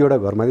अनि 1-2वटा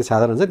घरमा चाहिँ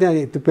साधारण छ, त्यहाँ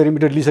त्यो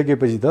पेरिमिटर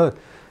लिइसकेपछि त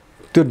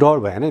त्यो डर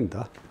भएन नि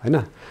त होइन।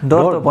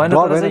 डर भएन,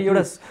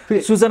 एउटा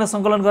सूचना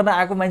सङ्कलन गर्न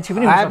आएको मान्छे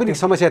पनि आए पनि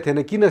समस्या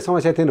थिएन। किन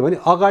समस्या थिएन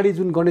भने अगाडि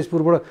जुन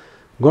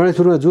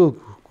गणेशपुरमा जो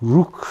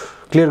रुख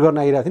क्लियर गर्न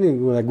आइरहेको थियो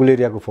नि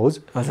गुलेरियाको फौज,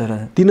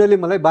 तिनीहरूले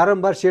मलाई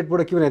बारम्बार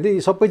सेटबाट के भनेको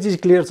थियो, सबै चिज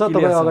क्लियर छ,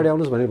 तपाईँ अगाडि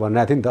आउनुहोस् भनेर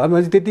भनिरहेको थियो नि त। अनि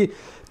मैले त्यति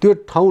त्यो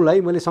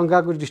ठाउँलाई मैले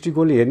शङ्काको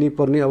दृष्टिकोणले हेर्ने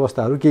पर्ने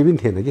अवस्थाहरू केही पनि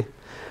थिएन कि।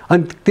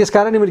 अनि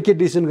त्यसकारण मैले के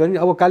डिसिसन गरेँ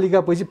अब कालिका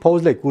पछि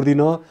फौजलाई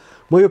कुर्दिनँ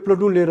म यो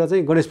प्लटुन लिएर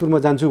चाहिँ गणेशपुरमा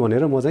जान्छु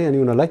भनेर म चाहिँ अनि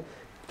उनीहरूलाई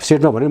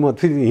सेटमा भनेर म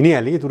फेरि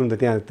हिँडिहालेँ कि तुरुन्त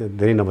त्यहाँ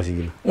धेरै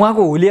नबसिकन।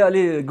 उहाँको हुलिया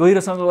अलि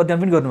गहिरोसँग अध्ययन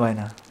पनि गर्नु भएन?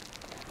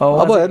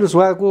 अब हेर्नुहोस्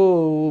उहाँको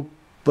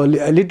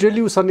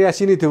लिटरली ऊ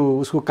सन्यासी नै थियो,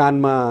 उसको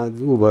कानमा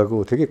ऊ भएको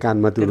थियो कि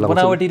कानमा त्यो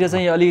बनावटी र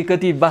चाहिँ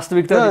अलिकति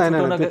वास्तविकता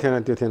त्यो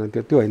थिएन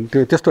त्यो होइन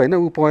त्यो त्यस्तो होइन।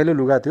 ऊ पहेँलो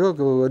लुगा थियो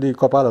अलि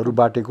कपालहरू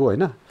बाटेको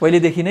होइन,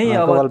 पहिलेदेखि नै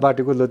कपाल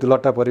बाटेको त्यो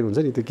लट्टा परेको हुन्छ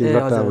नि त्यो के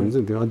लट्टा हुन्छ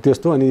नि त्यो अनि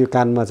त्यस्तो अनि यो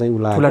कानमा चाहिँ ऊ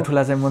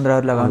ठुला चाहिँ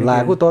मुन्द्राहरू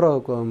लगाएको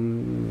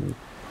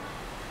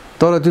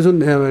तर त्यो जुन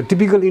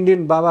टिपिकल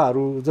इन्डियन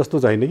बाबाहरू जस्तो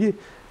छैन कि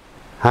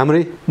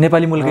हाम्रै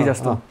नेपाली मुलकै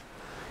जस्तो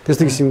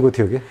त्यस्तो किसिमको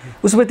थियो कि।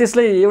 उसमा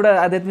त्यसलाई एउटा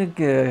आध्यात्मिक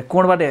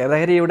कोणबाट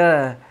हेर्दाखेरि एउटा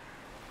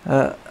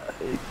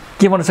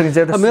के भन्न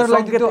सकिन्छ, मेरो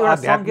लागि त्यो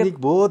आध्यात्मिक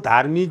भयो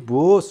धार्मिक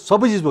भयो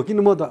सबै चिज भयो। किन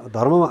म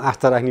धर्ममा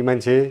आस्था राख्ने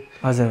मान्छे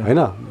होइन,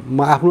 म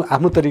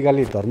आफ्नो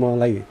तरिकाले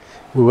धर्मलाई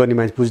उ गर्ने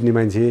मान्छे पुज्ने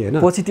मान्छे होइन।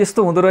 पछि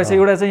त्यस्तो हुँदो रहेछ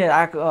एउटा चाहिँ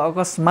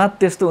अकस्मात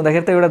त्यस्तो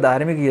हुँदाखेरि त एउटा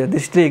धार्मिक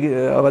दृष्टिले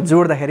अब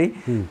जोड्दाखेरि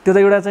त्यो त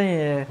एउटा चाहिँ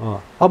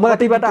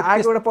कतिबाट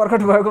आएको एउटा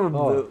प्रकट भएको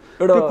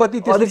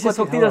एउटा अदृश्य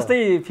शक्ति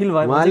जस्तै फिल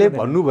भयो। उहाँले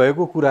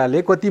भन्नुभएको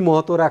कुराले कति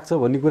महत्त्व राख्छ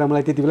भन्ने कुरा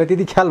मलाई त्यति बेला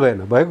त्यति ख्याल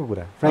भएन भएको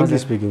कुरा फ्रेङ्कली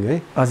स्पिकिङ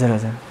है। हजुर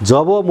हजुर।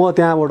 जब म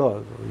त्यहाँबाट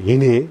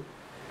हिँडेँ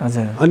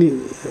हजुर अनि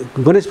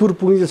गणेशपुर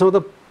पुगिन्जेसम्म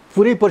त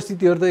पुरै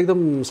परिस्थितिहरू त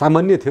एकदम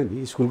सामान्य थियो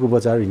नि। स्कुलको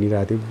बच्चाहरू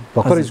हिँडिरहेको थियो,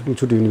 भर्खर स्कुल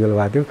छुट्टी हुने बेला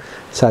भएको थियो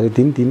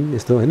 3:30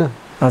 यस्तो होइन।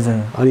 हजुर।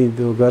 अनि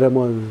त्यो गएर म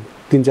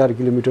 3-4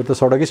 किलोमिटर त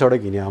सडकै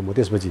हिँडेँ अब म।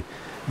 त्यसपछि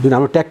जुन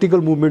हाम्रो ट्याक्टिकल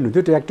मुभमेन्ट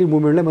हुन्थ्यो त्यो ट्याक्टिकल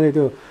मुभमेन्टलाई मैले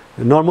त्यो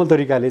नर्मल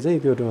तरिकाले चाहिँ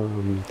त्यो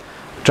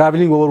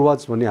ट्राभलिङ ओभर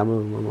वाच भन्ने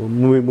हाम्रो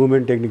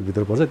मुभमेन्ट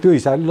टेक्निकभित्र पर्छ त्यो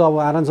हिसाबले ल अब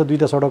आरामसँग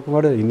 2टा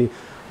सडकबाट हिँड्ने।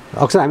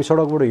 अक्सर हामी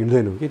सडकबाट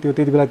हिँड्दैनौँ कि त्यो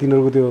त्यति बेला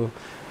तिनीहरूको त्यो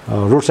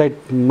रोड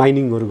साइड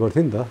माइनिङहरू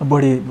गर्थ्यो नि त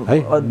बढी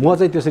है। म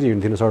चाहिँ त्यसरी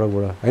हिँड्थिनँ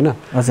सडकबाट होइन,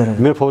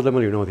 मेरो फौजलाई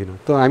मैले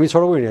हिँडाउँथिनँ। त हामी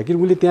सडकबाट हिँड्यौँ कि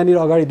उसले त्यहाँनिर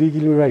अगाडि 2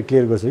 किलोमिटर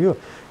क्लियर गरिसक्यो,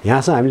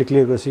 यहाँसम्म हामीले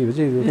क्लियर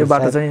गरिसकेपछि यो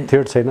बाटो चाहिँ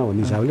थ्रेड छैन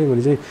भन्ने हिसाबले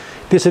मैले चाहिँ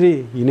त्यसरी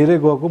हिँडेरै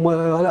गएको। म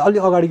अलि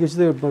अगाडिको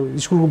चाहिँ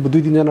स्कुलको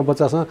 2-3जना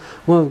बच्चासँग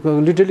म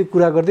लिटरली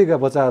कुरा गर्दै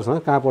गएँ बच्चाहरूसँग,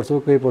 कहाँ पढ्छौ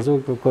के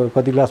पढ्छौ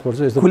कति क्लास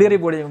पढ्छौ यस्तो खुलेरै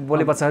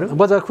बोले बच्चाहरू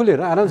खुलेर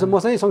आरामसँग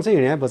मसँगै सँगसँगै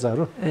हिँडेँ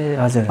बच्चाहरू। ए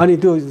हजुर। अनि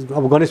त्यो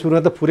अब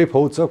गणेशपुरमा त पुरै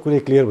फौज छ, कुरै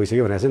क्लियर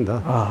भइसक्यो भनेको छ नि त।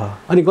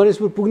 अनि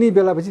गणेशपुर पुग्ने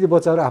बेलापछि त्यो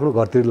बच्चाहरू आफ्नो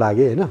घरतिर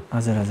लागे होइन।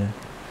 हजुर हजुर।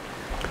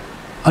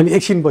 अनि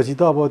एकछिनपछि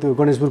त अब त्यो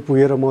गणेशपुर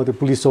पुगेर म त्यो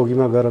पुलिस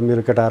चौकीमा गएर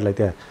मेरो केटाहरूलाई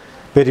त्यहाँ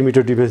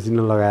पेरिमिटर डिफेन्स दिन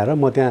लगाएर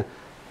म त्यहाँ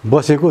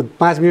बसेको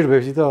 5 मिनट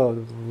भएपछि त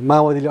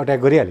माओवादीले अट्याक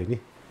गरिहाल्यो नि।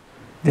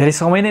 धेरै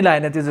समय नै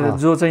लागेन त्यो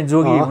जो चाहिँ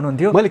जोगी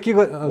हुनुहुन्थ्यो मैले के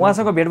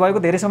उहाँसँग भेट भएको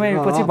धेरै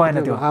समयपछि भएन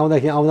त्यो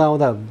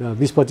आउँदा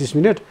 20-25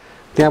 मिनट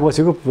त्यहाँ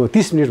बसेको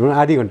 30 मिनट भनौँ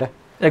आधी घन्टा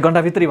 1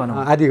 घन्टाभित्रै भनौँ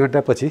आधी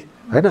घन्टापछि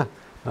होइन।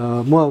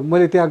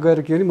 मैले त्यहाँ गएर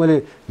के भने मैले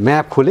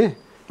म्याप खोलेँ,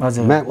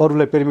 म्याप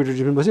अरूलाई पेरिमिटर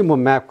डिफेन्स बसेँ, म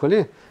म्याप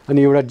खोलेँ अनि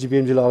एउटा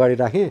जिपिएमजीलाई अगाडि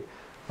राखेँ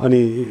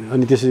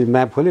अनि त्यसरी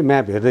म्याप खोलेँ।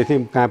 म्याप हेर्दै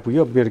थिएँ कहाँ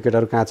पुग्यो मेरो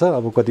केटाहरू कहाँ छ,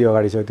 अब कति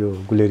अगाडि छ त्यो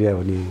गुलेरिया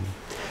भन्ने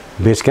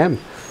बेस क्याम्प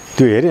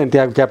त्यो हेरेँ। अनि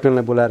त्यहाँको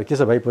क्याप्टनलाई बोलाएर के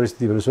छ भाइ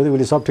परिस्थिति भनेर सोधेँ।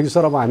 उसले सब ठिक छ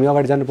सर अब हामी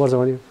अगाडि जानुपर्छ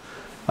भन्यो।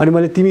 अनि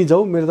मैले तिमी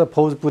जाऊ मेरो त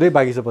फौज पुरै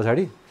बाँकी छ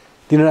पछाडि,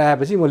 तिनीहरू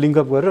आएपछि म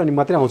लिङ्कअप गरेर अनि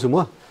मात्रै आउँछु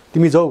म,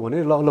 तिमी जाऊ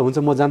भने ल ल हुन्छ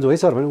म जान्छु है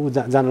सर भने ऊ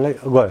जानलाई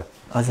गयो।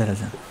 हजुर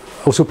हजुर।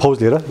 उसको फौज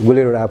लिएर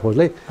गुलेर आएको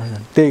फौजलाई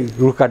त्यही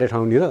रुख काटे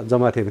ठाउँनिर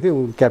जम्मा थिएको थियो।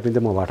 ऊ क्याप्टेन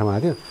चाहिँ म भाटामा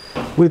आएको थियो,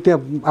 उसले त्यहाँ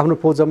आफ्नो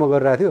फौज जम्मा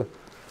गरिरहेको थियो।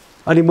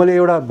 अनि मैले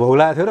एउटा भोग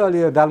लगाएको थियो र अलि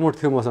दालमोट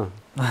थियो मसँग,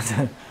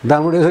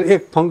 दालमोट यसो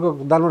एक फङ्को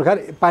दालमोट खाएर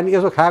पानी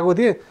यसो खाएको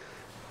थिएँ।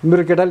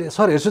 मेरो केटाले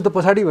सर हेर्छु त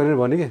पछाडि भनेर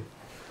भने कि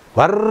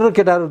भर्र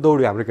केटाहरू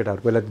दौड्यो हाम्रो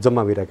केटाहरू पहिला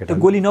जम्मा भइरहेको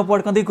केटाहरू गोली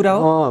नपड्कँदै कुरा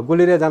हो।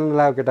 गोलीरिया जान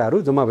लागेको केटाहरू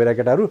जम्मा भइरहेको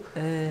केटाहरू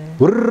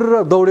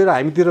हुर्र दौडेर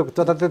हामीतिर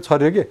जताततै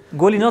छर्यो कि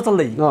गोली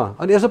नचल्दै।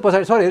 अनि यसो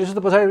पछाडि सर हेर्छु त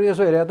पछाडि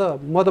यसो हेरेर त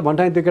म त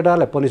भन्ठाएँ त्यो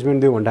केटाहरूलाई पनिसमेन्ट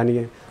दियो भन्ठाने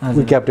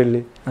ऊ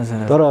क्याप्टेनले।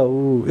 तर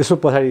ऊ यसो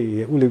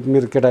पछाडि उसले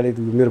मेरो केटाले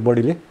मेरो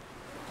बडीले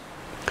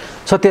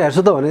सत्य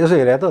हेर्छु त भने यसो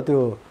हेरेर त त्यो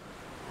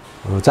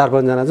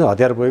 4-5 जना चाहिँ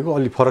हतियार बोकेको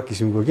अलि फरक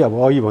किसिमको कि अब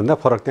अघि भन्दा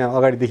फरक त्यहाँ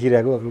अगाडि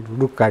देखिरहेको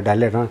रुख काट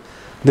ढालेर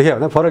देख्यो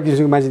भन्दा फरक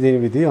किसिमको मान्छे देख्ने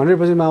बित्तिकै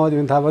 100% माओवादी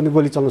भने थाहा भयो भने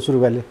गोली चल्न सुरु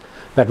गरे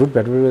भ्याटभुट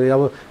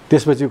अब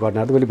त्यसपछि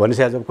घटनाहरू त मैले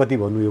भनिसकेको छु कति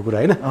भन्नु यो कुरा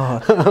होइन।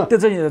 त्यो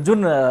चाहिँ जुन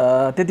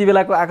त्यति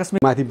बेलाको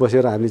आकस्मिक माथि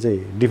बसेर हामीले चाहिँ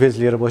डिफेन्स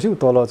लिएर बस्यौँ,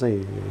 तल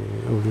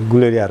चाहिँ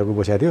गुलेरियाहरूको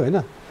बसेको थियो होइन।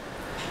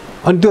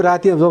 अनि त्यो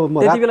राति जब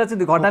त्यति बेला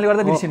चाहिँ घटनाले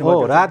गर्दा बिर्सिनु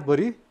हो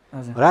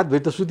रातभरि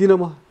त सुतिनँ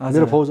म,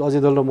 मेरो फौज अजय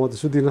दल र म त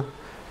सुतिनँ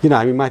किन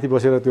हामी माथि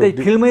बसेर त्यो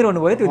फिल्ममै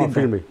रहनुभयो त्यो दिन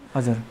फिल्ममै।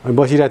 हजुर। अनि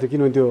बसिरहेको थियो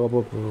किनभने त्यो अब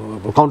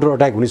काउन्टर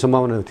अट्याक हुने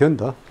सम्भावना थियो नि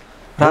त,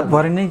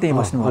 रातभरि नै त्यहीँ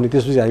बस्नु। अनि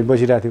त्यसपछि हामी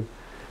बसिरहेको थियौँ।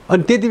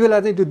 अनि त्यति बेला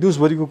चाहिँ त्यो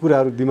दिउँसभरिको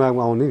कुराहरू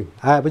दिमागमा आउने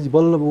आएपछि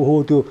बल्ल ओहो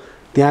त्यो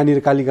त्यहाँनिर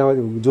कालिकामा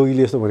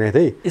जोगीले यस्तो भनेको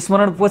थिएँ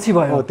स्मरण पछि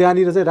भयो।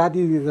 त्यहाँनिर चाहिँ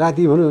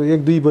राति भनौँ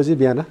 1-2 बजे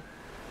बिहान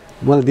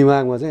मलाई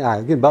दिमागमा चाहिँ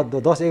आयो कि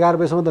 10-11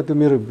 बजीसम्म त त्यो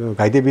मेरो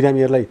घाइते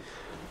बिरामीहरूलाई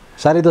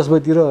 10:30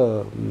 बजीतिर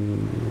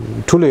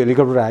ठुलो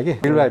हेलिकप्टर आयो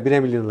कि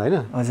बिरामी लिनलाई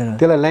होइन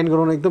त्यसलाई ल्यान्ड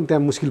गराउन एकदम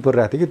त्यहाँ मुस्किल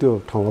परिरहेको थियो कि त्यो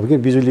ठाउँ अब किन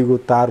बिजुलीको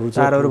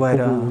तारहरू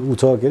भएर उ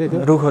छ के अरे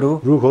त्यो रुखहरू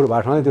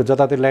भएको ठाउँमा त्यो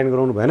जतातिर ल्यान्ड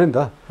गराउनु भएन नि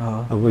त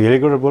अब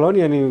हेलिकप्टर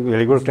बोलाउने अनि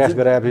हेलिकप्टर क्रास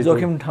गराएपछि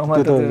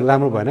त्यो त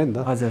राम्रो भएन नि त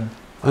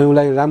अनि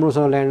उसलाई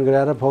राम्रोसँग ल्यान्ड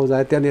गराएर फौज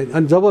आयो त्यहाँदेखि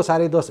अनि जब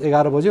 10:30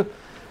 11 बज्यो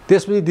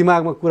त्यसपछि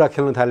दिमागमा कुरा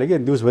खेल्न थाल्यो कि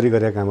दिउँसभरि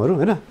गरेका कामहरू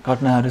होइन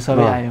घटनाहरू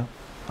सबै आयो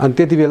अनि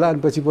त्यति बेला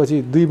अनि पछि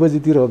 2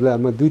 बजीतिर होला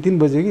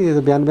 2-3 बजे कि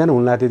बिहान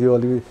हुन लाग्थ्यो त्यो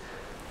अलिकति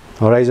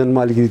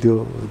हराइजनमा अलिकति त्यो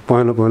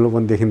पहेँलो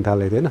पनि देखिन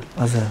थाल्यो होइन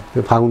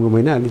त्यो फागुनको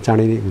महिना अनि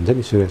चाँडै नै हुन्छ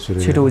नि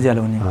सूर्य छिटो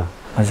उज्यालो हुने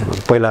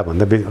पहिला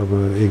भन्दा अब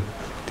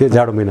त्यो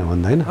जाडो महिना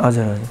भन्दा होइन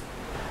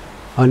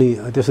अनि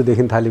त्यसो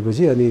देखिन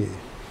थालेपछि अनि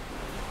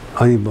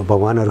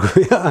भगवान्हरूको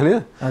होइन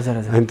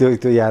अनि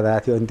त्यो याद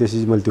आएको थियो अनि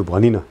त्यसपछि मैले त्यो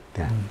भनिनँ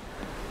त्यहाँ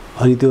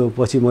अनि त्यो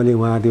पछि मैले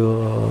उहाँ त्यो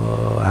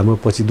हाम्रो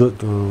पछि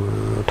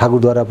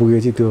ठाकुरद्वारा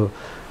पुगेपछि त्यो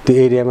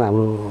एरियामा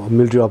हाम्रो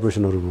मिलिट्री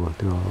अपरेसनहरू भयो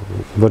त्यो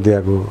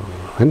बर्दियाको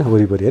होइन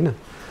वरिपरि होइन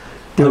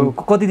त्यो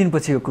कति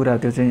दिनपछिको कुरा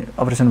त्यो चाहिँ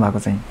अपरेसन भएको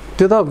चाहिँ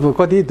त्यो त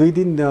कति 2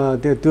 दिन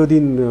त्यो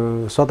दिन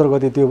 17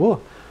 गते त्यो भयो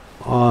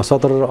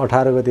 17 र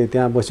 18 गते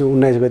त्यहाँ बस्यो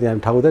 19 गते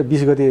हामी ठाकुरद्वारा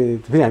 20 गते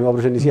फेरि हामी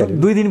अपरेसन निस्किहाल्यो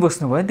 2 दिन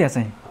बस्नुभयो त्यहाँ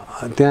चाहिँ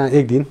त्यहाँ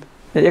 1 दिन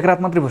एक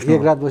रात मात्रै बस्यो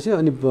एक रात बस्यो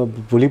अनि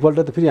भोलिपल्ट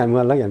त फेरि हामी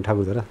लागि हामी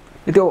ठाकुरद्वारा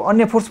त्यो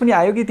अन्य फोर्स पनि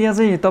आयो कि त्यहाँ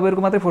चाहिँ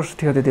तपाईँहरूको मात्रै फोर्स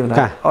थियो त्यति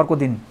बेला अर्को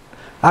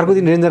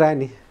दिन रेन्जर आयो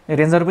नि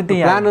रेन्जर पनि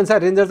त्यही प्लान अनुसार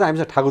रेन्जर चाहिँ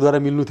हामीसँग ठाकुरद्वारा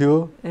मिल्नु थियो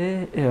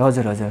ए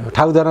हजुर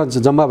ठाकुरद्वारा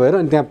जम्मा भएर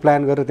अनि त्यहाँ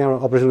प्लान गरेर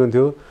त्यहाँबाट अपरेसन गर्नु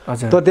थियो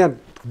तर त्यहाँ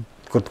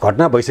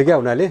घटना भइसक्यो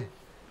हुनाले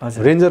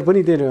रेन्जर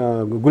पनि त्यो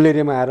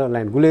गुलेरियामा आएर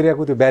लाइन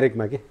गुलेरियाको त्यो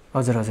ब्यारेकमा के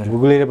हजुर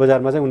गुलेरिया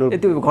बजारमा चाहिँ उनीहरू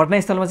त्यो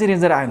घटनास्थलमा चाहिँ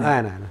रेन्जर आएन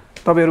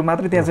तपाईँहरू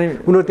मात्रै त्यहाँ चाहिँ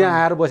उनीहरू त्यहाँ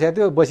आएर बसेको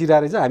थियो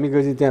बसिरहेको रहेछ हामी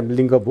गएपछि त्यहाँ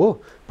लिङ्कअप हो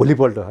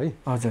भोलिपल्ट है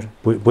हजुर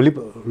भोलि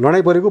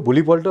लडाइँ परेको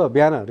भोलिपल्ट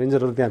बिहान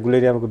रेन्जरहरू त्यहाँ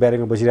गुलेरियाको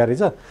ब्यारेकमा बसिरहेको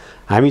रहेछ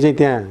हामी चाहिँ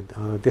त्यहाँ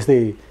त्यस्तै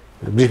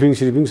ब्रिफिङ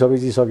सबै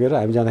चिज सकेर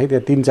हामी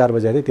जाँदाखेरि त्यहाँ 3-4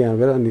 बजी थियो त्यहाँ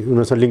गएर अनि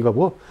उनीहरूसँग लिङ्कअप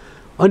हो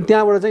अनि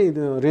त्यहाँबाट चाहिँ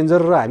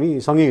रेन्जर र हामी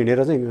सँगै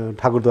हिँडेर चाहिँ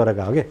ठाकुरद्वारा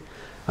गयो क्या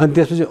अनि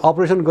त्यसपछि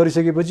अपरेसन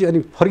गरिसकेपछि अनि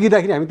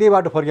फर्किँदाखेरि हामी त्यही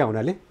बाटो फर्किया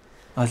हुनाले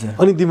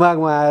अनि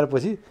दिमागमा आएर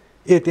पछि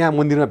त्यहाँ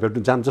मन्दिरमा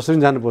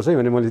जसरी जानुपर्छ है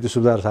भने मैले त्यो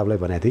सुब्दार साहबलाई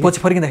भनेको थिएँ पछि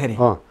फर्किँदाखेरि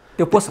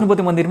त्यो पस्नुभयो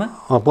त्यो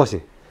मन्दिरमा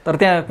पसेँ तर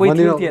त्यहाँ कोही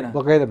थिएन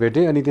बकाइदा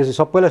भेटेँ अनि त्यसपछि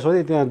सबैलाई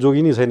सोधेँ त्यहाँ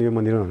जोगी नै छैन यो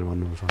मन्दिरमा भनेर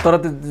भन्नुहुन्छ तर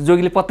त्यो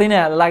जोगीले पत्तै नै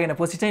लागेन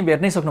पछि चाहिँ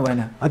भेट्नै सक्नु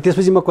भएन अनि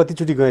त्यसपछि म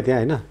कतिचोटि गएँ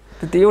त्यहाँ होइन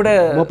त्यो एउटा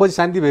म पछि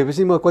शान्ति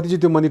भएपछि म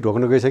कतिचोटि त्यो मन्दिर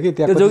ढोक्न गइसकेँ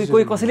त्यहाँ जोगी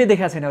कोही कसैले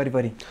देखाएको छैन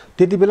वरिपरि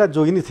त्यति बेला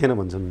जोगी नै थिएन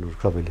भन्छन्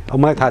सबैले अब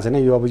मलाई थाहा छैन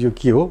यो अब यो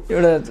के हो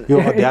यो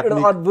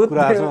अद्भुत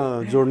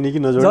कुरासँग जोड्ने कि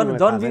नजोड्ने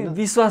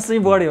जनविश्वास चाहिँ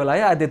बढ्यो होला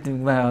है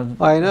आध्यात्मिकमा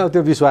होइन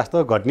त्यो विश्वास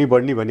त घट्ने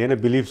बढ्ने भन्ने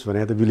होइन बिलिफ्स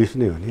भने त बिलिफ्स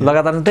नै हो नि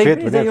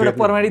लगातार एउटा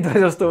प्रमाणित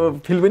भयो जस्तो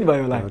फिल पनि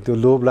भयो होला त्यो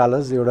लोभ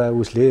लालच एउटा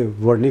उसले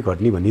बढ्ने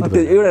घट्ने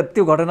भन्ने एउटा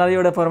त्यो घटनाले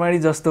एउटा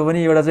प्रमाणित जस्तो पनि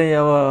एउटा चाहिँ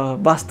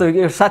अब वास्तविक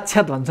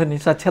साक्षात भन्छ नि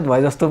साक्षात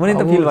भयो जस्तो पनि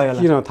त फिल भयो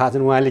किन थाहा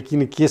छैन उहाँले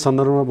किन के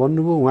सन्दर्भमा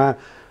भन्नुभयो उहाँ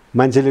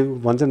मान्छेले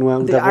भन्छन् उहाँ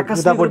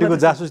उतापट्टिको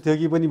जासुस थियो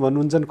कि पनि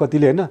भन्नुहुन्छन्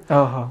कतिले होइन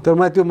तर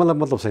मलाई त्यो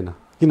मतलब छैन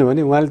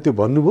किनभने उहाँले त्यो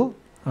भन्नुभयो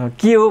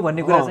के हो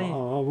भन्ने कुरा चाहिँ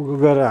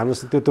गएर हाम्रो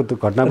त्यो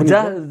घटना पनि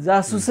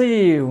जासुसै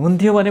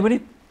हुन्थ्यो भने पनि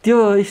त्यो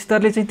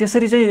स्तरले चाहिँ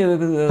त्यसरी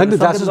चाहिँ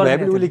जासुस भए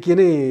पनि उसले के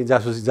नै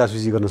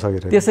जासुसी गर्न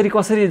सकेर त्यसरी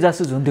कसरी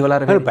जासुस हुन्थ्यो होला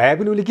र भए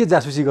पनि उसले के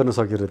जासुसी गर्न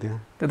सकेर त्यहाँ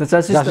त्यो त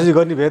जासुसी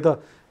गर्ने भए त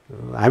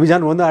हामी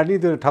जानुभन्दा अगाडि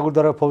त्यो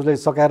ठाकुरद्वारा फौजलाई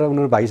सकाएर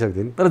उनीहरू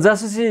भागिसक्थेन तर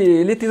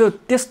जासुसीले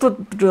त्यस्तो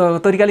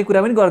तरिकाले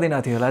कुरा पनि गर्दैन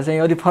थियो होला चाहिँ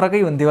अलिक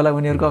फरकै हुन्थ्यो होला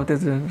उनीहरूको अब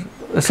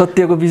त्यो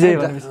सत्यको विजय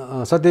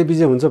सत्य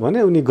विजय हुन्छ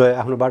भने उनी गए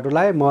आफ्नो बाटो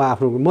लाए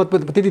म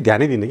त्यति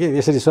ध्यानै दिनँ कि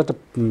यसरी सट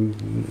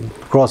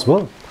क्रस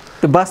भयो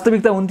त्यो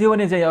वास्तविकता हुन्थ्यो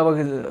भने चाहिँ अब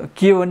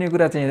के हो भन्ने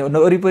कुरा चाहिँ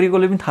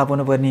वरिपरिकोले पनि थाहा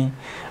पाउनुपर्ने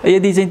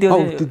यदि चाहिँ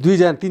त्यो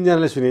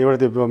 2-3जनाले सुन्यो एउटा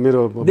त्यो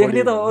मेरो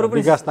देख्ने त अरू पनि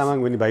विकास तामाङ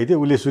भन्ने भाइ थियो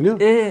उसले सुन्यो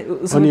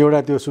अनि एउटा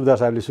त्यो सुब्दार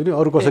साहबले सुन्यो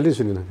अरू कसैले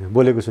सुनेन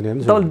बोलेको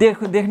सुने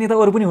देख्ने त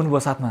अरू पनि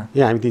हुनुभयो साथमा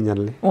हामी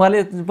 3जनाले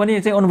उहाँले पनि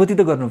चाहिँ अनुभूति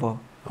त गर्नुभयो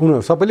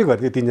उनीहरू सबैले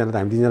गर्थ्यो 3जना त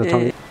हामी 3जना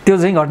सँगै त्यो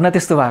चाहिँ घटना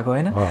त्यस्तो भएको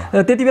होइन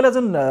त्यति बेला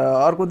जुन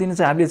अर्को दिन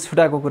चाहिँ हामीले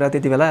छुटाएको कुरा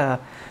त्यति बेला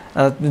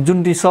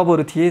जुन ती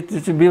सबहरू थिए त्यो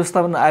चाहिँ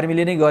व्यवस्थापन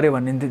आर्मीले नै गर्यो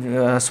भन्ने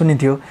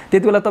सुनिन्थ्यो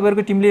त्यति बेला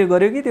तपाईँहरूको टिमले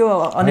गर्यो कि त्यो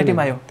अन्य टिम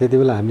आयो त्यति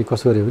बेला हामीले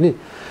कसो गर्यो भने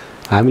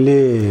हामीले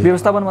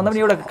व्यवस्थापन भन्दा पनि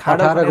एउटा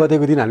 18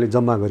 गतेको दिन हामीले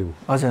जम्मा गऱ्यौँ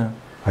हजुर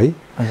है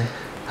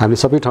हामीले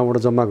सबै ठाउँबाट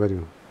जम्मा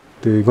गऱ्यौँ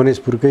त्यो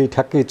गणेशपुरकै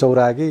ठ्याक्कै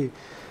चौराकै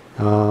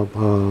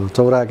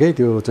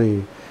त्यो चाहिँ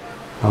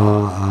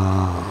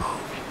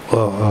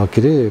के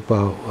अरे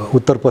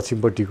उत्तर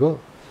पश्चिमपट्टिको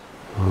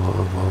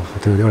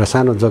त्यो एउटा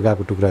सानो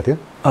जग्गाको टुक्रा थियो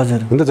हजुर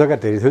हुन त जग्गा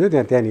धेरै थियो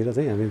त्यहाँनिर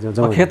चाहिँ हामी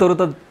खेतहरू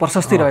त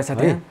प्रशस्तै रहेछ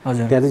त्यहाँ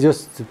हजुर त्यहाँ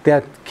चाहिँ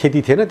त्यहाँ खेती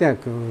थिएन त्यहाँ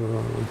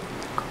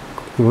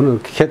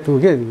खेत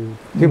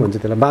के भन्छ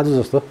त्यसलाई बाँझो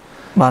जस्तो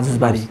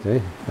बाँझोबारी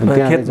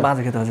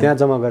त्यहाँ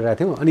जम्मा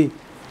गरिरहेको थियौँ अनि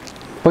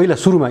पहिला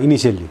सुरुमा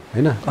इनिसियल्ली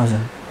होइन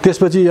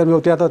त्यसपछि अब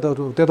त्यहाँ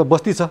त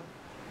बस्ती छ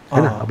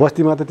होइन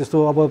बस्तीमा त त्यस्तो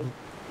अब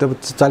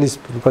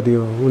 40 कति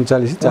हो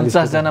 39-40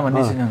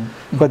 भन्ने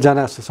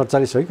कतिजना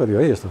 47 है कति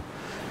है यस्तो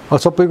अब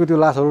सबैको त्यो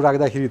लासहरू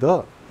राख्दाखेरि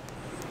त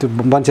त्यो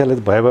मान्छेहरूलाई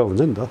त भय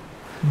हुन्छ नि त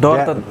डर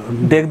त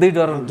देख्दै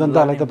डर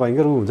जनतालाई त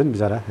भयङ्कर हुन्छ नि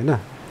बिचरा होइन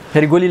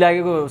फेरि गोली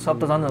लागेको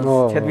शब्द झन्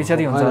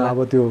छेदबिछेदी हुन्छ होला अब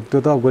त्यो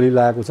त गोली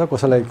लागेको छ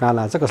कसैलाई कहाँ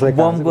लाग्छ कसैलाई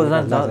बमको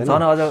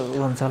झन् अझ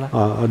हुन्छ होला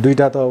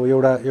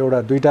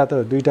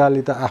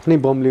दुईटाले त आफ्नै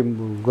बमले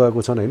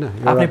गएको छन् होइन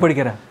आफ्नै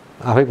पड्केर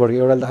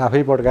एउटाले त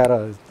आफै पड्काएर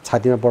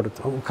छातीमा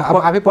अब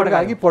आफै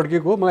पड्कायो कि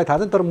पड्केको हो मलाई थाहा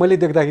छैन तर मैले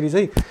देख्दाखेरि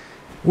चाहिँ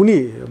उनी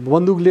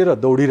बन्दुक लिएर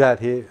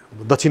दौडिरहेको थिए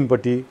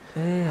दक्षिणपट्टि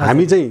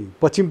हामी चाहिँ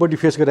पश्चिमपट्टि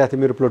फेस गरिरहेको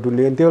थियो मेरो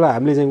प्लटुनले अनि त्यो बेला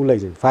हामीले चाहिँ उसलाई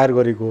चाहिँ फायर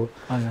गरेको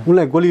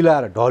उनलाई गोली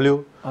लाएर ढल्यो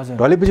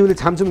ढलेपछि उसले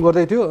छामछुम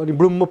गर्दै थियो अनि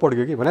ब्रुममा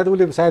पड्क्यो कि भने त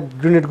उसले सायद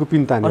ग्रेनेडको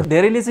पिन तान्यो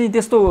धेरैले चाहिँ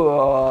त्यस्तो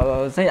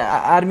चाहिँ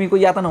आर्मीको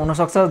यातना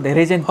हुनसक्छ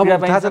धेरै चाहिँ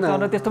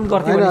त्यस्तो पनि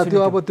गर्थ्यो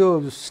त्यो अब त्यो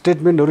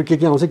स्टेटमेन्टहरू के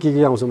आउँछ के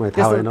आउँछ मलाई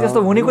थाहा होइन त्यस्तो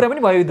हुने कुरा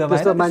पनि भयो युद्धमा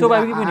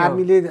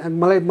आर्मीले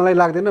मलाई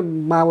लाग्दैन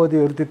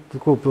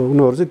माओवादीहरूको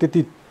उनीहरू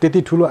चाहिँ त्यति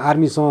ठुलो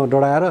आर्मीसँग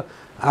डराएर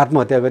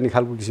आत्महत्या गर्ने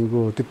खालको किसिमको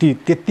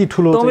त्यति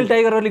ठुलो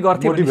टाइगरहरूले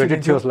गर्थ्यो मोटिभेटेड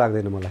थियो जस्तो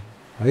लाग्दैन मलाई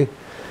है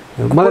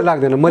मलाई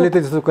लाग्दैन मैले त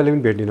त्यस्तो कहिले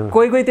पनि भेटिनँ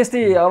कोही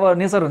त्यस्तै अब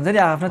नेचर हुन्छ नि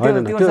आफ्नो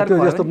त्यो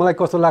त्यस्तो मलाई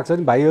कस्तो लाग्छ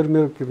नि भाइहरू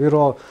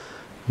मेरो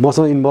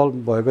मसँग इन्भल्भ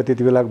भएको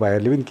त्यति बेलाको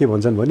भाइहरूले पनि के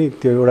भन्छन् भने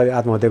त्यो एउटा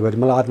आत्महत्या गरे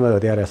मलाई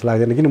आत्महत्या जस्तो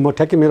लाग्दैन किन म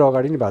ठ्याक्कै मेरो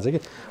अगाडि नै भएको छ कि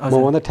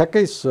मभन्दा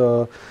ठ्याक्कै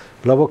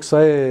लगभग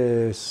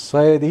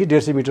 100देखि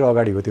 150 मिटर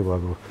अगाडि हो त्यो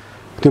भएको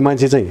त्यो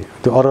मान्छे चाहिँ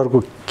त्यो अरहरको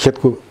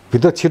खेतको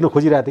भित्र छिर्न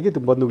खोजिरहेको थियो कि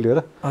त्यो बन्दुक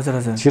लिएर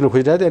छिर्न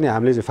खोजिरहेको थियो अनि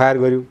हामीले चाहिँ फायर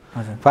गऱ्यौँ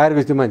फायर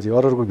गरेपछि त्यो मान्छे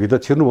अरहरको भित्र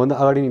छिर्नुभन्दा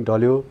अगाडि नै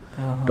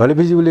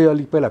ढलेपछि उसले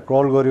अलिक पहिला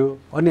क्रल गर्यो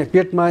अनि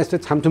पेटमा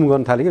यस्तो छामछुम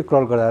गर्न थाल्यो कि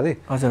क्रल गर्दा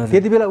चाहिँ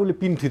त्यति बेला उसले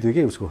पिन थियो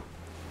कि उसको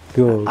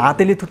त्यो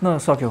हातले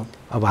थुत्न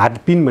सक्यो अब हात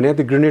पिन भने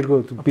त्यो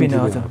ग्रेनेडको पिन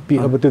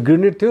अब त्यो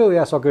ग्रेनेड थियो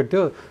या सकेट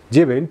थियो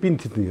जे भयो नि पिन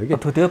थिच्ने हो कि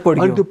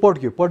अनि त्यो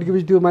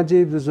पड्केपछि त्यो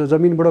मान्छे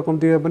जमिनबाट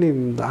कम्तीमा पनि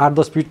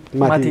 8-10 फिट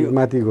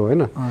माथि गयो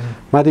होइन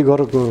माथि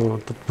गएर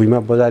भुइँमा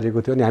बजारेको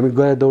थियो अनि हामी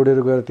गएर दौडेर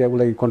गएर त्यहाँ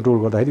उसलाई कन्ट्रोल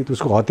गर्दाखेरि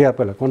उसको हतियार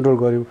पहिला कन्ट्रोल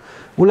गऱ्यौँ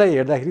उसलाई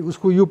हेर्दाखेरि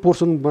उसको यो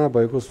पोर्सनमा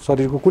भएको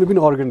शरीरको कुनै पनि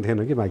अर्गन थिएन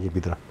कि बाँकी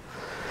भित्र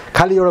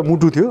खालि एउटा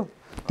मुटु थियो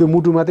त्यो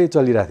मुटु मात्रै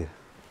चलिरहेको थियो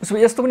उसको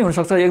यस्तो पनि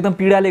हुनसक्छ एकदम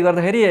पीडाले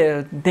गर्दाखेरि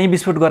त्यही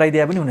विस्फोट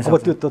गराइदिए पनि हुनसक्छ अब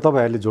त्यो त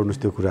तपाईँहरूले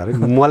जोड्नुहोस् त्यो कुराहरू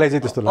मलाई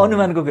चाहिँ त्यस्तो लाग्छ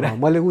अनुमानको कुरा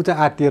मैले ऊ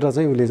चाहिँ आत्तिएर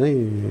चाहिँ उसले चाहिँ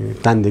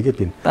तानिदियो कि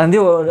पिन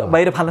तानिदियो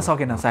बाहिर फाल्न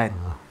सकेन सायद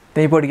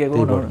त्यही पड्केको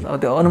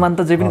त्यो अनुमान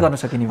त जे पनि गर्न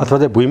सकिने अथवा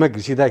चाहिँ भुइँमा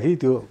घिसिँदाखेरि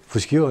त्यो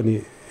फुस्कियो अनि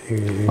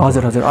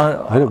हजुर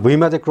होइन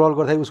भुइँमा चाहिँ क्रल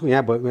गर्दाखेरि उसको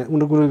यहाँ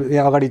उनीहरूको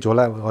यहाँ अगाडि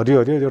झोला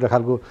हरियो एउटा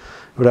खालको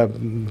एउटा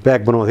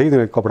ब्याग बनाउँथ्यो कि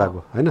त्यो कपडाको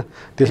होइन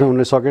त्यसमा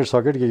उनीहरूले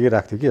सकेट के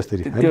राख्थ्यो कि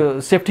यसरी त्यो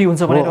सेफ्टी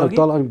हुन्छ भनेर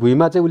तल अनि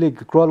भुइँमा चाहिँ उसले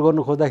क्रल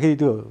गर्नु खोज्दाखेरि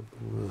त्यो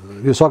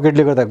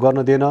सकेटले गर्दा गर्न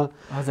दिएन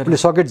उसले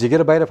सकेट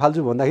झिकेर बाहिर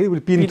फाल्छु भन्दाखेरि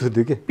उसले पिन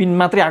थुत्यो कि पिन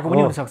मात्रै आएको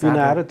पनि हुनसक्छ पिन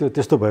आएर त्यो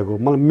त्यस्तो भएको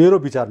मलाई मेरो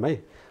विचारमा है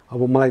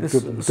अब मलाई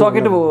त्यो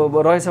सकेट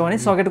रहेछ भने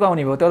सकेटको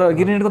आउने भयो तर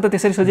ग्रेनेडको त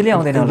त्यसरी सजिलै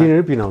आउँदैन होला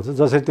ग्रेनेड पिन आउँछ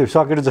जसरी त्यो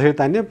सकेट जसरी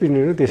तान्यो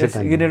पिन त्यसरी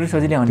तान्यो ग्रेनेड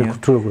सजिलै आउने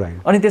ठुलो कुरा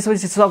होइन अनि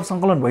त्यसपछि सब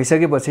सङ्कलन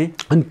भइसकेपछि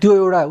अनि त्यो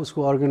एउटा उसको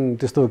अर्गन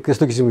त्यस्तो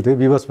किसिमको थियो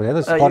विवश भने त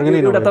अर्गनै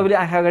एउटा तपाईँले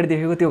आँखा अगाडि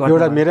देखेको त्यो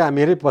एउटा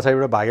मेरै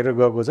पछाडिबाट भागेर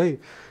गएको चाहिँ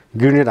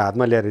ग्रेनेड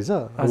हातमा ल्याएर रहेछ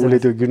उसले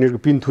त्यो ग्रेनेडको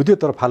पिन थुत्यो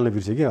तर फाल्न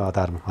बिर्स्यो कि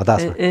हतारमा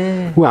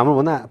ऊ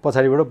हाम्रोभन्दा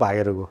पछाडिबाट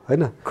भागेर गयो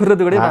होइन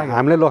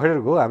हामीले लखेर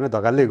गयो हामीले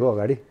धकाल्दै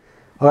गयो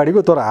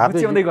अगाडिको तर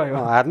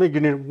हातमै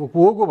ग्रेनेड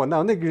को भन्दा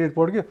भन्दै ग्रेनेड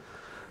पड्क्यो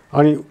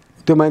अनि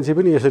त्यो मान्छे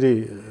पनि यसरी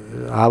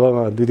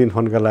हावामा 2-3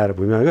 फन्का लाएर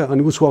भुइँमा गयो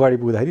अनि उसको अगाडि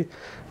पुग्दाखेरि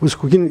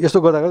उसको किन यस्तो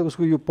गर्दा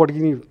उसको यो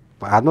पड्किने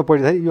हातमा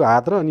पड्दाखेरि यो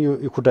हात र अनि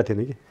यो खुट्टा थिएन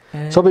कि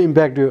सबै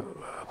इम्प्याक्ट यो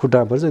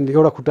खुट्टामा पर्छ अनि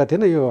एउटा खुट्टा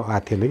थिएन यो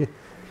हात थिएन कि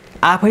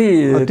आफै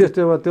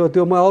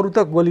त्यो म अरू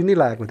त गोली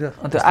नै लागेको थियो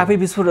त्यो आफै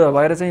विस्फोट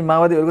भएर चाहिँ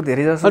माओवादीहरूको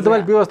धेरै जस्तो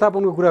तपाईँले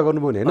व्यवस्थापनको कुरा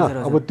गर्नुभयो नि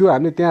होइन अब त्यो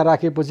हामीले त्यहाँ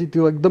राखेपछि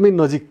त्यो एकदमै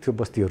नजिक थियो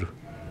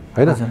बस्तीहरू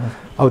होइन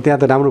अब त्यहाँ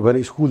त राम्रो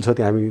भएन स्कुल छ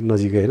त्यहाँ हामी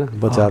नजिकै होइन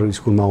बच्चाहरू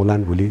स्कुलमा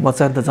आउलान् भोलि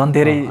बच्चाहरू त झन्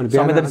धेरै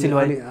संवेदनशील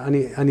भयो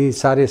अनि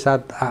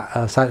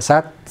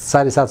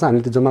 7:30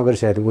 हामीले त्यो जम्मा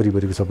गरिसकेको थियौँ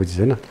वरिपरिको सबै चिज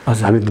होइन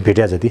हामी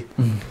भेट्या जति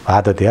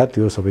हात हतियार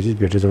त्यो सबै चिज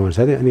भेटेर जम्मा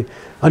गरिसकेको थियौँ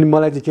अनि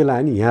मलाई चाहिँ के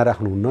लाग्यो नि यहाँ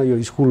राख्नुहुन्न यो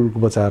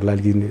स्कुलको बच्चाहरूलाई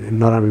अलिकति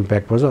नराम्रो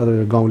इम्प्याक्ट पर्छ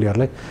अथवा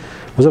गाउँलेहरूलाई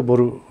भन्छ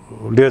बरु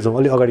लिएर जाउँ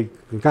अलिक अगाडि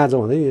कहाँ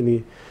जाउँ भन्दै अनि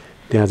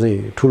त्यहाँ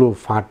चाहिँ ठुलो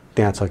फाँट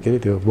त्यहाँ छ के अरे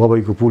त्यो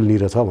बबैको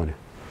पुलनिर छ भन्यो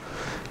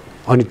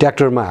अनि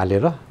ट्र्याक्टरमा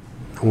हालेर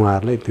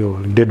उहाँहरूलाई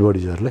त्यो डेड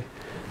बडिजहरूलाई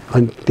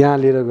अनि त्यहाँ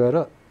लिएर गएर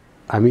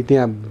हामी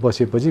त्यहाँ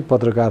बसेपछि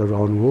पत्रकारहरू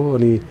आउनुभयो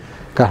अनि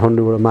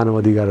काठमाडौँबाट मानव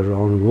अधिकारहरू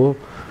आउनुभयो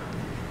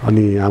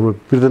अनि हाम्रो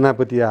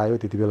पृथनापति आयो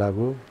त्यति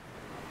बेलाको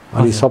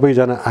अनि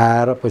सबैजना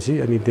आएर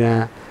पछि अनि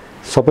त्यहाँ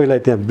सबैलाई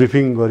त्यहाँ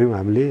ब्रिफिङ गऱ्यौँ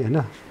हामीले होइन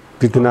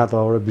पृथना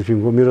तर्फबाट ब्रिफिङ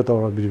हो मेरो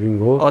तर्फबाट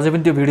ब्रिफिङ हो अझै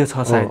पनि त्यो भिडियो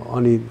छ सायद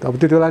अनि अब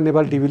त्यति बेला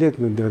नेपाल टिभीले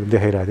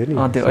देखाइरहेको थियो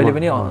नि त्यो अहिले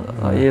पनि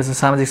यसो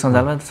सामाजिक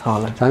सञ्जालमा छ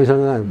होला सामाजिक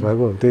सञ्जाल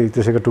भएको त्यही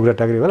त्यसैको टुक्रा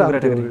टाक्री होला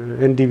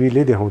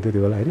एनटिभीले देखाउँथ्यो त्यो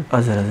बेला होइन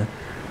हजुर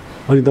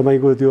अनि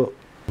तपाईँको त्यो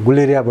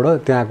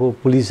गुलेरियाबाट त्यहाँको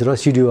पुलिस र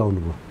सिडिओ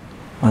आउनुभयो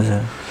हजुर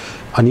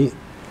अनि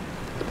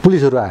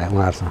पुलिसहरू आयो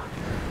उहाँहरूसँग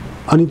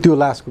अनि त्यो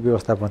लासको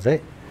व्यवस्थापन चाहिँ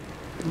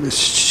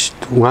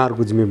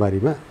उहाँहरूको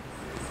जिम्मेवारीमा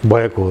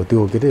भएको हो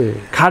त्यो के अरे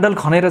खाडल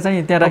खनेर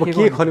चाहिँ त्यहाँ अब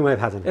राखेको के खने मलाई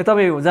थाहा छैन ए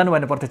तपाईँ जानु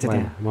भएन प्रत्यक्ष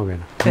त्यहाँ म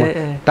गएन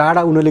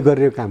टाढा उनीहरूले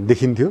गरेको काम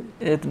देखिन्थ्यो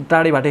ए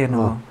टाढैबाट हेर्नु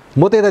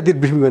म त यतातिर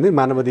ब्रिफिङ गर्थेँ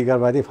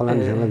मानवाधिकारवादी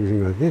फलाना ब्रिफिङ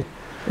गर्थेँ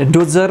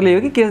डोजरले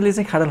हो कि केले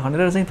चाहिँ खाडल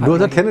खनेर चाहिँ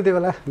डोजर थिएन त्यो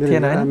बेला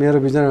मेरो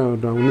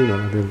बिचमा उनी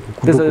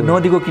त्यो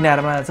नदीको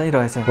किनारमा चाहिँ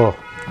रहेछ हो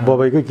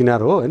बबैकै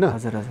किनार हो होइन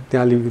हजुर हजुर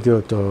त्यहाँ अलिक त्यो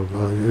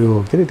यो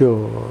के अरे त्यो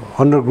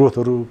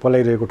अन्डरग्रोथहरू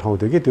पलाइरहेको ठाउँ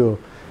थियो कि त्यो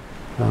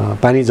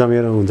पानी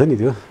जमेर हुन्छ नि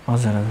त्यो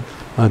हजुर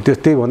त्यो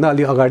त्यहीभन्दा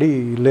अलिक अगाडि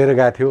लिएर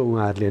गएको थियो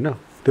उहाँहरूले होइन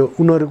त्यो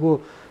उनीहरूको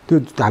त्यो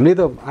हामीले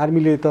त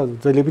आर्मीले त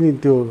जहिले पनि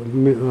त्यो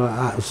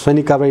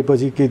सैनिक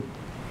कारबाहीपछि के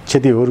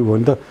क्षतिहरू भयो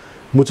भने त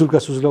मुचुल्का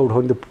सुचुल्का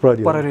उठाउने त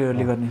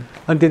प्रहरीहरूले गर्ने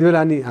अनि त्यति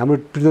बेला अनि हाम्रो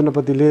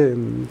प्रिजनपतिले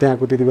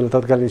त्यहाँको त्यति बेला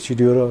तत्कालीन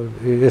सिडिओ र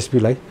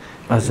एसपीलाई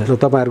हजुर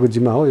तपाईँहरूको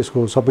जिम्मा हो यसको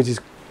सबै चिज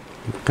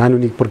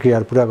कानुनी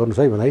प्रक्रियाहरू पुरा गर्नुहोस्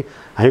है भन्दा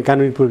हामी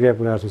कानुनी प्रक्रिया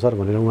पुरा गर्छौँ सर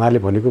भनेर उहाँले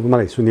भनेको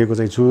मलाई सुनेको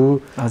चाहिँ छु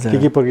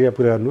के प्रक्रिया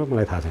पुरा गर्नु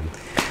मलाई थाहा छैन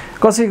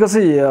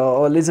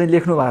कसैले चाहिँ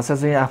लेख्नु भएको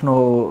छ चाहिँ आफ्नो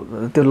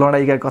त्यो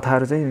लडाइँका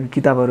कथाहरू चाहिँ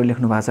किताबहरू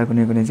लेख्नु भएको छ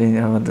कुनै कुनै चाहिँ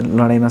अब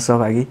लडाइँमा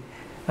सहभागी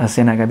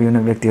सेनाका विभिन्न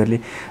व्यक्तिहरूले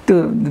त्यो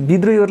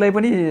विद्रोहीहरूलाई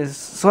पनि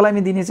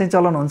सलामी दिने चाहिँ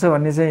चलन हुन्छ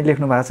भन्ने चाहिँ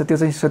लेख्नु भएको छ त्यो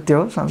चाहिँ सत्य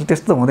हो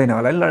त्यस्तो हुँदैन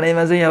होला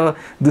लडाइँमा चाहिँ अब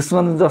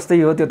दुश्मन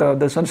जस्तै हो त्यो त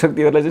दुश्मन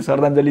शक्तिहरूलाई चाहिँ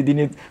श्रद्धाञ्जली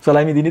दिने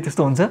सलामी दिने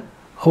त्यस्तो हुन्छ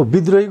अब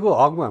विद्रोहीको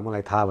हकमा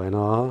मलाई थाहा भएन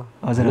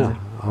हजुर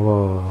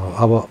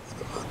अब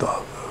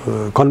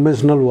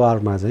कन्भेन्सनल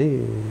वारमा चाहिँ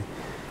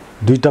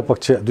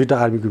दुईटा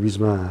आर्मीको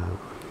बिचमा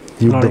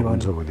युद्ध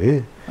हुन्छ भने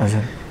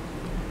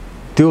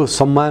त्यो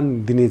सम्मान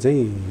दिने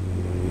चाहिँ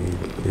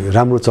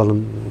राम्रो चलन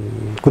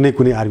कुनै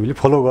कुनै आर्मीले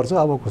फलो गर्छ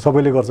अब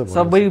सबैले गर्छ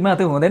सबैमा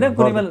त हुँदैन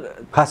कुनैमा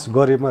खास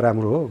गरेमा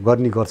राम्रो हो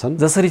गर्ने गर्छन्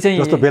जसरी चाहिँ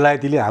जस्तो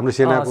बेलायतीले हाम्रो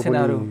सेनाको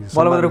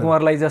बलभद्र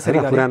कुमारलाई जसरी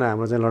पुराना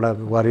हाम्रो चाहिँ लडा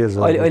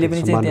वारियर्सहरू अहिले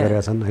पनि सम्मान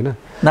गरेका छन् हैन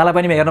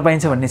नालापानीमा हेर्न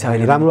पाइन्छ भन्ने छ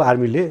अहिले राम्रो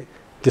आर्मीले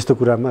त्यस्तो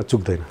कुरामा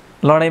चुक्दैन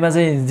लडाइँमा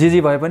चाहिँ जे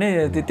भए पनि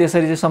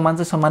त्यसरी चाहिँ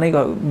सम्मान चाहिँ सम्मानै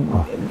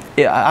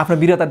आफ्नो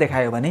वीरता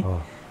देखायो भने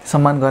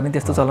सम्मान गर्ने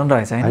त्यस्तो चलन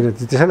रहेछ हैन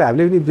त्यसैले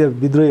हामीले पनि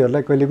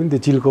विद्रोहीहरूलाई कहिले पनि त्यो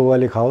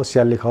चिलकोवाले खाओस्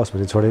स्यालले खाओस्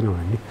भन्ने छोडेनौँ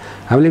हामी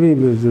हामीले पनि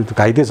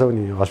घाइते छौँ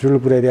नि हस्पिटल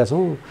पुर्याइदिएका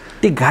छौँ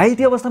त्यो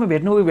घाइते अवस्थामा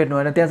भेट्नु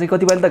भएन त्यहाँ चाहिँ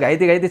कतिपयले त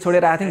घाइते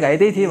छोडेर आएको थियो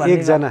घाइतै थिए भने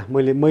एकजना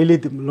मैले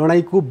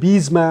लडाइँको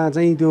बीचमा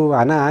चाहिँ त्यो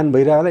हानाहान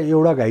भइरहेको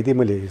एउटा घाइते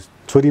मैले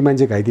छोरी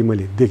मान्छे घाइते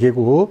मैले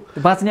देखेको हो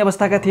बाँच्ने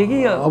अवस्थाका थिए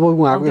कि अब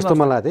उहाँको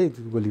यस्तोमा लागेको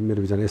थियो गोली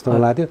मेरो बिचमा यस्तोमा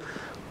लागेको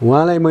थियो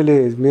उहाँलाई मैले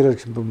मेरो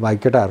भाइ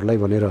केटाहरूलाई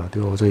भनेर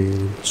त्यो चाहिँ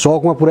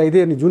सकमा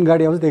पुऱ्याइदिएँ अनि जुन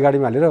गाडी आउँछ त्यही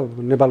गाडीमा हालेर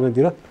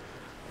नेपालतिर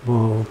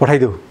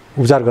पठाइदेऊ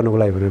उपचार गर्नको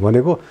लागि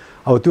भनेको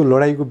अब त्यो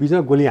लडाइँको बिचमा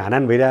गोली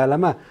हानान भइरहेको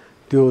बेलामा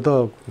त्यो त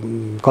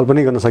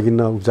कल्पनै गर्न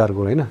सकिन्न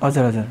उपचारको होइन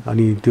हजुर हजुर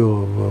अनि त्यो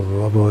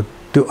अब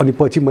त्यो अनि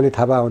पछि मैले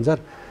थाहा पाएअनुसार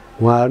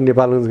उहाँहरू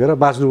नेपालगञ्ज गएर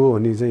बाँच्नु हो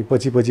भन्ने चाहिँ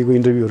पछिको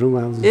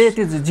इन्टरभ्यूहरूमा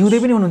त्यो जिउँदै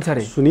पनि हुनुहुन्छ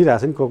अरे सुनिरहेको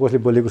छ नि कसले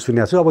बोलेको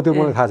सुनेको छु अब त्यो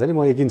मलाई थाहा छैन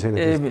म यकिन छैन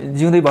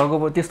जिउँदै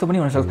भएको त्यस्तो पनि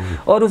हुनसक्छ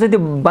अरू चाहिँ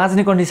त्यो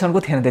बाँच्ने कन्डिसनको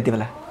थिएन त्यति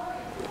बेला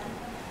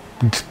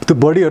त्यो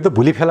बडीहरू त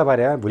भोलि फेला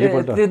पारे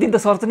भोलिपल्ट त्यो दिन त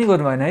सर्च नै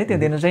गर्नु भएन है त्यो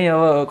दिन चाहिँ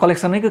अब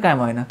कलेक्सनैको काम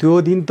होइन त्यो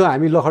दिन त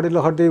हामी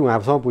लखड्दै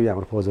उहाँसँग पुग्यो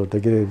हाम्रो फौजहरू त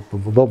के अरे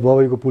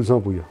बबैको पुलसँग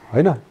पुग्यो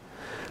होइन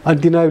अनि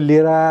तिनीहरू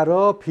लिएर आएर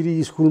फेरि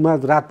स्कुलमा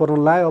रात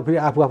पर्न लाग्यो फेरि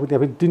आफू त्यहाँ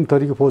फेरि 3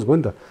 थरीको फौज भयो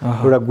नि त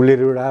एउटा गुलेर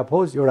एउटा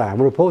फौज एउटा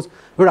हाम्रो फौज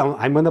एउटा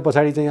हामीभन्दा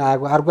पछाडि चाहिँ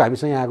आएको अर्को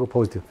हामीसँग आएको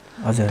फौज थियो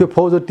त्यो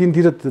फौजहरू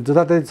 3तिर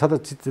जताततै छ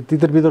त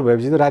तितर बितर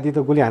भएपछि त राति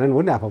त गोली हानेन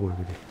भयो नि आफू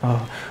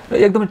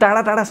एकदमै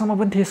टाढासम्म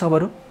पनि थिए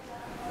सबहरू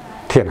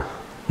थिएन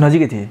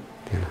नजिकै थिए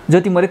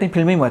जति मरे त्यही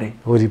फिल्ममै मरे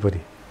वरिपरि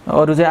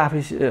अरू चाहिँ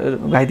आफै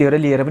घाइते गरेर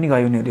लिएर पनि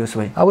गयो उनीहरू उसो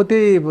भए अब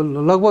त्यही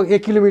लगभग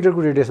 1 किलोमिटरको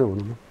रेडियसमा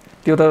हुनु न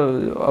त्यो त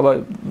अब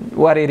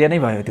वार एरिया नै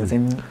भयो त्यो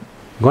चाहिँ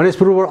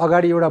गणेशपुरबाट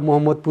अगाडि एउटा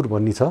मोहम्मदपुर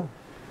भन्ने छ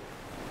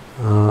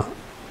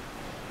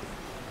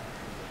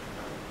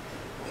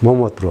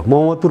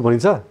मोहम्मदपुर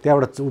भनिन्छ त्यहाँ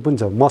एउटा ऊ पनि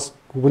छ मस्क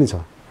पनि छ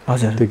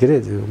हजुर त्यो के अरे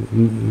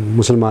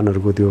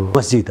मुसलमानहरूको त्यो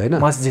मस्जिद होइन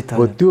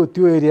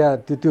त्यो एरिया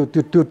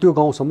त्यो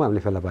गाउँसम्म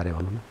हामीले फेला पारे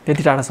भनौँ न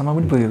त्यति टाढासम्म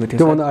पनि पुगेको थियो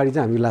त्योभन्दा अगाडि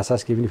चाहिँ हामीले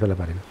लासास केही पनि फेला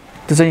पारेन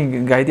त्यो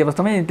चाहिँ घाइते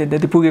अवस्थामै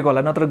त्यति पुगेको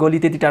होला नत्र गोली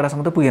त्यति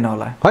टाढासम्म त पुगेन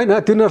होला होइन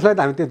तिनीहरूलाई त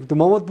हामी त्यो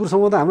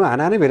मोहम्मदपुरसम्म त हाम्रो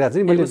हाना नै भइरहेको छ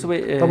नि मैले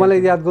तपाईँलाई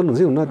याद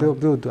गर्नुहुन्छ हुन्न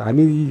त्यो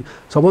हामी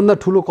सबभन्दा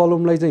ठुलो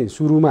कलमलाई चाहिँ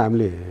सुरुमा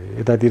हामीले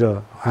यतातिर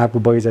आँपको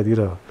बगैँचातिर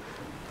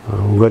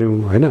गऱ्यौँ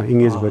होइन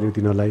इङ्गेज गऱ्यौँ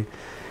तिनीहरूलाई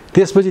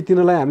त्यसपछि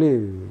तिनीहरूलाई हामीले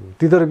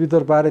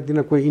तितर पारेर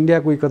तिनीहरू कोही इन्डिया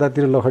कोही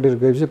कतातिर लखटेर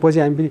गएपछि पछि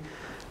हामी पनि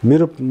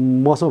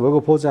मसँग भएको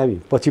फौज हामी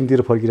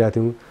पश्चिमतिर फर्किरहेको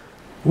थियौँ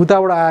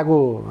उताबाट आएको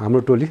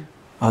हाम्रो टोली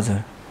हजुर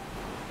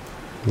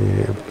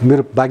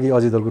मेरो बाँकी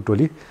अजय दलको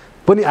टोली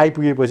पनि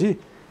आइपुगेपछि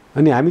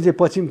अनि हामी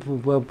चाहिँ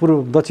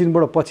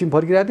दक्षिणबाट पश्चिम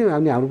फर्किरहेको थियौँ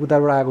अनि हाम्रो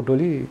उताबाट आएको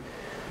टोली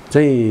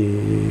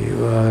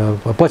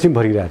चाहिँ पश्चिम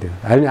फर्किरहेको थियो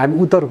हामी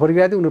उत्तर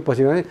फर्किरहेको थियौँ उनीहरू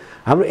पश्चिम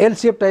हाम्रो एल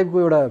सेप टाइपको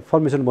एउटा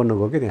फर्मेसन बन्न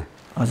गयो क्या त्यहाँ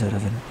हजुर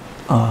हजुर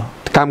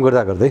काम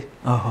गर्दै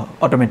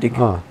अटोमेटिक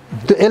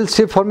त्यो एल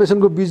सेप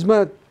फर्मेसनको बिचमा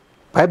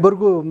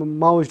फाइबरको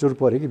माओइस्टहरू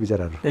पऱ्यो कि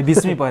बिचराहरू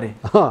बिचमै परे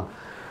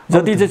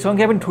जति चाहिँ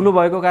सङ्ख्या पनि ठुलो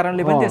भएको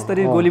कारणले पनि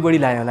त्यसरी गोली बढी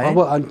लाग्यो होला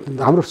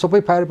अब हाम्रो सबै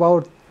फायर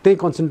पावर त्यही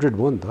कन्सन्ट्रेट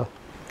भयो नि त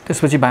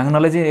त्यसपछि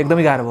भाग्नलाई चाहिँ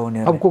एकदमै गाह्रो भयो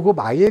उनीहरू अब को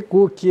भागे को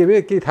के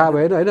भयो केही थाहा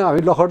भएन होइन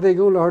हामी लखड्दै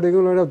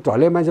गयौँ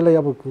ढले मान्छेलाई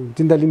अब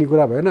चिन्ता लिने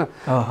कुरा भएन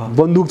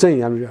बन्दुक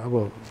चाहिँ हामी अब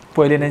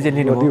पहिले नै चाहिँ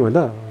लिनु होइन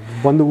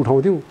बन्दुक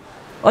उठाउँथ्यौँ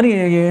अनि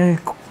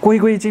कोही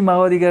कोही चाहिँ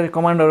माओवादीका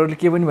कमान्डरहरूले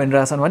के पनि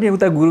भनिरहेछन् भने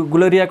उता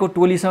गुलरियाको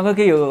टोलीसँग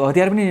केही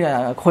हतियार पनि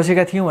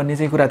खोसेका थियौँ भन्ने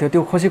चाहिँ कुरा थियो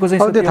त्यो खोसेको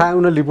चाहिँ त्यो थाहा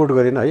उनीहरूले रिपोर्ट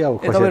गरेन है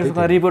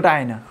अब रिपोर्ट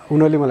आएन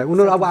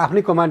उनीहरू अब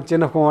आफ्नै कमान्ड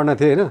चेन अफ कमान्डमा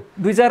थिए होइन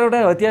 2-4वटा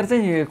हतियार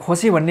चाहिँ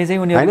खोसे भन्ने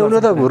चाहिँ उनीहरू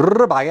त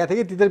भुर्र भागेको थियो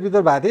कि तितर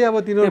पितर भएको थियो अब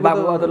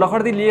तिनीहरू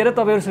लखड्दी लिएर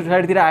तपाईँहरू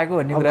साइडतिर आएको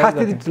भन्ने कुरा खास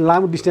त्यति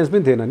लामो डिस्टेन्स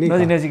पनि थिएन नि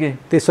नजिकै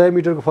त्यही 100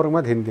 मिटरको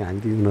फरकमा थियो नि हामी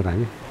उनीहरू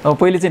हामी अब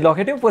पहिले चाहिँ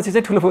लखेट्यौँ पछि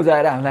चाहिँ ठुलो फौज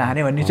आएर हामीलाई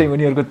हाने भन्ने चाहिँ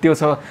उनीहरूको त्यो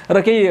छ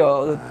र केही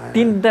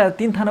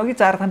 3 थान हो कि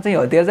 4 थान चाहिँ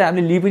हतियार चाहिँ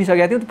हामीले लिइ पनि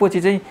सकेका थियौँ पछि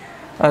चाहिँ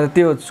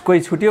त्यो कोही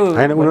छुट्यो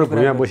होइन उनीहरू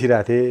भुइँमा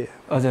बसिरहेको थिए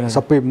हजुर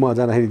सबै म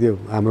जाँदाखेरि त्यो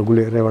हाम्रो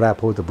गुलेरबाट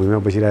फौज त भुइँमा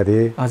बसिरहेको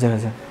थिए हजुर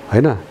हजुर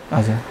होइन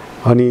हजुर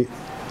अनि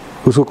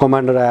उसको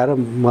कमान्डर आएर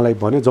मलाई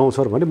भन्यो जाउँ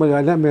सर भने मैले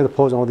होइन मेरो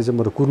फौज आउँदैछ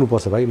म त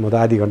कुर्नुपर्छ भाइ म त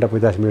आधी घन्टा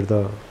 45 मिनट त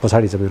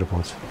पछाडि छ मेरो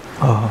फौज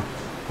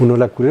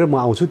उनीहरूलाई कुरेर म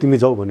आउँछु तिमी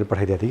जाऊ भनेर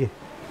पठाइदिएको थिएँ कि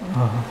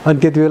अनि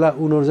त्यति बेला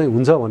उनीहरू चाहिँ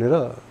हुन्छ भनेर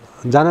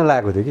जान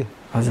लागेको थियो कि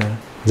हजुर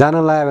जान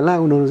लागेको बेला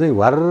उनीहरू चाहिँ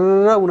भर्र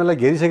उनीहरूलाई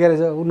घेरिसकेको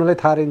रहेछ उनीहरूलाई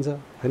थाहा रहन्छ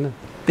होइन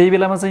त्यही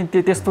बेलामा चाहिँ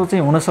त्यस्तो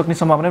चाहिँ हुनसक्ने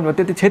सम्भावना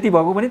त्यति क्षति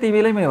भएको पनि त्यही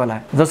बेलैमै होला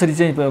जसरी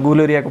चाहिँ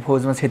गुलेरियाको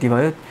फौजमा क्षति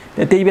भयो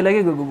त्यही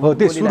बेलाकै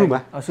त्यो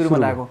सुरुमा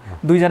लागेको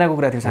 2 जनाको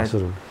कुरा थियो सायद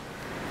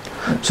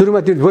सुरुमा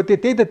त्यो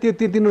त्यही त त्यो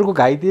तिनीहरूको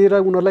घाइते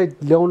र उनीहरूलाई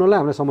ल्याउनलाई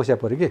हामीलाई समस्या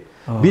पऱ्यो कि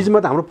बिचमा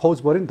त हाम्रो फौज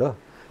पऱ्यो नि त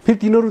फेरि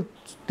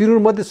तिनीहरू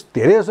मध्ये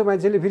धेरै जसो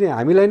मान्छेले फेरि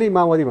हामीलाई नै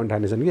माओवादी भन्न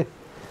ठानेछन् कि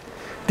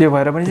त्यो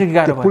भएर पनि चाहिँ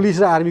गाह्रो भयो पुलिस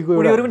र आर्मीको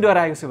उनीहरू पनि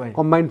डराएको छ भाइ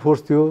कम्बाइन्ड फोर्स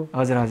थियो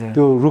हजुर हजुर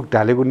त्यो रुख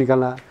ढालेको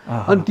निकाल्न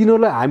अनि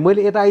तिनीहरूलाई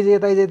मैले यता आइज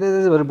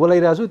भनेर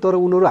बोलाइरहेको छु तर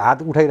उनीहरू हात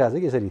उठाइरहेको छ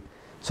कि यसरी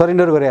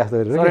सरेन्डर गरे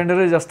जस्तो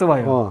सरेन्डरै जस्तो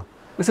भयो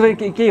उसो भए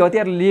केही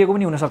हतियार लिएको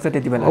पनि हुनसक्छ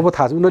त्यति बेला अब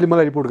थाहा छ उनीहरूले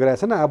मलाई रिपोर्ट गरेको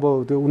छैन अब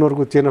त्यो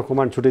उनीहरूको चेन अफ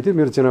कमान्ड छुटेको थियो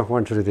मेरो चेन अफ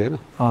कमान्ड छुटेको थियो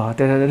होइन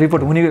त्यो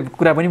रिपोर्ट हुने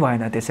कुरा पनि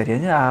भएन त्यसरी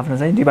होइन आफ्नो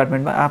चाहिँ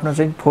डिपार्टमेन्टमा आफ्नो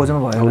चाहिँ फौजमा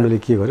भयो उनीहरूले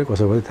के गर्यो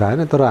कसो गर्यो थाहा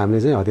छैन तर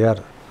हामीले चाहिँ हतियार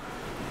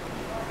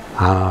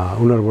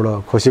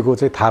उनीहरूबाट खोसेको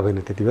चाहिँ थाहा भएन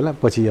त्यति बेला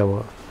पछि अब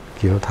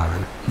के हो थाहा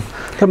भएन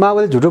तर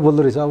माओवादी झुटो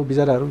बोल्दो रहेछ अब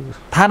बिचराहरू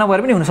थाहा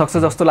नभएर पनि हुनसक्छ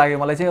जस्तो लाग्यो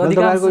मलाई चाहिँ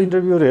अधिकारको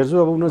इन्टरभ्यूहरू हेर्छु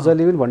अब उनीहरू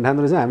जसले पनि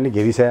भन्ठान्दो रहेछ हामीले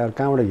घेरिसक्यो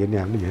कहाँबाट घेर्ने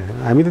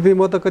हामी त त्यही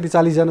म त कति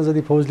 40 जना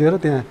जति फौज लिएर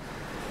त्यहाँ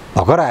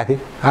भर्खर आएको थिएँ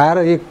आएर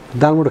एक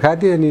दालमुट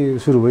खाएको थिएँ अनि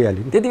सुरु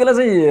भइहाल्यो त्यति बेला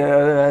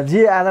चाहिँ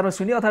जे आधारमा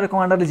सुन्यो अथवा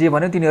कमान्डरले जे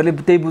भन्यो तिनीहरूले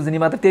त्यही बुझ्ने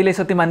मात्र त्यहीले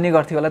सत्य मान्ने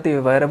गर्थ्यो होला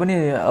त्यही भएर पनि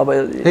अब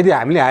यदि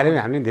हामीले हार्यो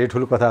भने हामीले धेरै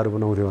ठुलो कथाहरू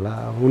बनाउँथ्यो होला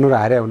उनीहरू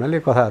हार्यो हुनाले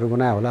कथाहरू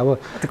बनायो होला अब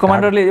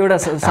कमान्डरले एउटा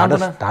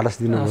ढाडस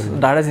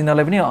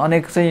दिनलाई पनि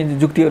अनेक चाहिँ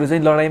जुक्तिहरू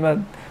चाहिँ लडाइँमा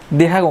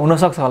देखाएको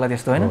हुनसक्छ होला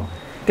त्यस्तो होइन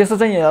त्यस्तो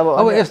चाहिँ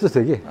अब यस्तो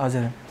थियो कि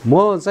हजुर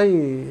म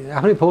चाहिँ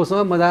आफ्नै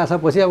फौजसँग मजा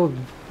आएपछि अब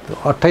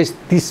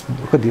 28-30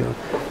 कति हो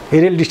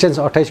एरियल डिस्टेन्स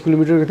 28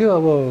 किलोमिटरको थियो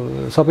अब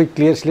सबै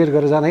क्लियर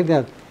गरेर जाँदाखेरि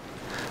त्यहाँ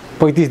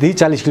 35देखि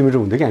 40 किलोमिटर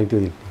हुन्थ्यो कि हामी त्यो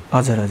दिन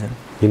हजुर हजुर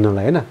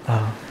हिँड्नलाई होइन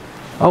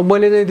अब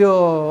मैले चाहिँ त्यो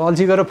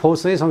अल्छी गरेर फौज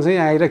चाहिँ सँगसँगै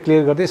आएर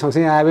क्लियर गर्दै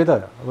सँगसँगै आए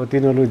त अब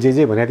तिनीहरू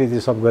जे भनेको थियो त्यो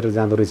सब गरेर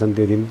जाँदो रहेछन्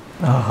त्यो दिन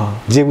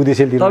जे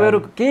उद्देश्यले तपाईँहरू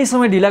केही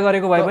समय ढिला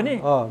गरेको भए पनि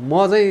म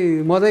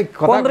चाहिँ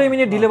 15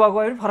 मिनट ढिले भएको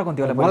भए पनि फरक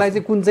हुन्थ्यो होला मलाई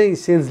चाहिँ कुन चाहिँ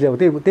सेन्स ल्याउ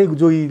त्यही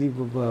जोगी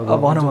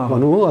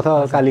भनौँ हो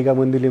अथवा कालिका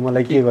मन्दिरले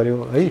मलाई के गर्यो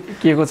है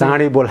के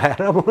चाँडै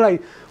बोलाएर मलाई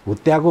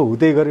हुत्याएको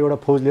हुँदै गरेर एउटा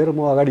फौज लिएर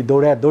म अगाडि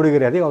दौडै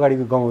गरिरहेको थिएँ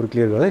अगाडिको गाउँहरू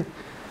क्लियर गर्दै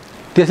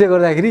त्यसले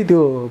गर्दाखेरि त्यो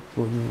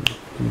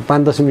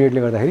 5-10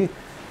 मिनटले गर्दाखेरि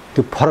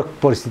त्यो फरक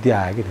परिस्थिति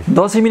आयो कि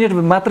 10 मिनट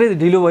मात्रै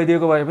ढिलो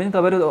भइदिएको भए पनि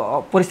तपाईँहरू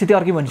परिस्थिति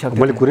अर्कै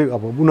भनिसक्यो मैले कुरै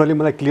अब उनीहरूले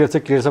मलाई क्लियर छ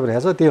भनेको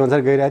छ त्यही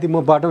अनुसार गइरहेको थिएँ म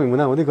बाटोमा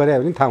हुँदा हुँदै गरे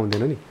भने थाहा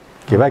हुँदैन नि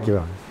के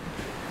भयो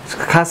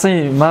खास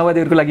चाहिँ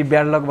माओवादीहरूको लागि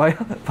ब्याड लक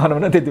भयो भनौँ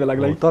न त्यति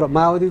बेलाको लागि तर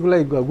माओवादीको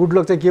लागि गुड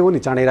लक चाहिँ के हो नि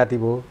चाँडै राति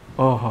भयो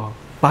ओहो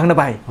भाग्न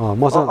पाएँ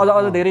मसँग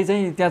अझ धेरै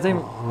चाहिँ त्यहाँ चाहिँ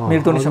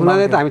मृत्यु हुने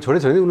सम्भावना त हामी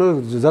छोडेछौँ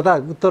उनीहरू जता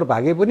उत्तर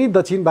भागे पनि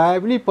दक्षिण भागे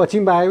पनि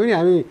पश्चिम भागे पनि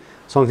हामी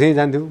सँगसँगै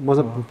जान्थ्यौँ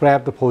मसँग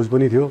पर्याप्त फौज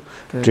पनि थियो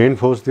ट्रेन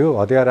फौज थियो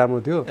हतियार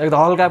राम्रो थियो एकदम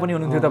हल्का पनि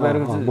हुनुहुन्थ्यो तपाईँहरू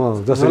म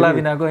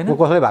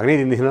कसैलाई भाग्नै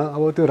दिन्थिनँ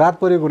अब त्यो रात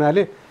परेको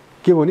हुनाले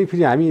के भने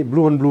फेरि हामी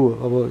ब्लू अन ब्लू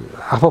अब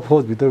आफू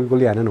फौजभित्र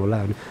गोली हानेन होला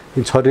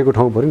भने छरिएको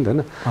ठाउँ पऱ्यो नि त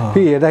होइन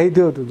फेरि हेर्दाखेरि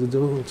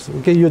त्यो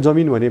के यो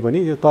जमिन भने पनि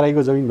यो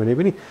तराईको जमिन भने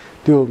पनि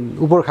त्यो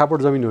उपर खापट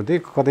जमिनहरू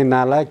चाहिँ कतै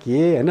नाला के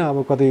होइन अब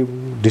कतै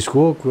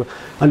डिस्को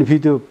अनि फेरि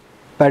त्यो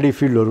प्याडी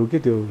फिल्डहरू के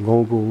त्यो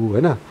गाउँको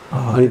होइन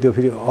अनि त्यो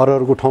फेरि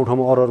अरूको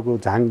ठाउँमा अरूको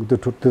झाङ त्यो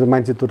त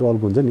मान्छे त्यो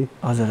अल्को हुन्छ नि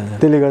हजुर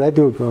त्यसले गर्दा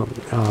त्यो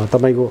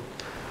तपाईँको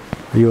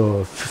यो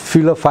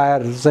फिल्ड अफ फायर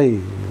चाहिँ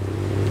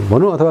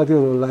भनौँ अथवा त्यो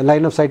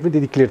लाइन अफ साइट पनि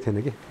त्यति क्लियर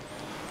थिएन कि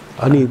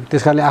अनि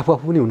त्यस कारणले आफू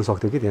पनि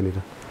हुनसक्थ्यो कि त्यहाँनिर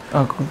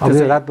अब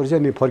रात पछि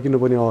अनि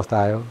फर्किनुपर्ने अवस्था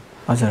आयो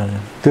हजुर हजुर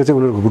त्यो चाहिँ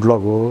उनीहरूको गुड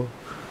लक हो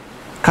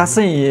खास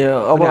चाहिँ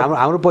अब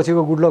हाम्रो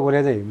पछिको गुड लक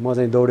भने चाहिँ म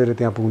चाहिँ दौडेर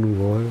त्यहाँ पुग्नु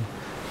भयो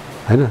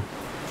होइन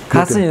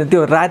खास चाहिँ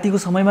त्यो रातिको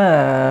समयमा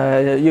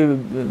यो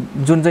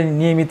जुन चाहिँ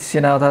नियमित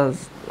सेना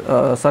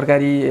अथवा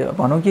सरकारी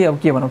भनौँ कि अब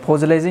के भनौँ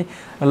फौजलाई चाहिँ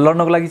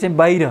लड्नको लागि चाहिँ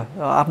बाहिर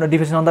आफ्नो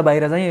डिफेन्सभन्दा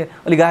बाहिर चाहिँ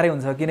अलिक गाह्रै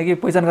हुन्छ किनकि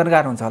पहिचान गर्न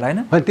गाह्रो हुन्छ होला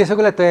होइन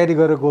त्यसैको लागि तयारी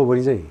गरेर गयो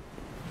भने चाहिँ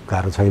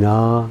गाह्रो छैन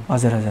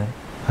हजुर हजुर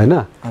होइन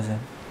हजुर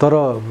तर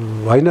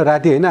होइन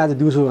राति होइन आज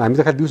दिउँसो हामी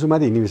त खालि दिउँसो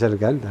मात्रै हिँड्ने विचार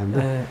क्या नि त हामी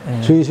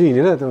त सुई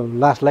हिँडेर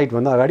लास्ट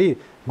लाइटभन्दा अगाडि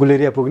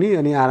गुलेरिया पुग्ने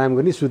अनि आराम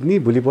गर्ने सुत्ने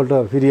भोलिपल्ट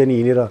फेरि अनि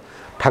हिँडेर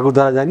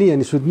ठाकुरद्वारा जाने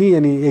अनि सुत्ने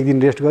अनि एक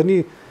दिन रेस्ट गर्ने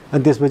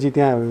अनि त्यसपछि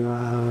त्यहाँ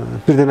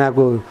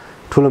पृथ्वीनाथको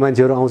ठुलो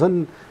मान्छेहरू आउँछन्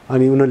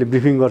अनि उनीहरूले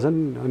ब्रिफिङ गर्छन्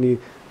अनि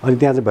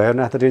त्यहाँ चाहिँ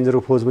भैरवनाथ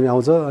रेन्जरको फौज पनि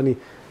आउँछ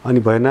अनि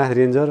भैरवनाथ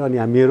रेन्जर अनि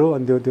मेरो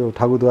अनि त्यो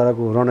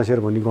ठाकुरद्वाराको रणशेर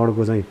भन्ने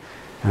गणको चाहिँ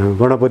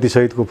गणपति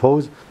सहितको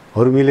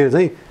फौजहरू मिलेर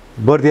चाहिँ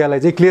बर्दियालाई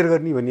चाहिँ क्लियर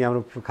गर्ने भन्ने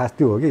हाम्रो खास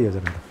त्यो हो कि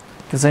योजना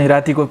त्यो चाहिँ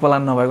रातिको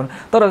प्लान नभएको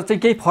तर चाहिँ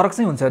केही फरक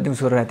चाहिँ हुन्छ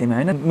दिउँसो र रातिमा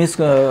होइन मिस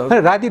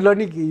राति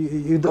लड्ने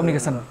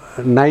communication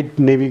night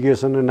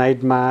navigation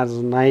night March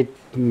night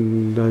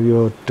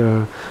यो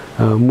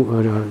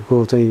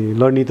को चाहिँ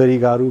लड्ने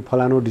तरिकाहरू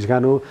फलानो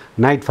ढिस्कानो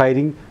नाइट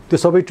फायरिङ त्यो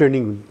सबै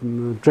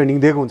ट्रेनिङ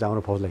दिएको हुन्छ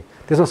हाम्रो फौजलाई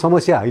त्यसमा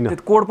समस्या होइन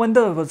कोड पनि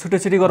त छुट्टै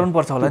छुट्टै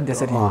गराउनुपर्छ होला नि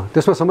त्यसरी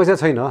त्यसमा समस्या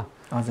छैन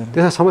हजुर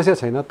त्यसमा समस्या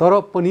छैन तर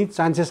पनि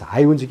चान्सेस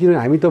हाई हुन्छ किनभने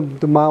हामी त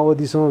त्यो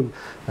माओवादीसँग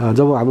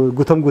जब हाम्रो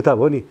गुथमगुथा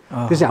भयो नि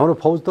त्यसै हाम्रो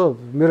फौज त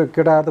मेरो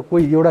केटाहरू त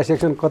कोही एउटा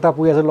सेक्सन कता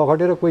पुगेछ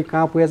लखटेर कोही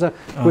कहाँ पुगेछ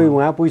कोही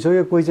उहाँ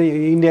पुगिसक्यो कोही चाहिँ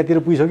इन्डियातिर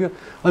पुगिसक्यो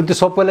अनि त्यो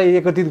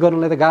सबैलाई एकत्रित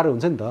गर्नलाई त गाह्रो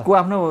हुन्छ नि त को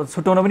आफ्नो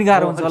छुट्याउन पनि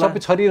गाह्रो हुन्छ सबै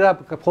छरी र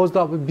फौज त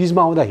अब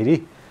बिचमा आउँदाखेरि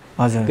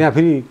हजुर त्यहाँ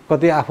फेरि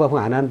कतै आफू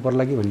हानाहान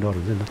पर्ला कि भन्ने डर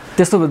हुन्छ नि त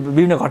त्यस्तो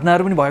विभिन्न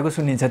घटनाहरू पनि भएको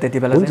सुनिन्छ त्यति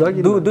बेला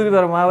दुई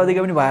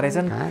माओवादीका पनि भएर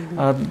रहेछन्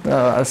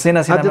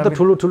सेना त्यो त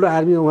ठुलो ठुलो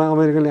आर्मी उहाँ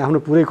अमेरिकनले आफ्नो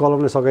पुरै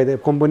कलमले सघाइदिए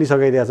कम्पनी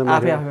सघाइदिएको छ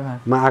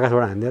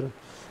आकाशबाट हान्दिएर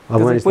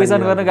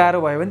पहिचान गर्न गाह्रो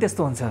भयो भने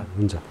त्यस्तो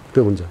हुन्छ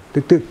त्यो हुन्छ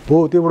त्यो हो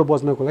त्योबाट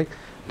बच्नको लागि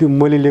त्यो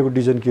मैले लिएको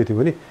डिसिजन के थियो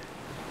भने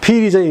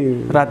फेरि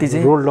चाहिँ राति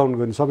चाहिँ रोल डाउन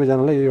गर्ने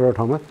सबैजनालाई एउटा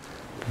ठाउँमा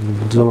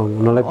जम्मा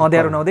हुनलाई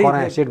अँध्यारो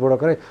नहुँदै सेटबाट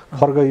करे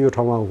फर्क यो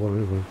ठाउँमा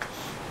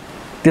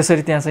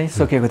त्यसरी त्यहाँ चाहिँ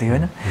सकिएको थियो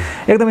होइन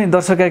एकदमै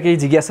दर्शकका केही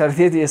जिज्ञासाहरू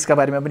थिए यसका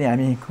बारेमा पनि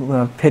हामी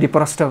फेरि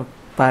प्रष्ट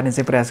पार्ने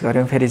चाहिँ प्रयास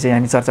गऱ्यौँ फेरि चाहिँ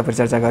हामी चर्चा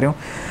परिचर्चा गऱ्यौँ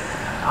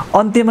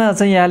अन्त्यमा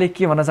चाहिँ यहाँले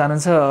के भन्न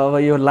चाहनुहुन्छ अब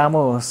यो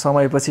लामो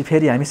समयपछि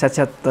फेरि हामी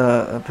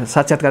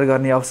साक्षात्कार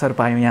गर्ने अवसर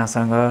पायौँ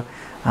यहाँसँग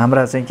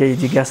हाम्रा चाहिँ केही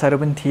जिज्ञासाहरू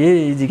पनि थिए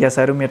यी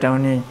जिज्ञासाहरू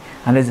मेटाउने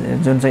हामीले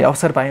जुन चाहिँ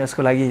अवसर पायौँ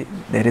यसको लागि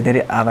धेरै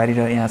धेरै आभारी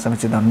र यहाँसँग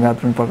चाहिँ धन्यवाद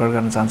पनि प्रकट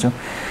गर्न चाहन्छु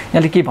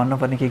यहाँले के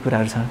भन्नुपर्ने केही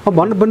कुराहरू छ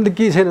भन्नुपर्ने त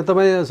केही छैन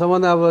तपाईँ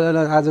सबभन्दा अब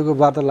आजको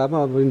वार्तालापमा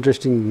अब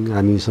इन्ट्रेस्टिङ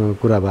हामीसँग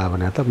कुरा भयो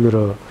भने त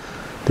मेरो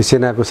त्यो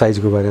सेनाको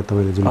साइजको बारेमा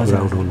तपाईँले जुन कुरा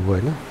उठाउनु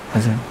भयो होइन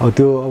अब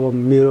त्यो अब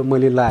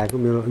मैले लागेको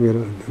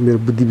मेरो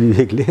बुद्धि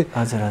विवेकले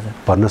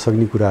भन्न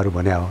सक्ने कुराहरू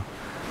भने हो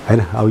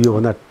होइन अब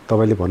योभन्दा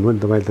तपाईँले भन्नुभयो नि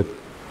तपाईँले त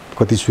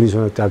कति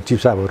सुनिसक्नु अब चिफ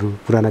साहबहरू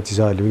पुराना चिफ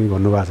साहबहरूले पनि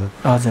भन्नुभएको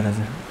छ हजुर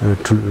हजुर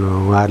ठुलो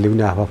उहाँहरूले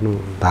पनि आफ्नो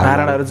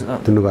धारणाहरू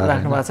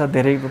दिनुभएको छ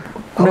धेरै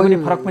कुनै पनि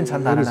फरक पनि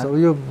छन् धारणा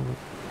यो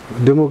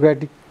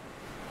डेमोक्रेटिक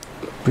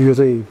यो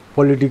चाहिँ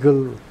पोलिटिकल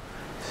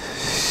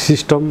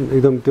सिस्टम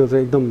एकदम त्यो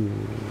चाहिँ एकदम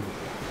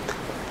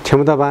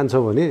क्षमतावान छ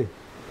भने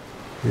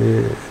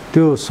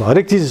त्यो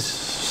हरेक चिज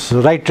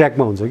राइट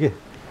ट्र्याकमा हुन्छ कि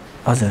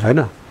हजुर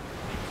होइन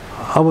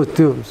अब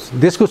त्यो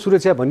देशको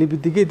सुरक्षा भन्ने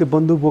बित्तिकै त्यो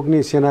बन्दुक बोक्ने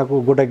सेनाको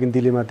गोटा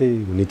गिन्तीले मात्रै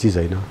हुने चिज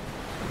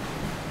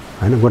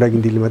होइन गोटा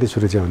गिन्तीले मात्रै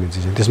सुरक्षा हुने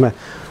चिज होइन त्यसमा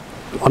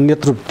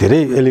अन्यत्र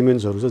धेरै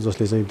एलिमेन्ट्सहरू छ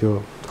जसले चाहिँ त्यो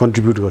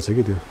कन्ट्रिब्युट गर्छ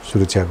कि त्यो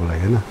सुरक्षाको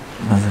लागि होइन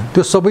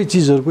त्यो सबै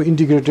चिजहरूको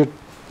इन्टिग्रेटेड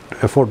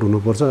एफोर्ट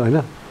हुनुपर्छ होइन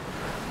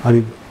अनि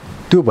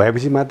त्यो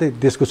भएपछि मात्रै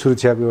देशको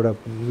सुरक्षाको एउटा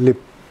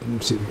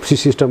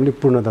सिस्टमले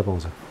पूर्णता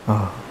पाउँछ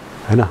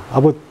होइन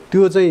अब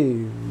त्यो चाहिँ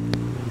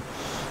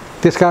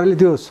त्यस कारणले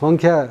त्यो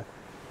सङ्ख्या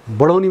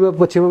बढाउने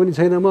पक्षमा पनि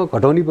छैन म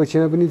घटाउने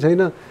पक्षमा पनि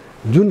छैन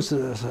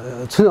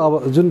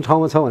जुन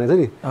ठाउँमा छ भने चाहिँ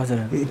नि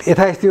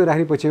यथास्थितिमा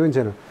राख्ने पक्षमा पनि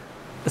छैन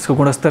यसको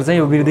गुणस्तर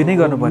चाहिँ वृद्धि नै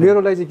गर्नु पर्यो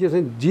मेरो लागि चाहिँ के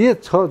चाहिँ जे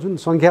छ जुन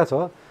सङ्ख्या छ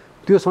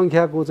त्यो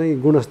सङ्ख्याको चाहिँ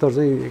गुणस्तर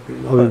चाहिँ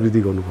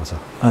अभिवृद्धि गर्नुपर्छ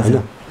होइन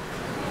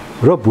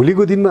र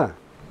भोलिको दिनमा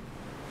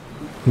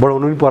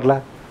बढाउनु पनि पर्ला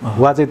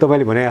वा चाहिँ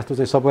तपाईँले भने जस्तो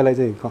चाहिँ सबैलाई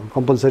चाहिँ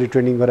कम्पलसरी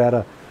ट्रेनिङ गराएर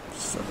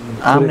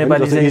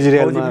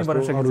इजरायलमा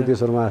अरू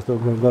देशहरूमा जस्तो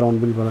गराउनु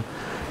पनि पर्ला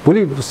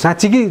भोलि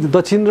साँच्चीकै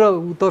दक्षिण र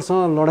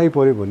उत्तरसँग लडाइँ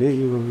पऱ्यो भने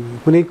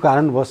कुनै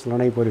कारणवश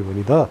लडाइँ पऱ्यो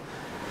भने त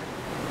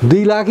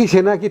 2 लाखै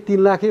सेना कि 3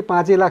 लाखै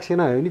 5 लाख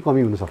सेना हो भने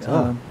कमी हुनसक्छ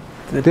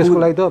त्यसको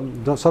लागि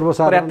त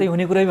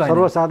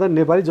सर्वसाधारण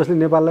नेपाली जसले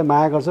नेपाललाई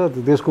माया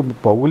गर्छ देशको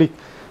भौगोलिक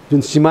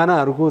जुन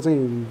सिमानाहरूको चाहिँ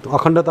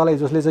अखण्डतालाई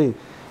जसले चाहिँ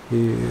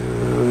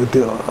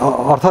त्यो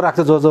अर्थ राख्छ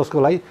जसको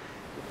लागि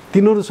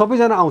तिनीहरू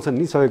सबैजना आउँछन्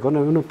नि सहयोग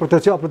गर्न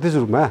प्रत्यक्ष अप्रत्यक्ष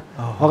रूपमा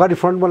अगाडि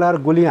फ्रन्टमा ल्याएर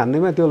गोली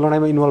हान्नेमा त्यो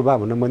लडाइँमा इन्भल्भ भयो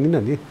भन्न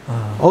भन्दिनँ नि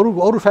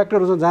अरू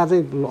फ्याक्टरहरू छ जहाँ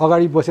चाहिँ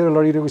अगाडि बसेर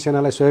लडिरहेको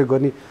सेनालाई सहयोग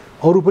गर्ने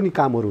अरू पनि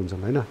कामहरू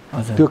हुन्छन् होइन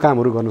त्यो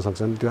कामहरू गर्न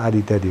सक्छन् त्यो आदि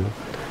इत्यादि हो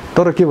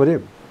तर के भने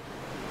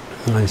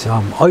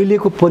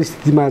अहिलेको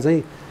परिस्थितिमा चाहिँ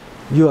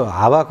यो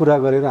हावा कुरा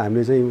गरेर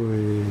हामीले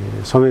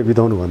चाहिँ समय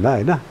बिताउनुभन्दा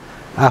होइन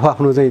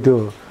आफ्नो चाहिँ त्यो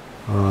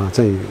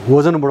चाहिँ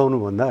वजन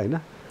बढाउनुभन्दा होइन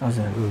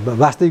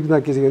वास्तविकमा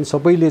के छ भने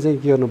सबैले चाहिँ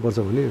के गर्नुपर्छ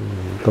भने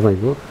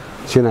तपाईँको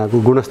सेनाको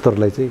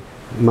गुणस्तरलाई चाहिँ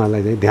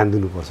चाहिँ ध्यान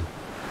दिनुपर्छ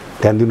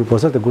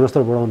त्यो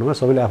गुणस्तर बढाउनुमा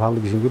सबैले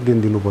आफ्नो किसिमको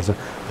देन दिनुपर्छ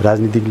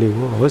राजनीतिकले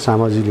हो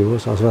सामाजिकले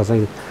होस् अथवा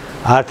चाहिँ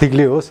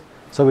आर्थिकले होस्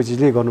सबै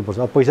चिजले गर्नुपर्छ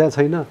अब पैसा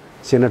छैन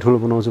सेना ठुलो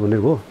बनाउँछु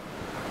भनेको हो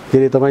के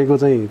अरे तपाईँको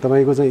चाहिँ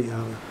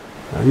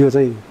यो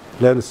चाहिँ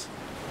ल्याउनुहोस्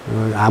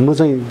हाम्रो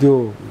चाहिँ त्यो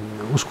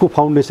उसको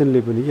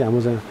फाउन्डेसनले पनि कि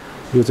हाम्रो चाहिँ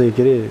यो चाहिँ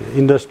के अरे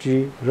इन्डस्ट्री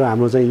र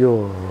हाम्रो चाहिँ यो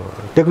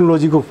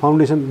टेक्नोलोजीको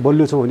फाउन्डेसन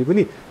बलियो छ भने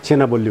पनि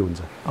सेना बलियो हुन्छ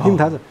किन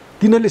थाहा छ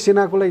तिनीहरूले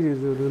सेनाको लागि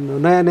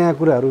नयाँ नयाँ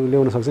कुराहरू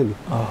ल्याउन सक्छ नि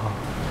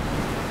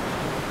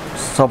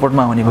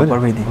सपोर्टमा हुने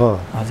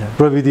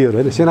प्रविधिहरू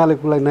होइन सेनाले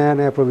लागि नयाँ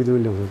नयाँ प्रविधि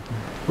पनि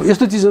ल्याउँछ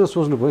यस्तो चिजहरू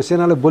सोच्नु पऱ्यो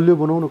सेनालाई बलियो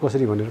बनाउनु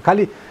कसरी भनेर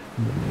खालि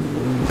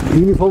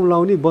युनिफर्म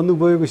लाउने बन्दुक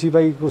बोकेको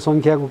सिपाहीको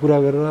सङ्ख्याको कुरा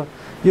गरेर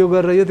यो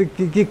गरेर यो त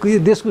के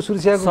देशको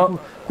सुरक्षाको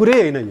कुरै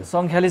होइन यो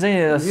सङ्ख्याले चाहिँ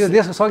यो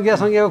देशको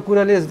सङ्ख्याको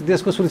कुराले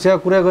देशको सुरक्षाको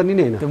कुरा गर्ने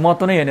नै होइन त्यो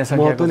महत्त्व नै होइन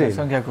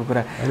सङ्ख्याको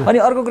कुरा अनि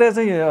अर्को कुरा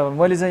चाहिँ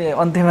मैले चाहिँ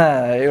अन्त्यमा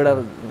एउटा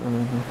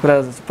कुरा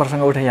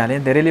प्रसङ्ग उठाइहालेँ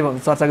धेरैले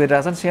चर्चा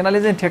गरिरहेछन् सेनाले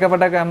चाहिँ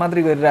ठेकापट्टा काम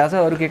मात्रै गरिरहेछ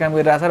अरू के काम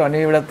गरिरहेछ भन्ने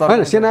एउटा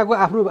होइन सेनाको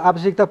आफ्नो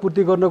आवश्यकता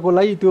पूर्ति गर्नको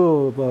लागि त्यो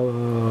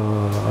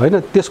होइन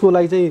त्यसको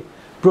लागि चाहिँ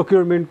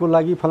प्रोक्योरमेन्टको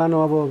लागि फलानु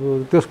अब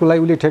त्यसको लागि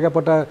उसले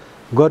ठेकापट्टा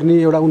गर्ने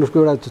एउटा उनीहरूको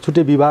एउटा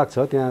छुट्टै विभाग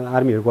छ त्यहाँ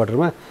आर्मी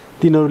हेडक्वार्टरमा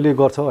तिनीहरूले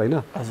गर्छ होइन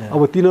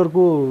अब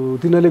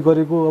तिनीहरूले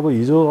गरेको अब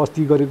हिजो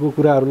अस्ति गरेको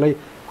कुराहरूलाई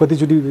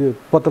कतिचोटि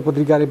पत्र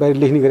पत्रिकाले बाहिर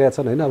लेख्ने गरेका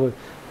छन् होइन अब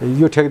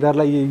यो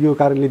ठेकेदारलाई यो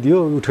कारणले दियो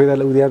ऊ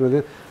ठेकेदारलाई उधार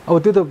दियो अब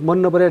त्यो त मन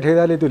नपरेको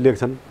ठेकेदारले त्यो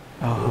लेख्छन्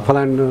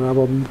फलान अब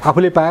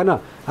आफूले पाएन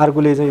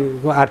अर्कोले चाहिँ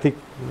आर्थिक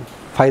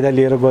फाइदा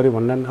लिएर गऱ्यो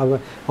भन्लान् अब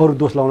अरू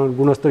दोष लाउन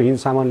गुणस्तरहीन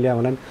सामान ल्यायो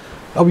भन्लान्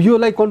अब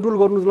योलाई कन्ट्रोल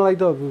गर्नुलाई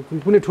त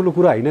कुनै ठुलो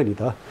कुरा होइन नि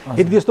त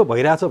यदि त्यस्तो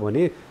भइरहेछ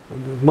भने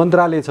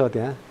मन्त्रालय छ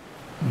त्यहाँ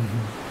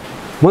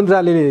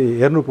मन्त्रालयले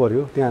हेर्नु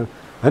पर्यो त्यहाँ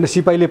होइन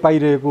सिपाहीले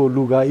पाइरहेको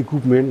लुगा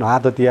इक्विपमेन्ट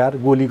हात हतियार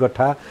गोली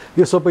गट्ठा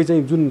यो सबै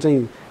चाहिँ जुन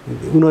चाहिँ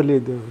उनीहरूले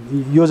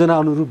योजना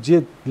अनुरूप जे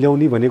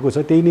ल्याउने भनेको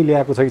छ त्यही नै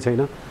ल्याएको छ कि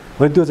छैन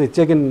भने त्यो चाहिँ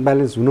चेक एन्ड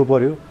ब्यालेन्स हुनु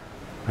पर्यो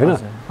होइन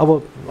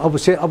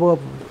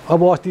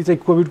अब अस्ति चाहिँ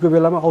कोभिडको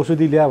बेलामा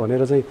औषधि ल्या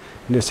भनेर चाहिँ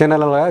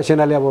सेनालाई लगायो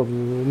सेनाले अब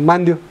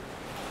मानिदियो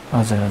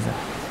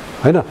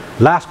होइन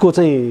लासको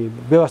चाहिँ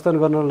व्यवस्थापन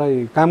गर्नलाई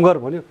काम गर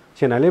भन्यो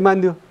सेनाले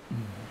मानिदियो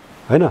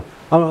होइन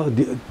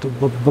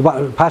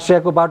फास्ट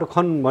ट्र्याकको बाटो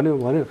खन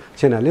भन्यो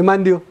सेनाले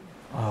मानिदियो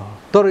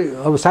तर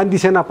अब शान्ति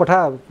सेना पठा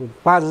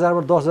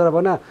 5,000बाट 10,000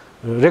 भएन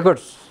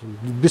रेकर्ड्स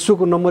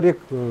विश्वको नम्बर 1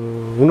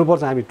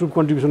 हुनुपर्छ हामी ट्रुप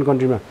कन्ट्रिब्युसन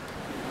कन्ट्रीमा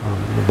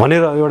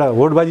भनेर एउटा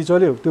होडबाजी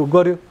चल्यो त्यो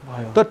गर्यो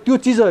तर त्यो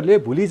चिजहरूले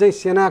भोलि चाहिँ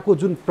सेनाको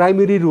जुन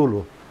प्राइमेरी रोल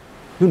हो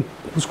जुन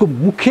उसको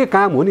मुख्य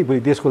काम हो नि भोलि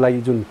देशको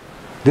लागि जुन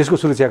देशको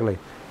सुरक्षाको लागि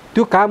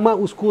त्यो काममा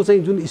उसको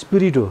चाहिँ जुन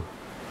स्पिरिट हो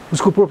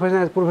उसको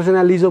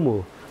प्रोफेसनलिजम हो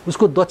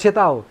उसको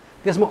दक्षता हो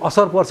त्यसमा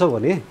असर पर्छ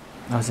भने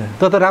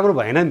त राम्रो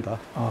भएन नि त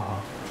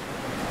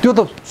त्यो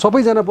त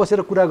सबैजना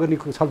बसेर कुरा गर्ने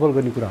छलफल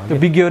गर्ने कुरा हो त्यो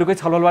विज्ञहरूकै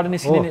छलफलबाट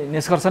निस्किने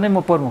निष्कर्ष नै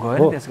म प्रमुख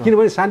हो त्यसको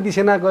किनभने शान्ति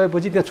सेना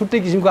गएपछि त्यहाँ छुट्टै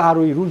किसिमको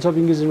आरओई रुल्स अफ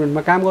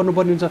इङ्गेजमेन्टमा काम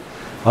गर्नुपर्ने हुन्छ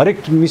हरेक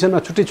मिसनमा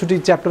छुट्टै छुट्टै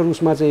च्याप्टर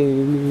उसमा चाहिँ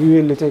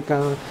युएनले चाहिँ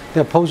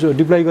त्यहाँ फौज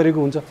डिप्लोय गरेको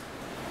हुन्छ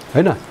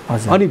होइन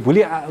अनि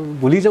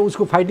भोलि चाहिँ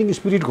उसको फाइटिङ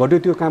स्पिरिट घट्यो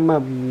त्यो काममा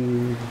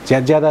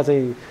ज्यादा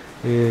चाहिँ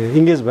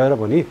इङ्गेज भएर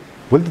भने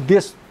भोलि त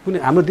देश कुनै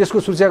हाम्रो देशको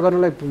सुरक्षा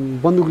गर्नलाई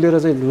बन्दुक लिएर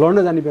चाहिँ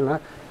लड्न जाने बेला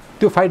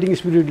त्यो फाइटिङ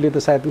स्पिरिटले त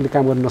सायद उसले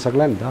काम गर्न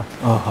नसक्ला नि त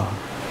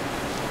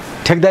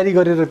ठेकदारी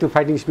गरेर त्यो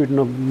फाइटिङ स्पिरिट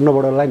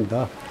नबढाउला नि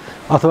त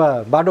अथवा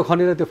बाटो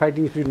खनेर त्यो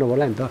फाइटिङ स्पिरिट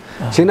नबढाउला नि त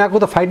सेनाको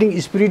त फाइटिङ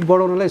स्पिरिट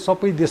बढाउनलाई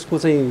सबै देशको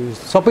चाहिँ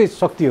सबै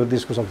शक्तिहरू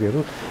देशको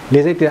शक्तिहरूले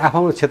चाहिँ त्यो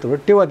आफ्नो क्षेत्रबाट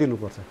टेवा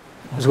दिनुपर्छ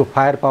उसको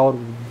फायर पावर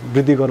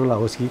वृद्धि गर्नलाई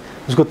होस् कि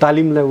उसको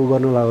तालिमलाई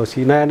गर्नलाई होस्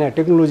कि नयाँ नयाँ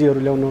टेक्नोलोजीहरू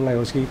ल्याउनलाई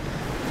होस् कि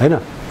होइन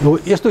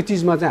यस्तो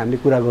चिजमा चाहिँ हामीले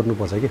कुरा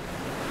गर्नुपर्छ कि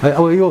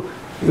अब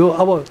यो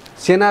अब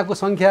सेनाको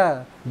सङ्ख्या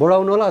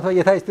बढाउनलाई अथवा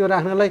यथास्थिति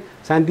राख्नलाई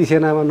शान्ति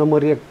सेनामा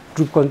नम्बर 1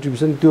 ट्रुप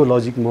कन्ट्रिब्युसन त्यो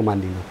लजिक म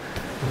मान्दिनँ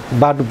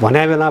बाटो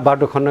भन्या बेला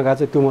बाटो खन्न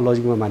गएको छ त्यो म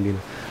लजिक म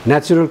मान्दिनँ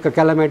नेचुरल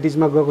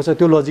क्यालामाइटिजमा गएको छ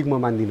त्यो लजिक म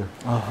मान्दिनँ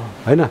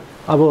होइन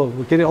अब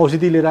के अरे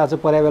औषधि लिएर आएको छ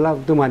पर्या बेला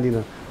त्यो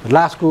मान्दिनँ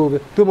लासको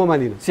त्यो म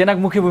मान्दिनँ सेनाको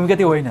मुख्य भूमिका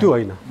त्यो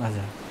होइन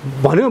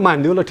भन्यो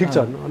मानिदियो ल ठिक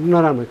छ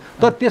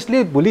नराम्रो तर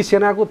त्यसले भोलि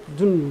सेनाको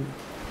जुन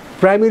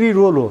प्राइमेरी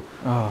रोल हो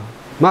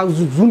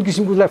जुन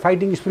किसिमको उसलाई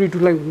फाइटिङ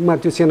स्पिरिटमा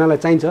त्यो सेनालाई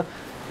चाहिन्छ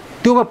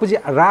त्योमा पछि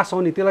ह्रास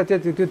आउने त्यसलाई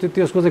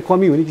त्यसको चाहिँ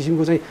कमी हुने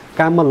किसिमको चाहिँ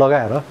काममा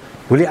लगाएर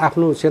भोलि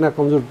आफ्नो सेना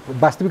कमजोर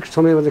वास्तविक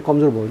समयमा चाहिँ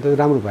कमजोर भयो भने त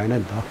राम्रो भएन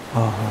नि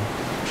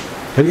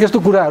त यस्तो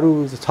कुराहरू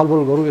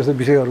छलफल गरौँ यस्तो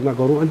विषयहरूमा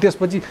गरौँ अनि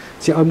त्यसपछि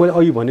मैले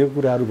अघि भनेको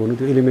कुराहरू भनौँ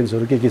त्यो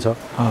एलिमेन्ट्सहरू के छ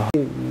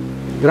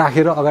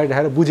राखेर अगाडि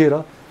राखेर बुझेर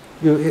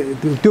यो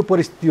त्यो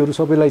परिस्थितिहरू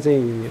सबैलाई चाहिँ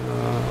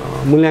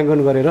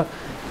मूल्याङ्कन गरेर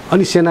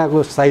अनि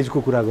सेनाको साइजको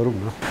कुरा गरौँ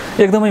न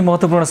एकदमै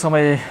महत्त्वपूर्ण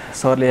समय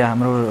सरले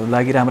हाम्रो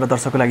लागि र हाम्रो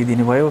दर्शकको लागि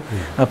दिनुभयो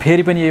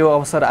फेरि पनि यो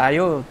अवसर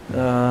आयो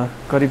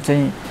करिब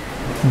चाहिँ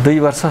 2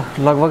 वर्ष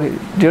लगभग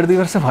 1.5-2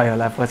 वर्ष भयो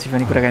होला पछि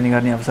पनि कुराकानी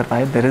गर्ने अवसर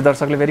पायो धेरै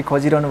दर्शकले फेरि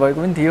खोजिरहनु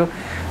भएको पनि थियो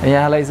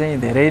यहाँलाई चाहिँ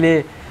धेरैले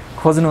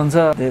खोज्नुहुन्छ।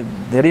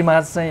 धेरै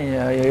माझ चाहिँ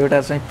एउटा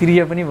चाहिँ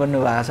प्रिय पनि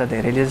बन्नुभएको छ,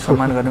 धेरैले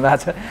सम्मान गर्नुभएको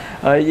छ।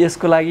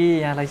 यसको लागि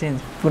यहाँलाई चाहिँ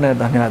पुनः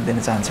धन्यवाद दिन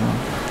चाहन्छु म।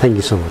 Thank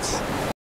you so much.